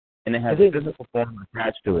mind, and it has a physical form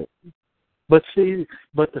attached to it. But the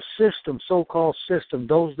system, so-called system,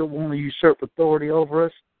 those that want to usurp authority over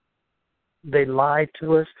us, they lied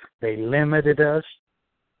to us. They limited us.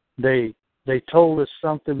 They told us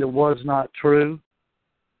something that was not true.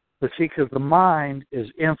 But see, because the mind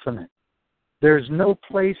is infinite. There's no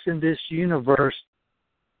place in this universe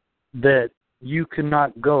that you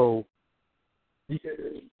cannot go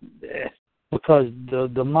because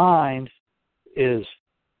the mind is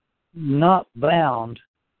not bound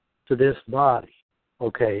to this body,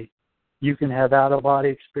 okay? You can have out-of-body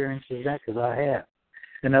experiences, because I have,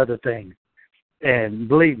 and other things. And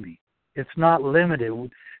believe me, it's not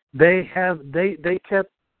limited. They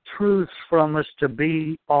kept truths from us to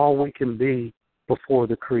be all we can be before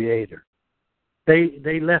the Creator.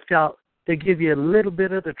 They left out. They give you a little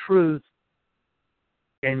bit of the truth,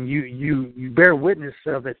 and you bear witness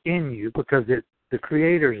of it in you because the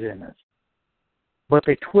Creator's in us. But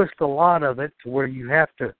they twist a lot of it to where you have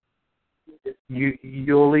to.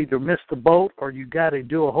 You'll either miss the boat or you got to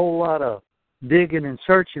do a whole lot of digging and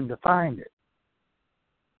searching to find it.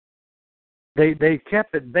 They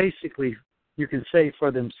kept it basically, you can say,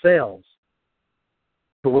 for themselves.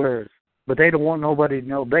 To where, but they don't want nobody to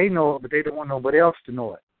know. They know it, but they don't want nobody else to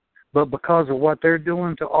know it. But because of what they're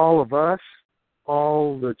doing to all of us,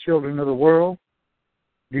 all the children of the world,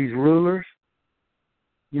 these rulers,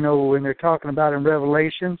 when they're talking about in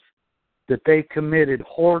Revelations that they committed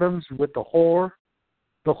whoredoms with the whore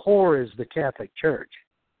is the Catholic Church.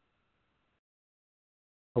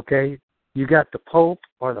 Okay? You got the Pope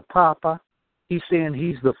or the Papa. He's saying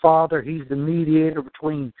he's the Father. He's the mediator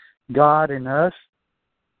between God and us.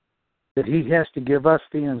 That he has to give us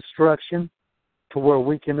the instruction to where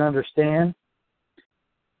we can understand.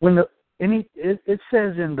 It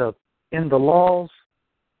says in the laws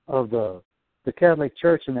of the Catholic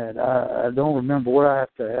Church, and that I don't remember where I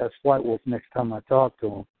have to ask White Wolf next time I talk to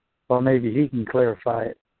him, or maybe he can clarify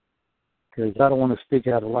it, because I don't want to speak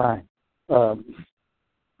out of line.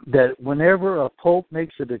 That whenever a pope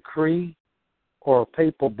makes a decree or a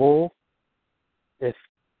papal bull, if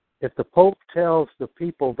the pope tells the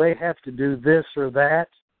people they have to do this or that,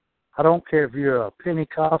 I don't care if you're a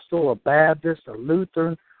Pentecostal, a Baptist, a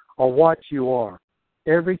Lutheran, or what you are.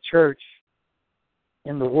 Every church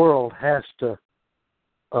in the world has to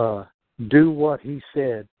do what he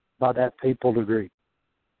said by that papal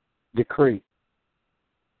decree.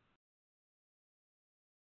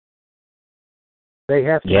 They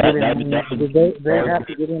have to Yeah, get in line. They have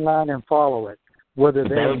to get in line and follow it. Whether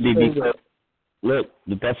they that would be because, look,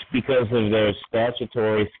 that's because of their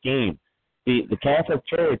statutory scheme. The Catholic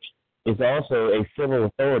Church is also a civil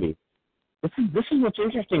authority. This is what's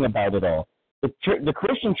interesting about it all. The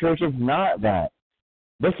Christian Church is not that.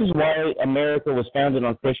 This is why America was founded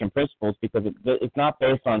on Christian principles, because it's not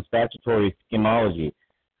based on statutory schemology.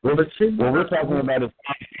 What we're talking about is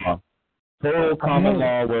common law. Total common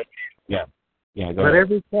law. But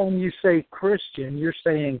every time you say Christian, you're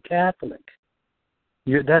saying Catholic.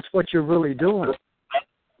 That's what you're really doing.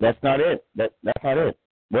 That's not it. That's not it.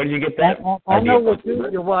 Where did you get that? I know what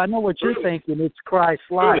you're thinking. It's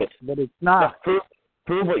Christ-like, but it's not.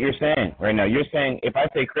 Prove what you're saying right now. You're saying if I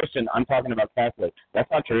say Christian, I'm talking about Catholic. That's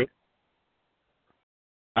not true.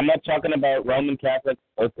 I'm not talking about Roman Catholic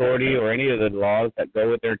authority or any of the laws that go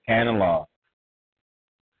with their canon law.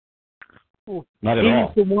 Not at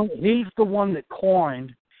all. He's the one that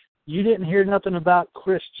coined. You didn't hear nothing about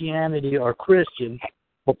Christianity or Christian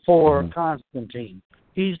before Constantine.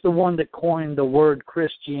 He's the one that coined the word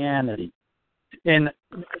Christianity. And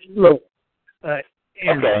look,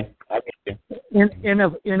 in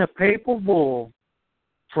a papal bull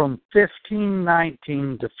from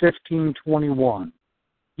 1519 to 1521.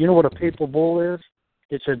 You know what a papal bull is?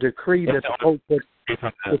 It's a decree that the Pope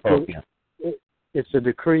it's a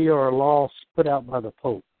decree or a law put out by the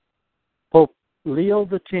Pope. Pope Leo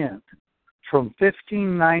X, from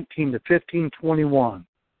 1519 to 1521,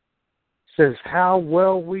 says how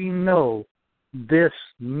well we know this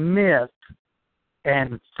myth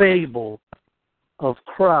and fable of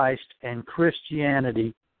Christ and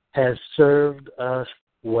Christianity has served us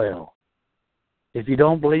well. If you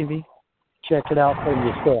don't believe me, check it out for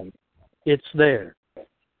yourself. It's there.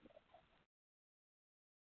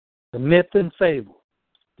 The myth and fable.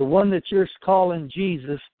 The one that you're calling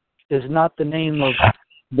Jesus is not the name of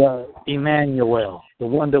the Emmanuel, the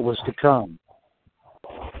one that was to come.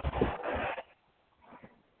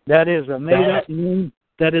 That is a made-up name.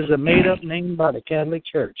 That is a made-up name by the Catholic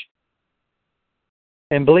Church.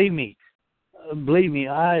 And believe me,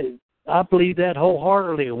 I believed that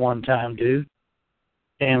wholeheartedly at one time, dude.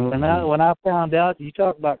 And when I found out, you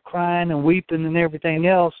talk about crying and weeping and everything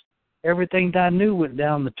else, everything I knew went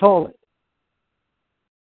down the toilet.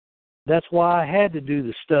 That's why I had to do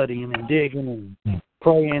the studying and digging and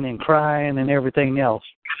praying and crying and everything else.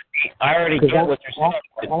 I already get what you're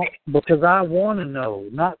saying. Because I want to know,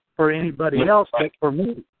 not for anybody else, but for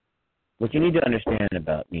me. What you need to understand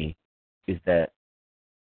about me is that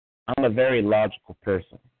I'm a very logical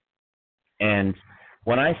person. And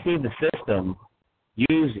when I see the system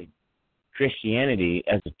using Christianity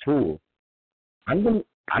as a tool, I'm going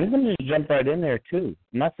to jump right in there too.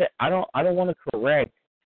 I'm not saying I don't want to correct,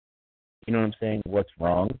 you know what I'm saying, what's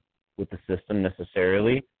wrong with the system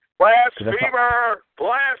necessarily. Blasphemer!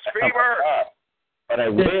 Blasphemer! But I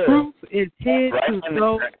will. The truth is hid to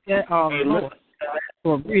know that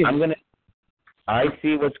I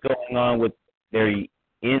see what's going on with their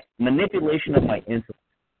manipulation of my intellect.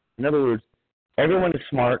 In other words, everyone is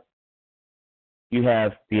smart. You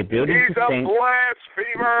have the ability He's to think. He's a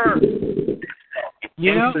blasphemer.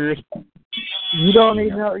 Yeah. You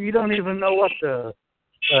don't even know what the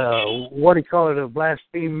what do you call it, a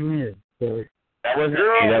blasphemy is. That wasn't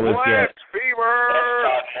You're me. That was blasphemer.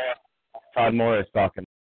 Todd Morris talking.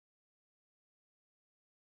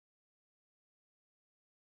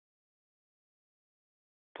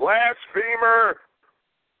 Blasphemer.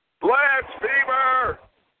 Blasphemer.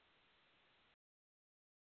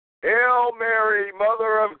 Hail Mary,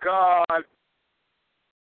 Mother of God.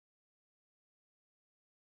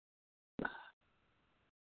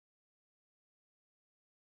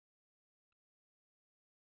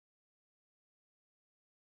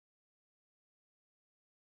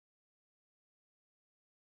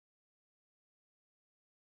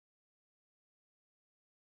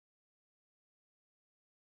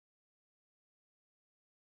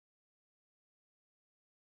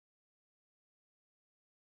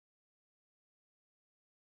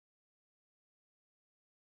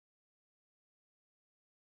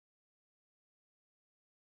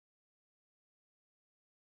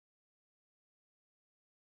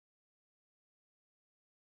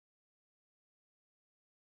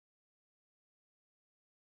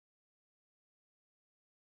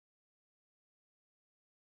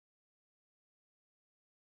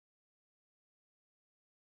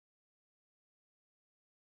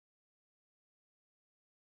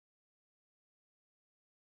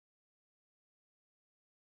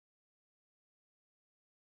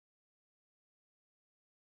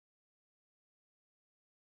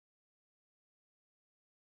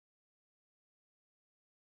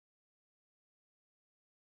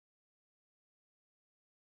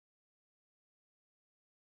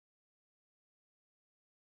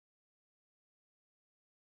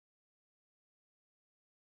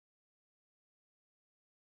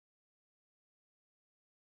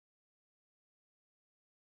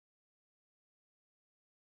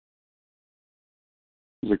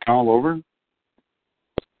 Is the call over?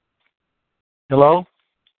 Hello?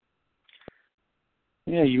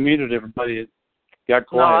 Yeah, you muted everybody. It got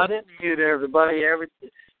No, I quiet. didn't mute everybody.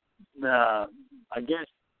 I guess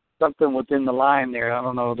something within the line there. I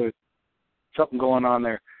don't know. There's something going on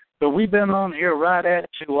there. But we've been on here right at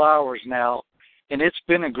 2 hours now, and it's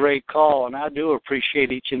been a great call, and I do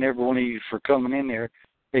appreciate each and every one of you for coming in there,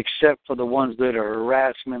 except for the ones that are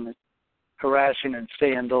harassing and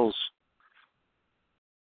saying those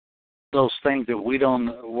things that we don't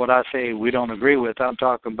agree with. I'm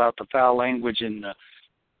talking about the foul language and the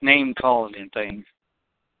name calling and things.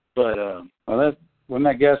 But well, when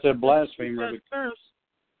that guy said blasphemer,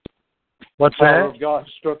 what's that? God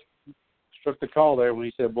struck the call there when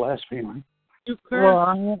he said blasphemer. Well,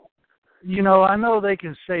 I know they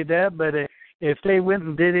can say that, but if they went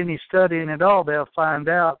and did any studying at all, they'll find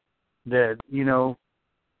out that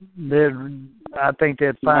I think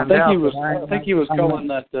they'd find out. I think he was calling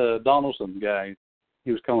that Donaldson guy.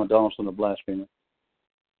 He was calling Donaldson a blasphemer.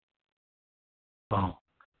 Oh,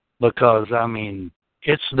 because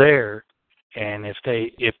it's there, and if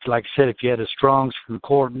like I said, if you had a Strong's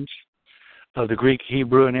concordance of the Greek,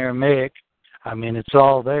 Hebrew, and Aramaic, it's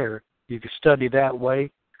all there. You can study that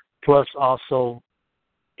way, plus also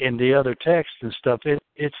in the other texts and stuff.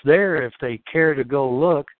 It's there if they care to go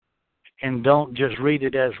look and don't just read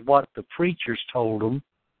it as what the preachers told them,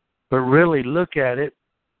 but really look at it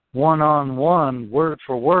one-on-one, word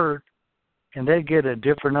for word, and they get a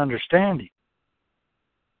different understanding.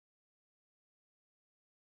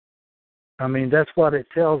 That's what it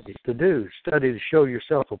tells us to do, study to show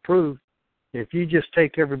yourself approved. If you just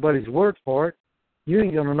take everybody's word for it, you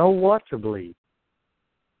ain't going to know what to believe.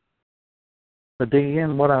 But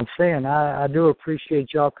again, what I'm saying, I do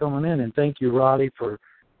appreciate y'all coming in, and thank you, Roddy, for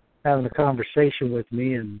having a conversation with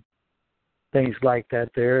me and things like that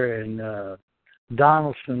there. And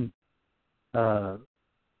Donaldson,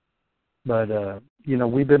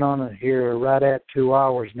 we've been on it here right at 2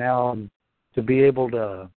 hours now, and to be able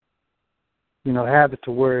to, have it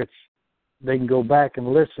to where they can go back and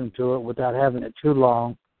listen to it without having it too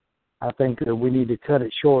long, I think that we need to cut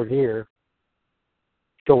it short here.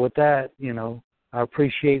 So with that, I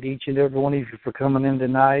appreciate each and every one of you for coming in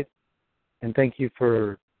tonight, and thank you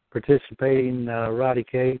for participating, Roddy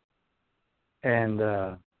K. And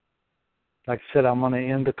like I said, I'm going to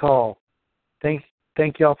end the call. Thank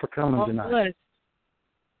y'all for coming tonight. Bless.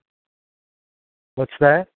 What's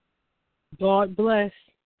that? God bless.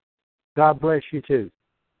 God bless you too.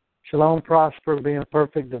 Shalom, prosper, be in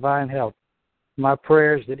perfect divine health. My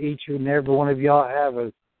prayer is that each and every one of y'all have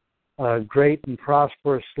a great and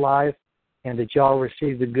prosperous life, and that y'all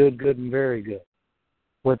receive the good, and very good.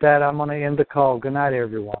 With that, I'm going to end the call. Good night,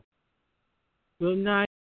 everyone. Good night.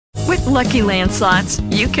 With Lucky Land Slots,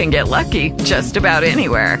 you can get lucky just about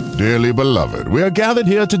anywhere. Dearly beloved, we are gathered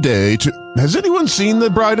here today to... Has anyone seen the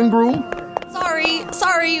bride and groom?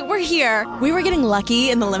 Sorry, we're here. We were getting lucky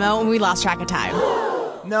in the limo and we lost track of time.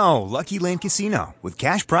 No, Lucky Land Casino, with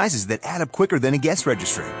cash prizes that add up quicker than a guest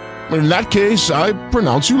registry. In that case, I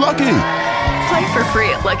pronounce you lucky. Play for free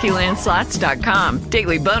at LuckyLandSlots.com.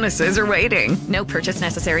 Daily bonuses are waiting. No purchase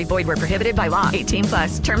necessary. Void where prohibited by law.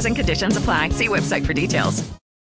 18+. Terms and conditions apply. See website for details.